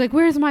 And he's like,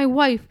 where's my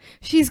wife?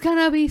 She's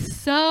gonna be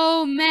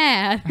so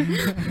mad.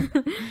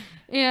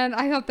 And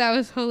I thought that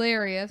was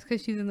hilarious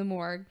because she's in the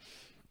morgue.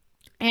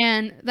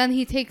 And then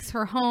he takes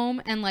her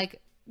home and like,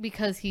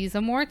 because he's a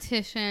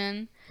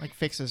mortician, like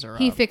fixes her up.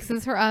 He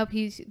fixes her up.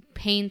 He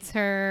paints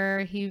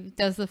her. He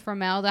does the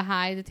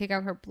formaldehyde to take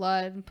out her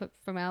blood and put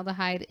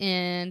formaldehyde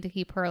in to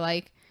keep her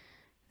like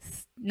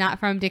not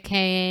from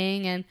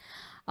decaying and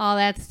all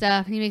that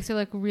stuff. And he makes her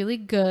look really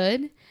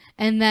good.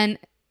 And then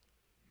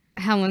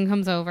Helen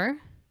comes over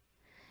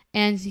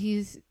and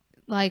he's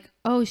like,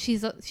 oh,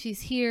 she's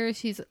here.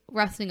 She's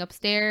resting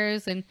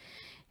upstairs. And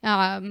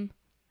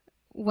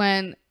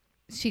when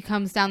she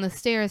comes down the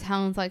stairs,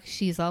 Helen's like,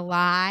 she's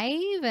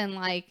alive. And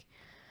like,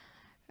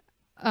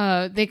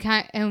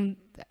 and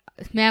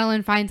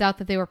Madeline finds out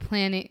that they were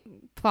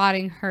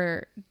plotting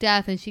her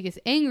death, and she gets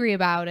angry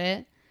about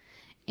it,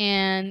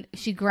 and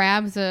she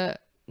grabs a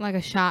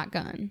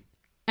shotgun,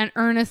 and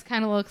Ernest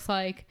kind of looks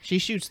like she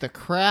shoots the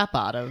crap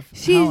out of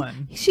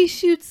Helen. She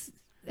shoots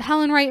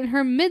Helen right in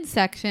her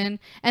midsection,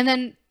 and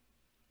then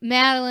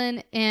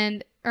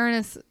Madeline's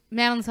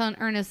telling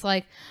Ernest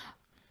like,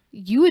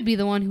 you would be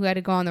the one who had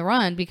to go on the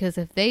run because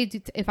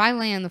if I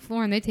lay on the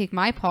floor and they take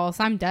my pulse,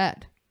 I'm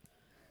dead.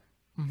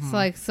 Mm-hmm.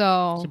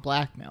 So she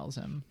blackmails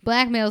him.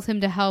 Blackmails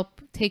him to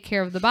help take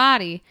care of the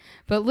body.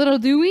 But little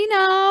do we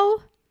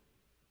know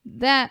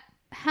that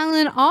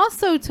Helen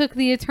also took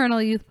the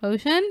eternal youth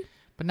potion.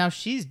 But now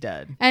she's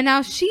dead. And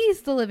now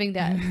she's the living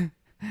dead.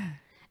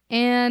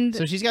 And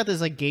so she's got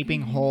this like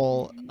gaping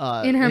hole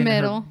in her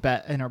middle.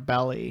 In her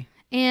belly.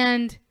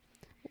 And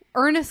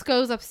Ernest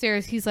goes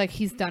upstairs. He's like,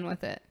 he's done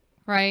with it.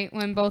 Right?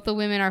 When both the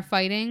women are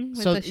fighting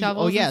with the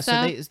shovels and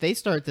stuff. So they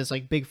start this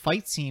like big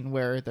fight scene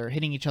where they're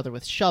hitting each other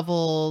with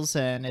shovels,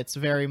 and it's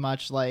very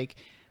much like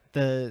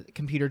the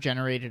computer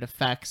generated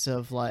effects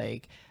of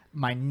like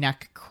my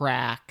neck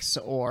cracks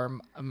or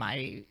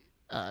my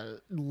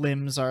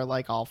limbs are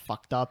like all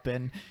fucked up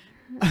and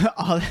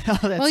all that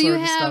sort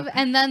of stuff.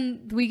 And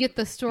then we get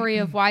the story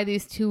of why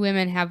these two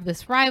women have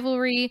this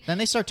rivalry. Then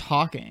they start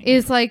talking.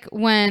 Is like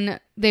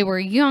when they were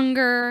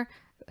younger,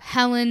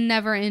 Helen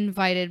never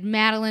invited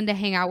Madeline to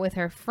hang out with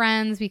her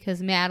friends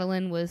because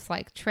Madeline was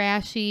like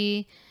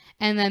trashy.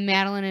 And then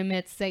Madeline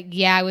admits that,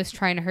 yeah, I was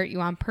trying to hurt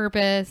you on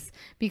purpose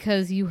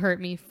because you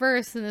hurt me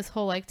first, and this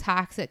whole like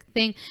toxic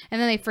thing.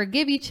 And then they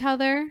forgive each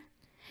other.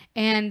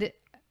 And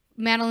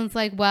Madeline's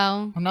like,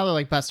 well, now they're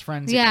like best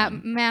friends. Yeah.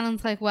 Again.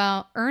 Madeline's like,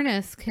 well,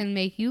 Ernest can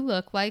make you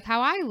look like how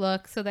I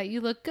look so that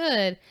you look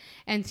good.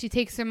 And she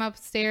takes him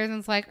upstairs and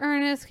it's like,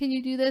 Ernest, can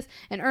you do this?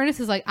 And Ernest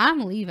is like,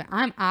 I'm leaving.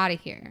 I'm out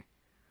of here.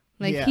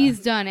 Like, he's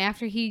done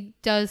after he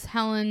does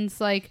Helen's,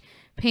 like,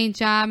 paint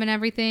job and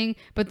everything.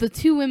 But the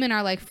two women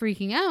are, like,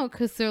 freaking out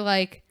because they're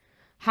like,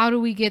 how do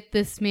we get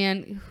this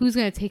man? Who's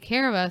going to take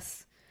care of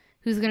us?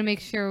 Who's going to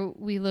make sure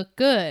we look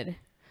good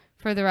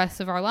for the rest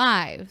of our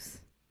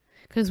lives?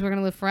 Because we're going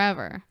to live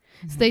forever.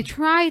 Mm-hmm. So they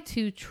try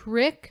to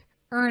trick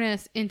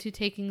Ernest into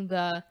taking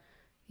the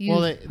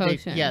youth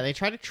potion. They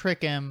try to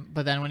trick him,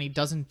 but then when he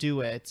doesn't do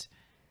it,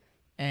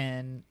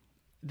 and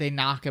they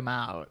knock him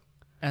out.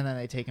 And then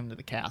they take him to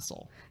the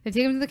castle.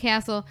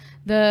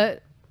 The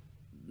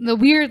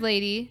weird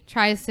lady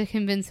tries to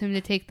convince him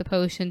to take the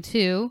potion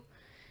too,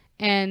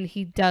 and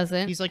he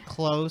doesn't. He's like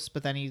close,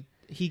 but then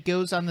he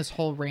goes on this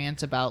whole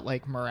rant about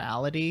like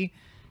morality.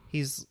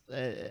 He's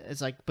it's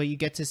like, but you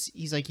get to.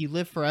 He's like, you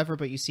live forever,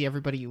 but you see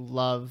everybody you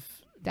love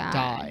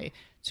die.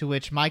 To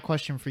which my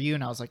question for you,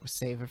 and I was like,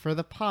 save it for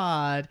the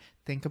pod.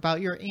 Think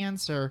about your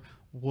answer.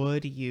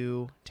 Would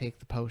you take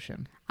the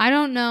potion? I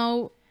don't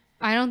know.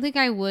 I don't think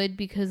I would,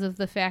 because of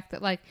the fact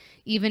that, like,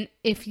 even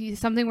if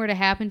something were to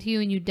happen to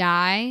you and you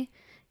die,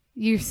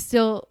 you're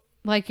still,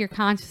 like, your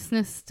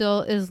consciousness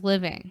still is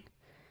living.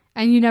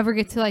 And you never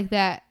get to, like,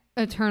 that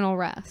eternal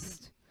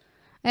rest.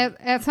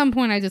 At some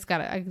point, I just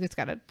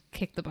gotta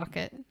kick the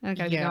bucket. I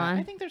gotta go on.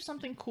 I think there's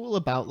something cool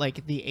about,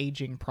 like, the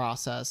aging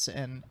process,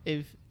 and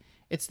if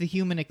it's the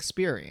human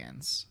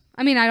experience.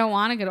 I mean, I don't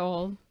want to get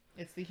old.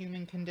 It's the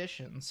human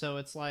condition, so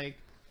it's like,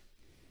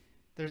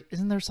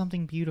 isn't there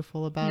something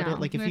beautiful about it?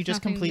 Like, if you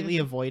just completely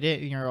avoid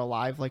it and you're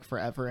alive, like,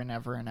 forever and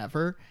ever and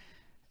ever,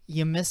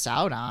 you miss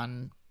out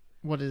on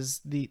what is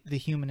the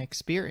human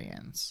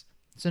experience.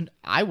 So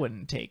I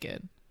wouldn't take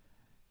it.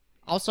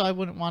 Also, I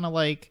wouldn't want to,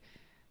 like,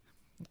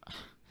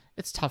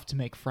 it's tough to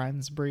make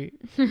friends, Brie.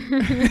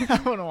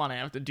 I wouldn't want to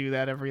have to do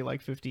that every,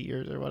 like, 50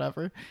 years or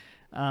whatever.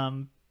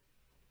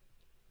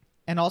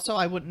 And also,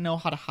 I wouldn't know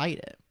how to hide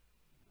it.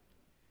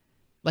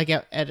 Like,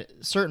 at a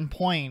certain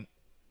point,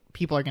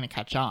 people are going to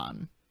catch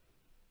on.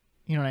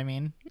 You know what I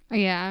mean?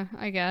 Yeah,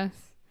 I guess.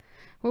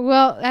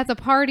 Well, at the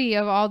party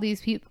of all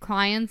these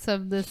clients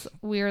of this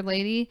weird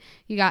lady,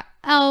 you got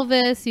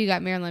Elvis, you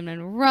got Marilyn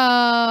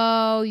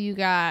Monroe, you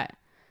got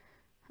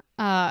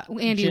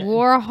Andy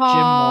Warhol.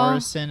 Jim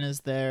Morrison is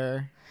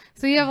there.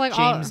 So you have, like,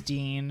 James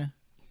Dean.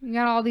 You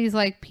got all these,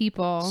 like,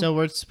 people. So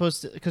we're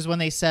supposed to, because when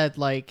they said,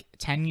 like,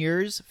 10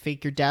 years,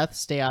 fake your death,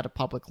 stay out of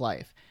public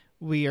life,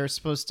 we are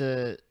supposed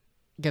to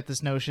get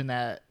this notion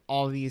that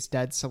all these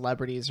dead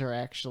celebrities are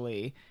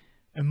actually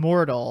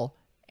immortal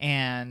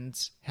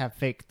and have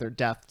faked their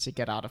death to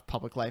get out of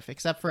public life,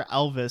 except for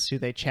Elvis, who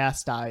they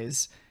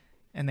chastise,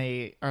 and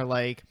they are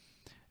like,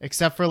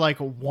 except for, like,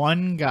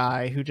 one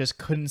guy who just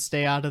couldn't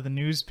stay out of the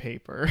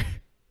newspaper.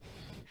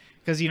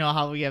 Because you know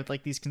how we have,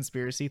 like, these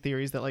conspiracy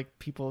theories that, like,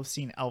 people have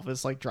seen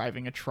Elvis, like,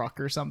 driving a truck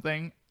or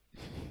something.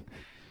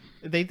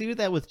 They do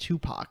that with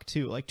Tupac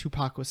too. Like,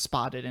 Tupac was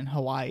spotted in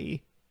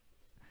Hawaii.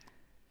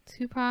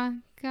 Tupac,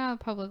 get out of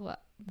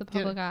the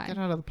public eye. Get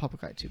out of the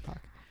public eye,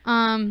 Tupac.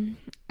 And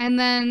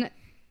then,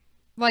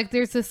 like,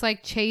 there's this,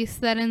 like, chase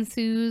that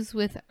ensues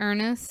with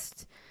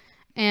Ernest,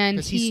 and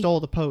because he stole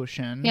the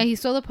potion. Yeah, he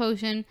stole the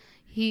potion.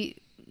 He,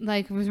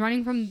 like, was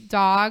running from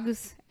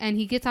dogs, and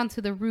he gets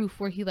onto the roof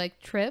where he, like,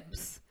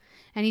 trips.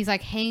 And he's,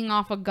 like, hanging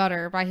off a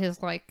gutter by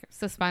his, like,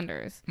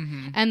 suspenders.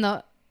 Mm-hmm.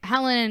 And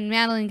Helen and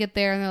Madeline get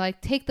there, and they're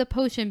like, take the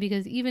potion,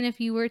 because even if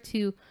you were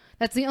to,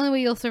 that's the only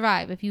way you'll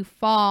survive. If you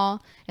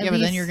fall, but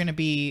then you're going to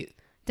be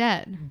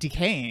dead,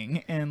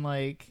 decaying, and,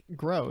 like,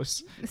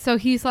 gross. So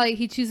he's like,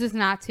 he chooses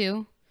not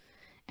to,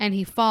 and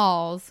he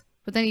falls,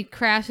 but then he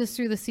crashes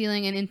through the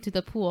ceiling and into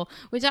the pool,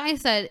 which I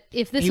said,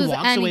 if this was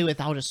walks away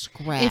without a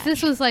scratch. If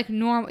this was, like,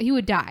 normal, he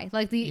would die.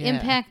 Like, the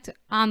impact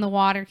on the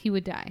water, he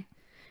would die.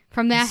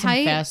 From that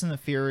height, Fast and the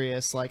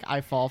Furious, like, I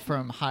fall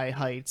from high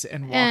heights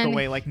and walk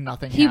away like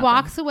nothing He happened.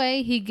 walks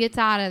away, he gets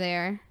out of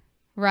there,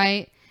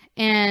 right?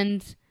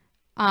 And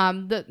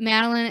the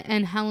Madeline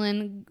and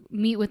Helen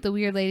meet with the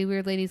weird lady.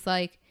 Weird lady's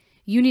like,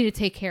 you need to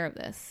take care of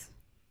this.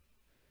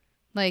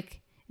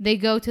 Like, they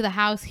go to the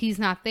house, he's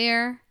not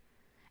there,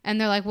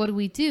 and they're like, what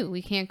do?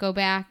 We can't go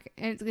back.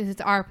 It's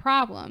our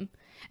problem.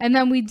 And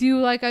then we do,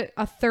 like, a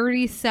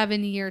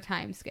 37-year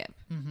time skip.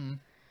 Mm-hmm.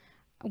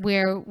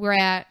 Where we're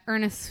at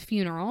Ernest's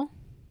funeral,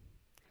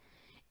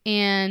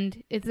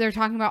 and they're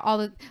talking about all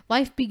the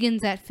life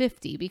begins at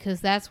 50, because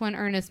that's when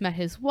Ernest met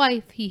his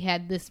wife. He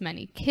had this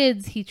many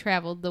kids. He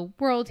traveled the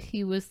world.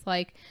 He was,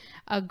 like,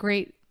 a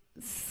great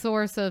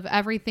source of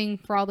everything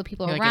for all the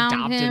people around him.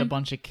 He adopted a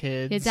bunch of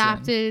kids. He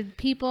adopted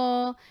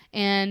people,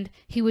 and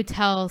he would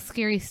tell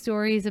scary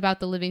stories about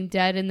the living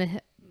dead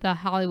in the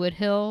Hollywood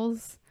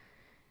Hills.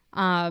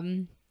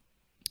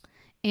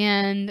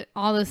 And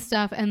all this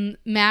stuff, and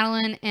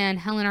Madeline and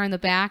Helen are in the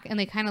back, and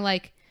they kind of,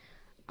 like,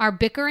 are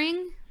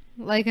bickering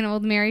like an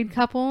old married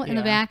couple in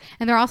the back,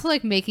 and they're also,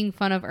 like, making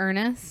fun of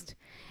Ernest,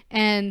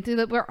 and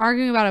we're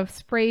arguing about a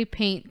spray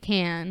paint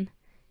can,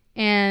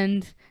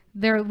 and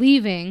they're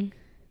leaving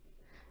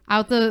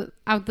out the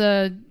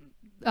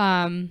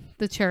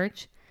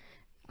church,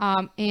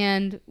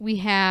 and we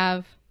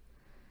have,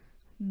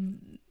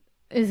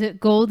 is it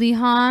Goldie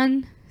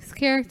Hawn?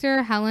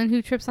 Character Helen,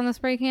 who trips on the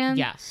spray can,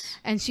 yes,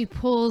 and she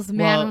pulls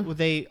Madeline.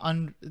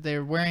 Well,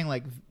 they're wearing,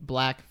 like,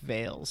 black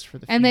veils for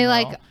the and funeral.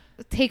 they, like,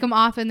 take them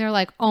off, and they're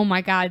like, oh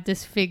my god,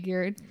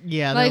 disfigured.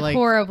 Yeah, like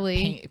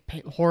horribly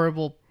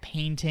horrible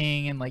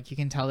painting, and, like, you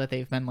can tell that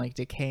they've been, like,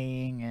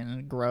 decaying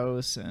and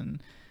gross,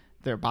 and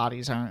their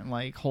bodies aren't,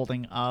 like,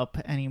 holding up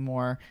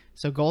anymore.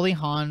 So Goldie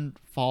Hawn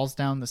falls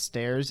down the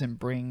stairs and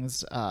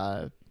brings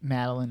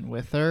Madeline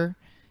with her.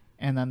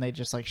 And then they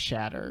just, like,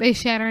 shatter. They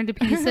shatter into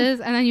pieces.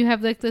 And then you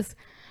have, like, this,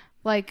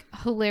 like,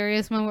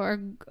 hilarious moment where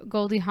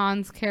Goldie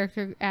Hawn's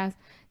character asks,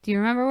 do you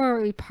remember where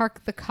we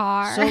parked the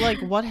car? So, like,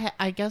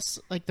 I guess,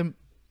 like,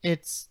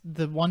 it's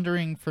the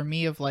wondering for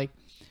me of, like,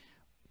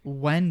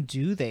 when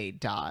do they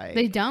die?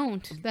 They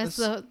don't. That's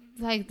the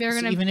like they're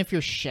So gonna even if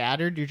you're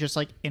shattered, you're just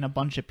like in a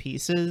bunch of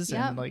pieces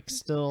Yep. and like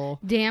still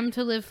damned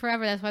to live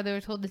forever. That's why they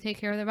were told to take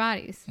care of their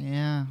bodies.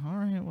 Yeah, all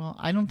right. Well,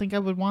 I don't think I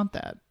would want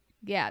that.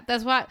 Yeah,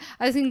 that's why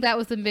I think that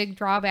was the big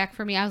drawback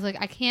for me. I was like,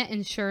 I can't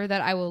ensure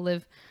that I will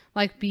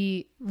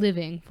be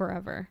living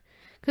forever,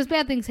 because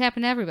bad things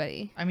happen to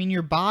everybody. I mean,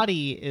 your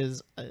body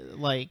is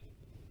like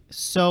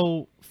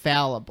so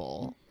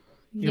fallible.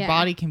 Your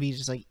body can be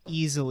just like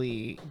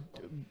easily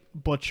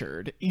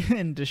butchered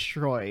and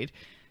destroyed.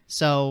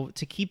 So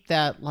to keep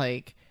that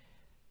like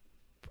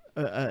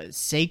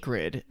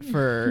sacred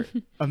for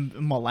a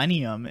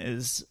millennium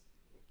is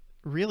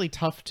really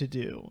tough to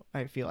do.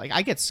 I feel like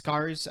I get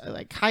scars,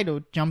 like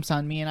Kaido jumps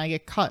on me and I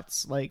get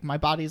cuts. Like my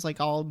body's like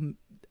all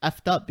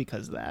effed up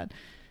because of that.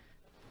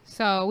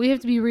 So we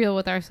have to be real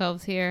with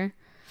ourselves here.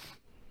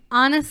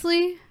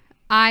 Honestly,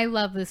 I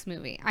love this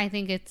movie. I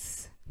think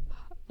it's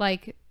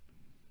like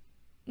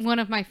one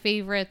of my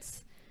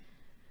favorites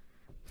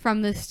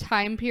from this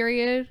time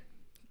period.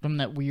 From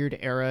that weird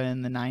era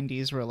in the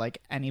 90s where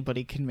like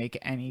anybody can make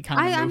any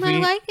kind of movie. I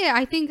like it.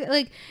 I think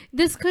like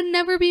this could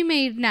never be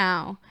made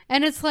now.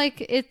 And it's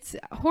like, it's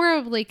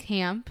horribly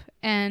camp.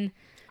 And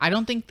I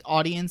don't think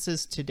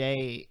audiences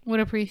today would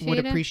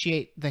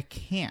appreciate the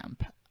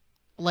camp.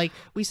 Like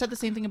we said the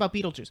same thing about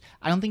Beetlejuice.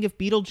 I don't think if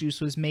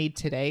Beetlejuice was made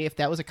today, if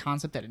that was a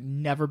concept that had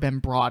never been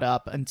brought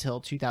up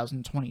until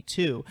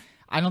 2022,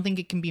 I don't think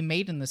it can be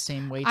made in the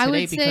same way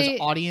today because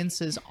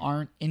audiences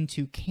aren't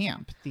into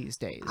camp these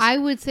days. I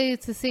would say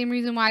it's the same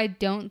reason why I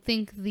don't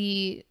think when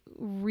they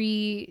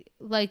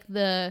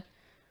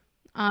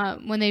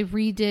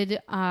redid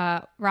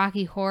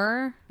Rocky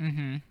Horror,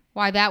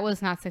 why that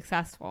was not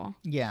successful.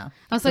 Yeah.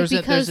 I was like,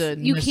 because there's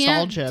a you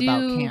nostalgia can't do,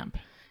 about camp.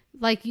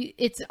 Like,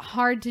 it's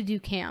hard to do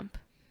camp.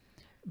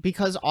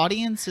 Because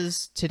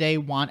audiences today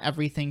want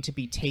everything to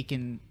be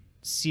taken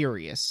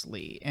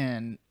seriously,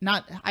 and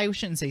I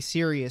shouldn't say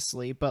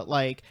seriously, but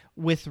like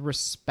with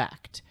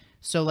respect.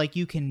 So like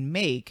you can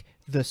make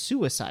the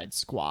Suicide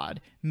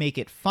Squad, make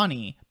it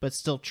funny, but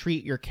still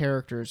treat your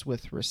characters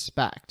with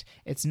respect.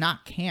 It's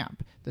not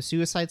camp. The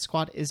Suicide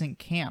Squad isn't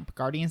camp.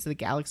 Guardians of the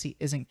Galaxy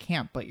isn't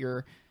camp, but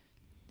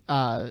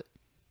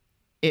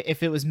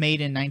if it was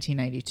made in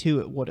 1992,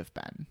 it would have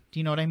been. Do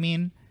you know what I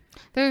mean?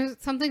 There's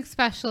something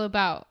special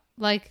about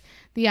like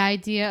the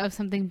idea of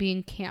something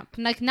being camp.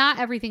 Like not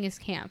everything is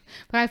camp,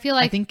 but I feel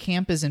like I think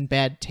camp is in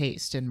bad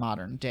taste in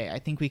modern day. I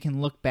think we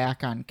can look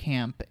back on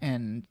camp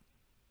and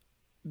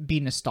be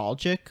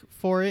nostalgic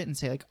for it and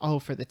say like, oh,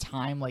 for the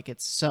time, like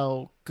it's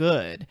so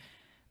good.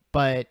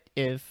 But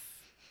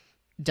if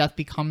Death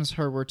Becomes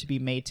Her were to be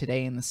made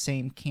today in the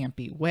same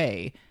campy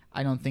way,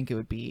 I don't think it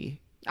would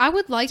be I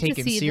would like taken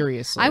to see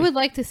seriously. I would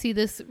like to see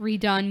this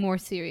redone more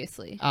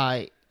seriously.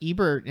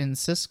 Ebert and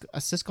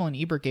Siskel and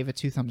Ebert gave it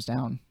 2 thumbs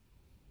down.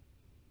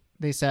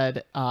 They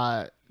said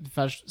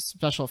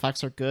special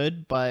effects are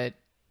good, but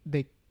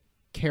the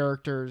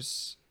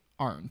characters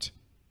aren't,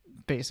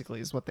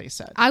 basically, is what they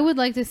said. I would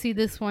like to see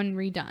this one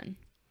redone.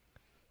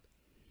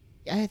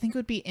 I think it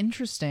would be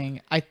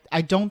interesting.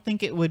 I don't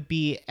think it would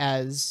be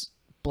as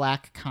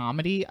black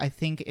comedy. I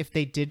think if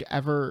they did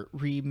ever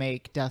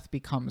remake Death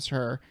Becomes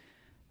Her,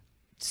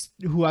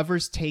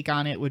 whoever's take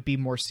on it would be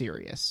more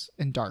serious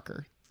and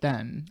darker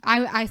than...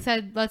 I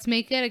said, let's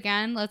make it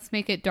again. Let's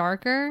make it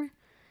darker.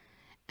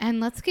 And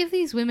let's give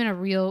these women a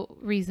real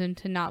reason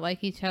to not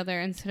like each other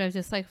instead of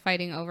just like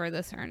fighting over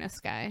this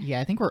Ernest guy. Yeah,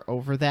 I think we're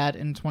over that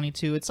in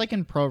 22. It's like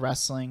in pro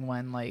wrestling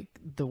when like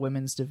the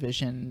women's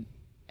division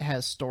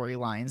has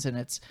storylines,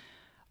 and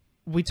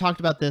we talked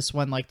about this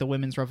when like the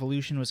women's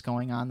revolution was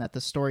going on, that the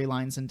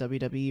storylines in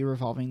WWE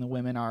revolving the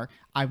women are,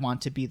 I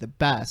want to be the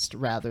best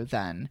rather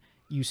than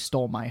you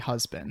stole my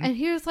husband. And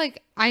here's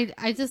like,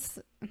 I just,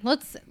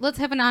 let's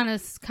have an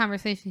honest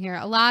conversation here.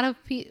 A lot of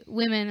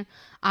women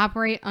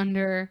operate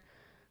under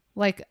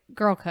like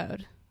girl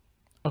code.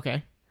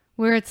 Okay.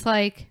 Where it's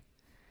like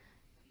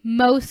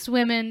most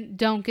women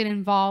don't get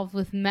involved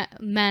with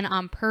men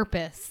on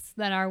purpose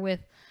that are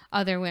with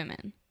other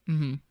women.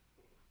 Mm-hmm.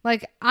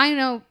 Like I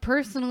know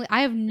personally,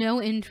 I have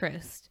no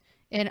interest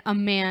in a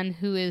man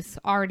who is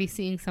already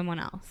seeing someone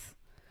else.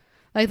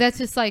 Like that's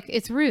just like,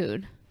 it's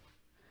rude.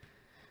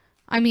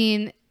 I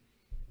mean,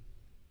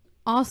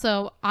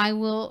 also, I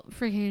will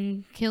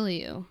freaking kill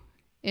you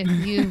if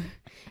you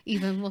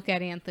even look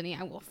at Anthony.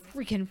 I will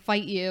freaking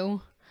fight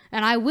you.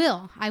 And I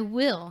will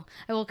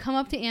come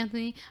up to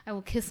Anthony. I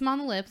will kiss him on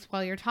the lips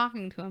while you're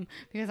talking to him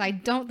because I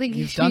don't think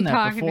you should be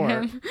talking to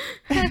him.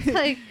 It's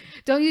like,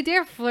 don't you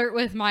dare flirt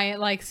with my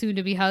like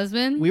soon-to-be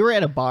husband. We were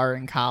at a bar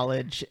in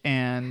college,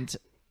 and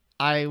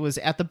I was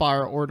at the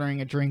bar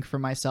ordering a drink for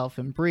myself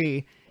and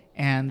Brie,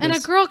 and a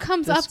girl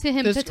comes up to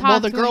him to talk to him. Well,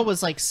 the girl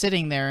was like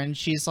sitting there, and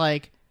she just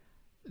like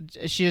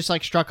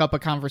struck up a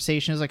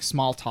conversation. It was like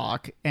small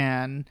talk,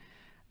 and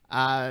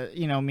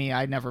you know me,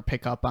 I never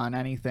pick up on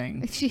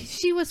anything.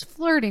 She was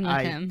flirting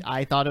with him.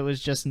 I thought it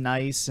was just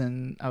nice,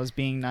 and I was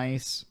being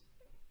nice,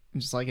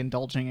 just like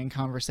indulging in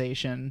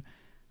conversation.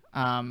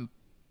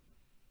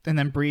 And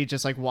then Brie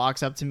just like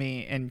walks up to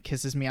me and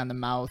kisses me on the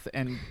mouth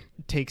and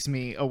takes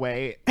me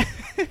away.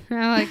 I'm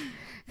like,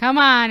 come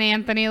on,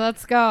 Anthony,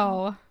 let's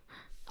go.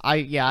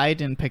 I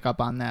didn't pick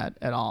up on that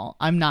at all.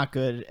 I'm not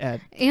good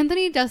at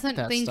Anthony doesn't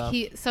think stuff.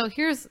 so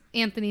here's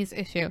Anthony's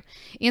issue.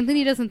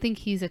 Anthony doesn't think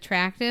he's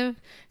attractive,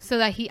 so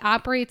that he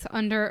operates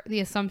under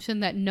the assumption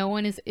that no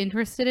one is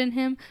interested in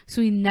him,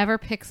 so he never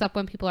picks up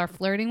when people are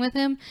flirting with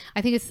him.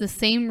 I think it's the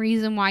same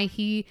reason why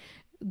he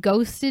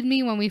ghosted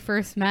me when we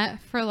first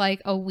met for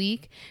like a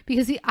week,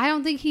 because I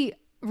don't think he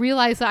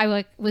realized that I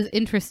like was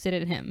interested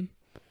in him.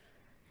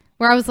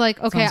 Where I was like,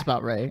 okay, sounds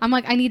about right. I'm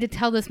like, I need to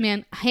tell this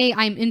man, hey,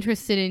 I'm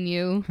interested in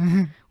you.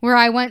 Where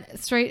I went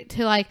straight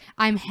to like,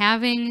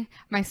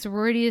 my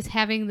sorority is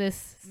having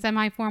this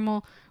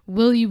semi-formal,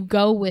 will you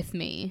go with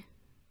me?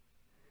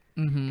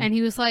 Mm-hmm. And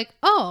he was like,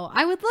 oh,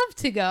 I would love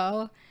to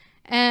go.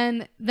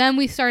 And then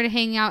we started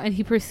hanging out and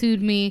he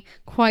pursued me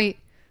quite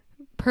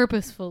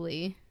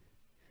purposefully.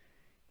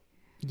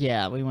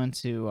 Yeah, we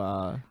went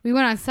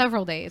on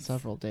several dates.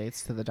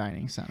 To the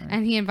dining center.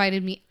 And he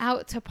invited me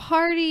out to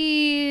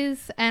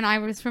parties. And I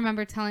just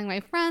remember telling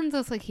my friends, I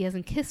was like, he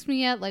hasn't kissed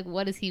me yet. Like,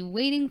 what is he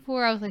waiting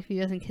for? I was like, if he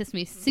doesn't kiss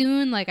me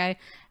soon, like, I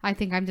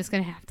think I'm just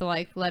going to have to,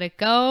 like, let it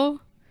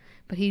go.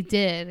 But he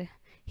did.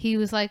 He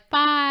was like,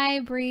 bye,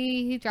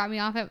 Brie. He dropped me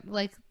off at,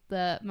 like,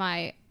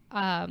 my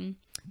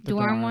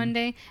dorm one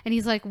day. And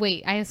he's like,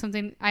 wait, I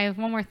have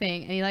one more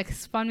thing. And he, like,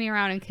 spun me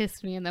around and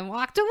kissed me and then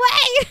walked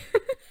away.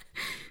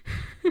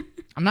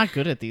 I'm not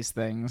good at these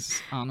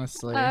things,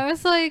 honestly. I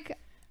was like,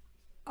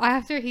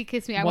 after he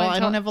kissed me, I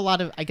don't have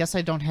I guess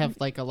I don't have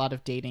like a lot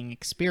of dating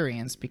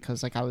experience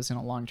because like I was in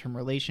a long-term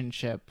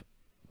relationship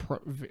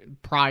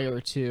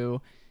prior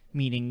to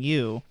meeting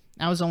you.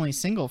 I was only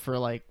single for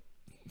like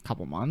a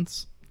couple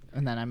months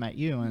and then I met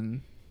you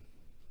and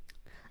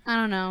I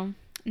don't know.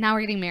 Now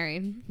we're getting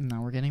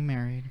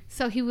married.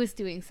 So he was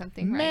doing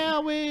something right.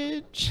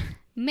 Marriage.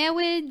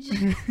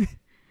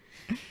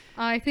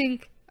 I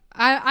think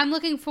I'm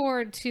looking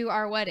forward to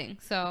our wedding,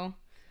 so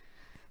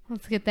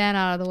let's get that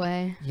out of the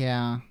way.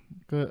 Yeah.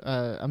 Good.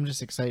 I'm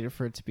just excited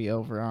for it to be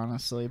over,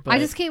 honestly. But I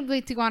just can't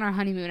wait to go on our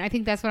honeymoon. I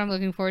think that's what I'm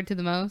looking forward to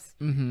the most.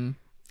 Mm-hmm.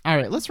 All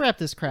right, let's wrap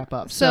this crap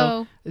up.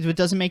 So it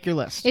doesn't make your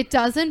list. It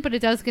doesn't, but it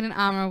does get an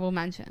honorable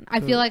mention. I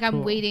feel like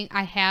I'm waiting.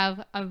 I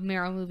have a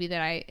Meryl movie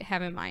that I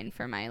have in mind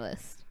for my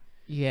list.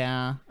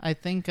 Yeah, I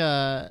think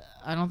I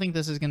don't think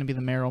this is going to be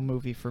the Meryl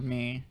movie for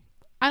me.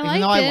 I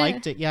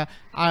liked it. Yeah,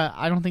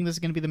 I don't think this is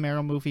going to be the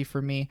Meryl movie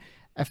for me.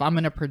 If I'm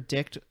going to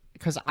predict,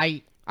 because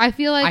I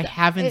feel like I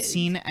haven't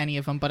seen any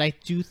of them, but I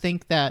do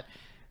think that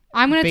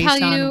I'm going to tell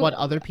you based on what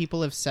other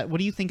people have said. What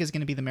do you think is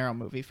going to be the Meryl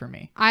movie for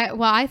me?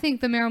 I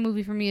think the Meryl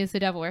movie for me is The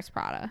Devil Wears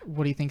Prada.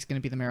 What do you think is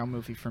going to be the Meryl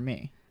movie for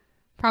me?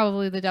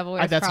 Probably The Devil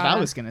Wears Prada. That's what I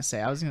was going to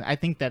say. I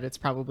think that it's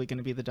probably going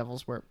to be The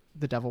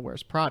Devil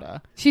Wears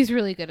Prada. She's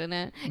really good in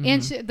it, mm-hmm.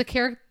 and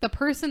the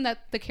person that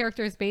the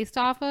character is based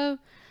off of.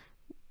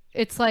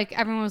 It's like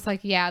everyone was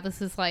like, yeah,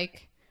 this is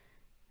like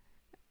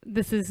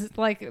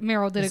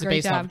Meryl did a great job. It's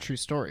based off a true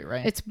story,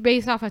 right? It's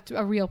based off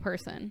a real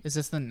person. Is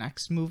this the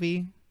next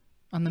movie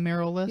on the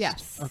Meryl list?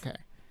 Yes. Okay.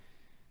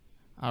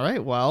 All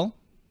right. Well,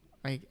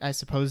 I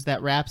suppose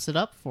that wraps it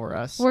up for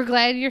us. We're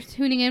glad you're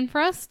tuning in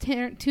for us.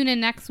 Tune in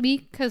next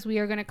week because we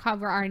are going to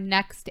cover our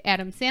next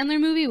Adam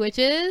Sandler movie, which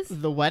is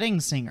The Wedding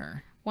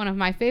Singer. One of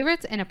my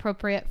favorites and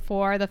appropriate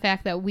for the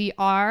fact that we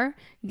are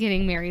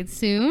getting married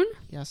soon.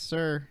 Yes,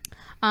 sir.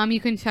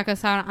 You can check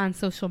us out on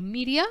social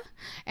media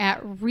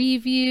at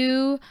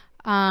review.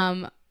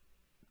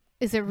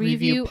 Is it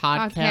review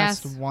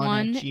podcast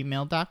 1 at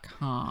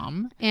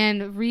gmail.com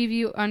and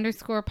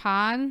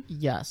review_pod?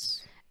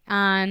 Yes.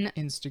 On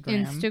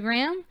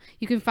Instagram.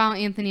 You can follow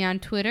Anthony on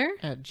Twitter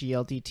at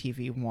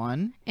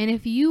GLDTV1. And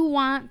if you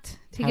want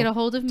to get a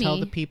hold of me, tell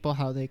the people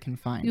how they can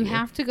find you. You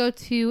have to go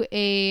to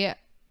a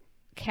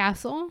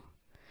castle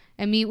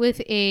and meet with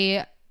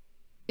a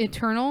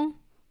immortal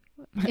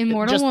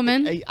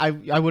woman.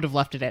 I would have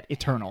left it at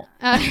eternal.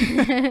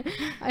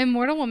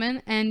 Immortal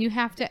woman, and you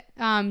have to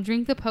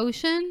drink the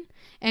potion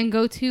and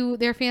go to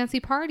their fancy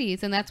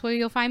parties, and that's where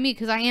you'll find me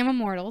because I am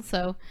immortal,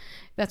 so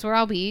that's where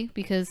I'll be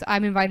because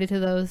I'm invited to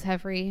those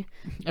every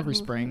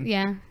spring.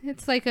 Yeah,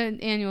 it's like an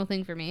annual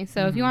thing for me.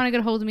 So if you want to get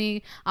a hold of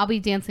me, I'll be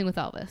dancing with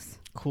Elvis.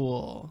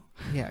 Cool.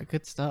 Yeah,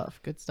 good stuff.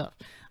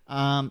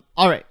 All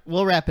right,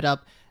 we'll wrap it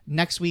up.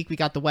 Next week, we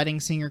got The Wedding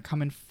Singer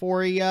coming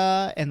for you.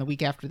 And the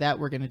week after that,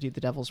 we're going to do The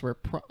Devil's Wear...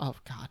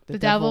 The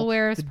Devil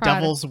Wears Prada. The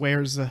Devil's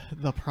Wears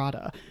the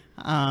Prada.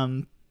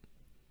 And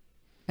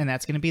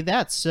that's going to be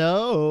that.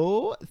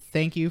 So,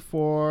 thank you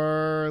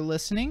for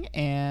listening.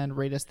 And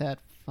rate us that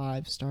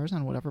 5 stars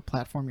on whatever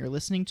platform you're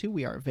listening to.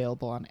 We are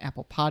available on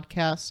Apple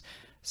Podcasts,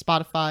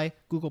 Spotify,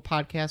 Google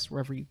Podcasts,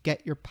 wherever you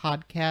get your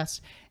podcasts.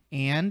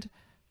 And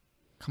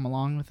come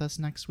along with us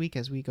next week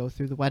as we go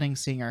through The Wedding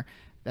Singer.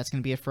 That's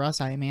going to be it for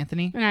us. I am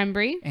Anthony. And I'm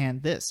Brie.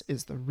 And this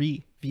is the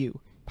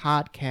Review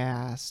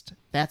Podcast.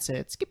 That's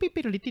it.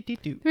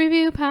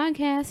 Review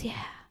Podcast,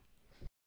 yeah.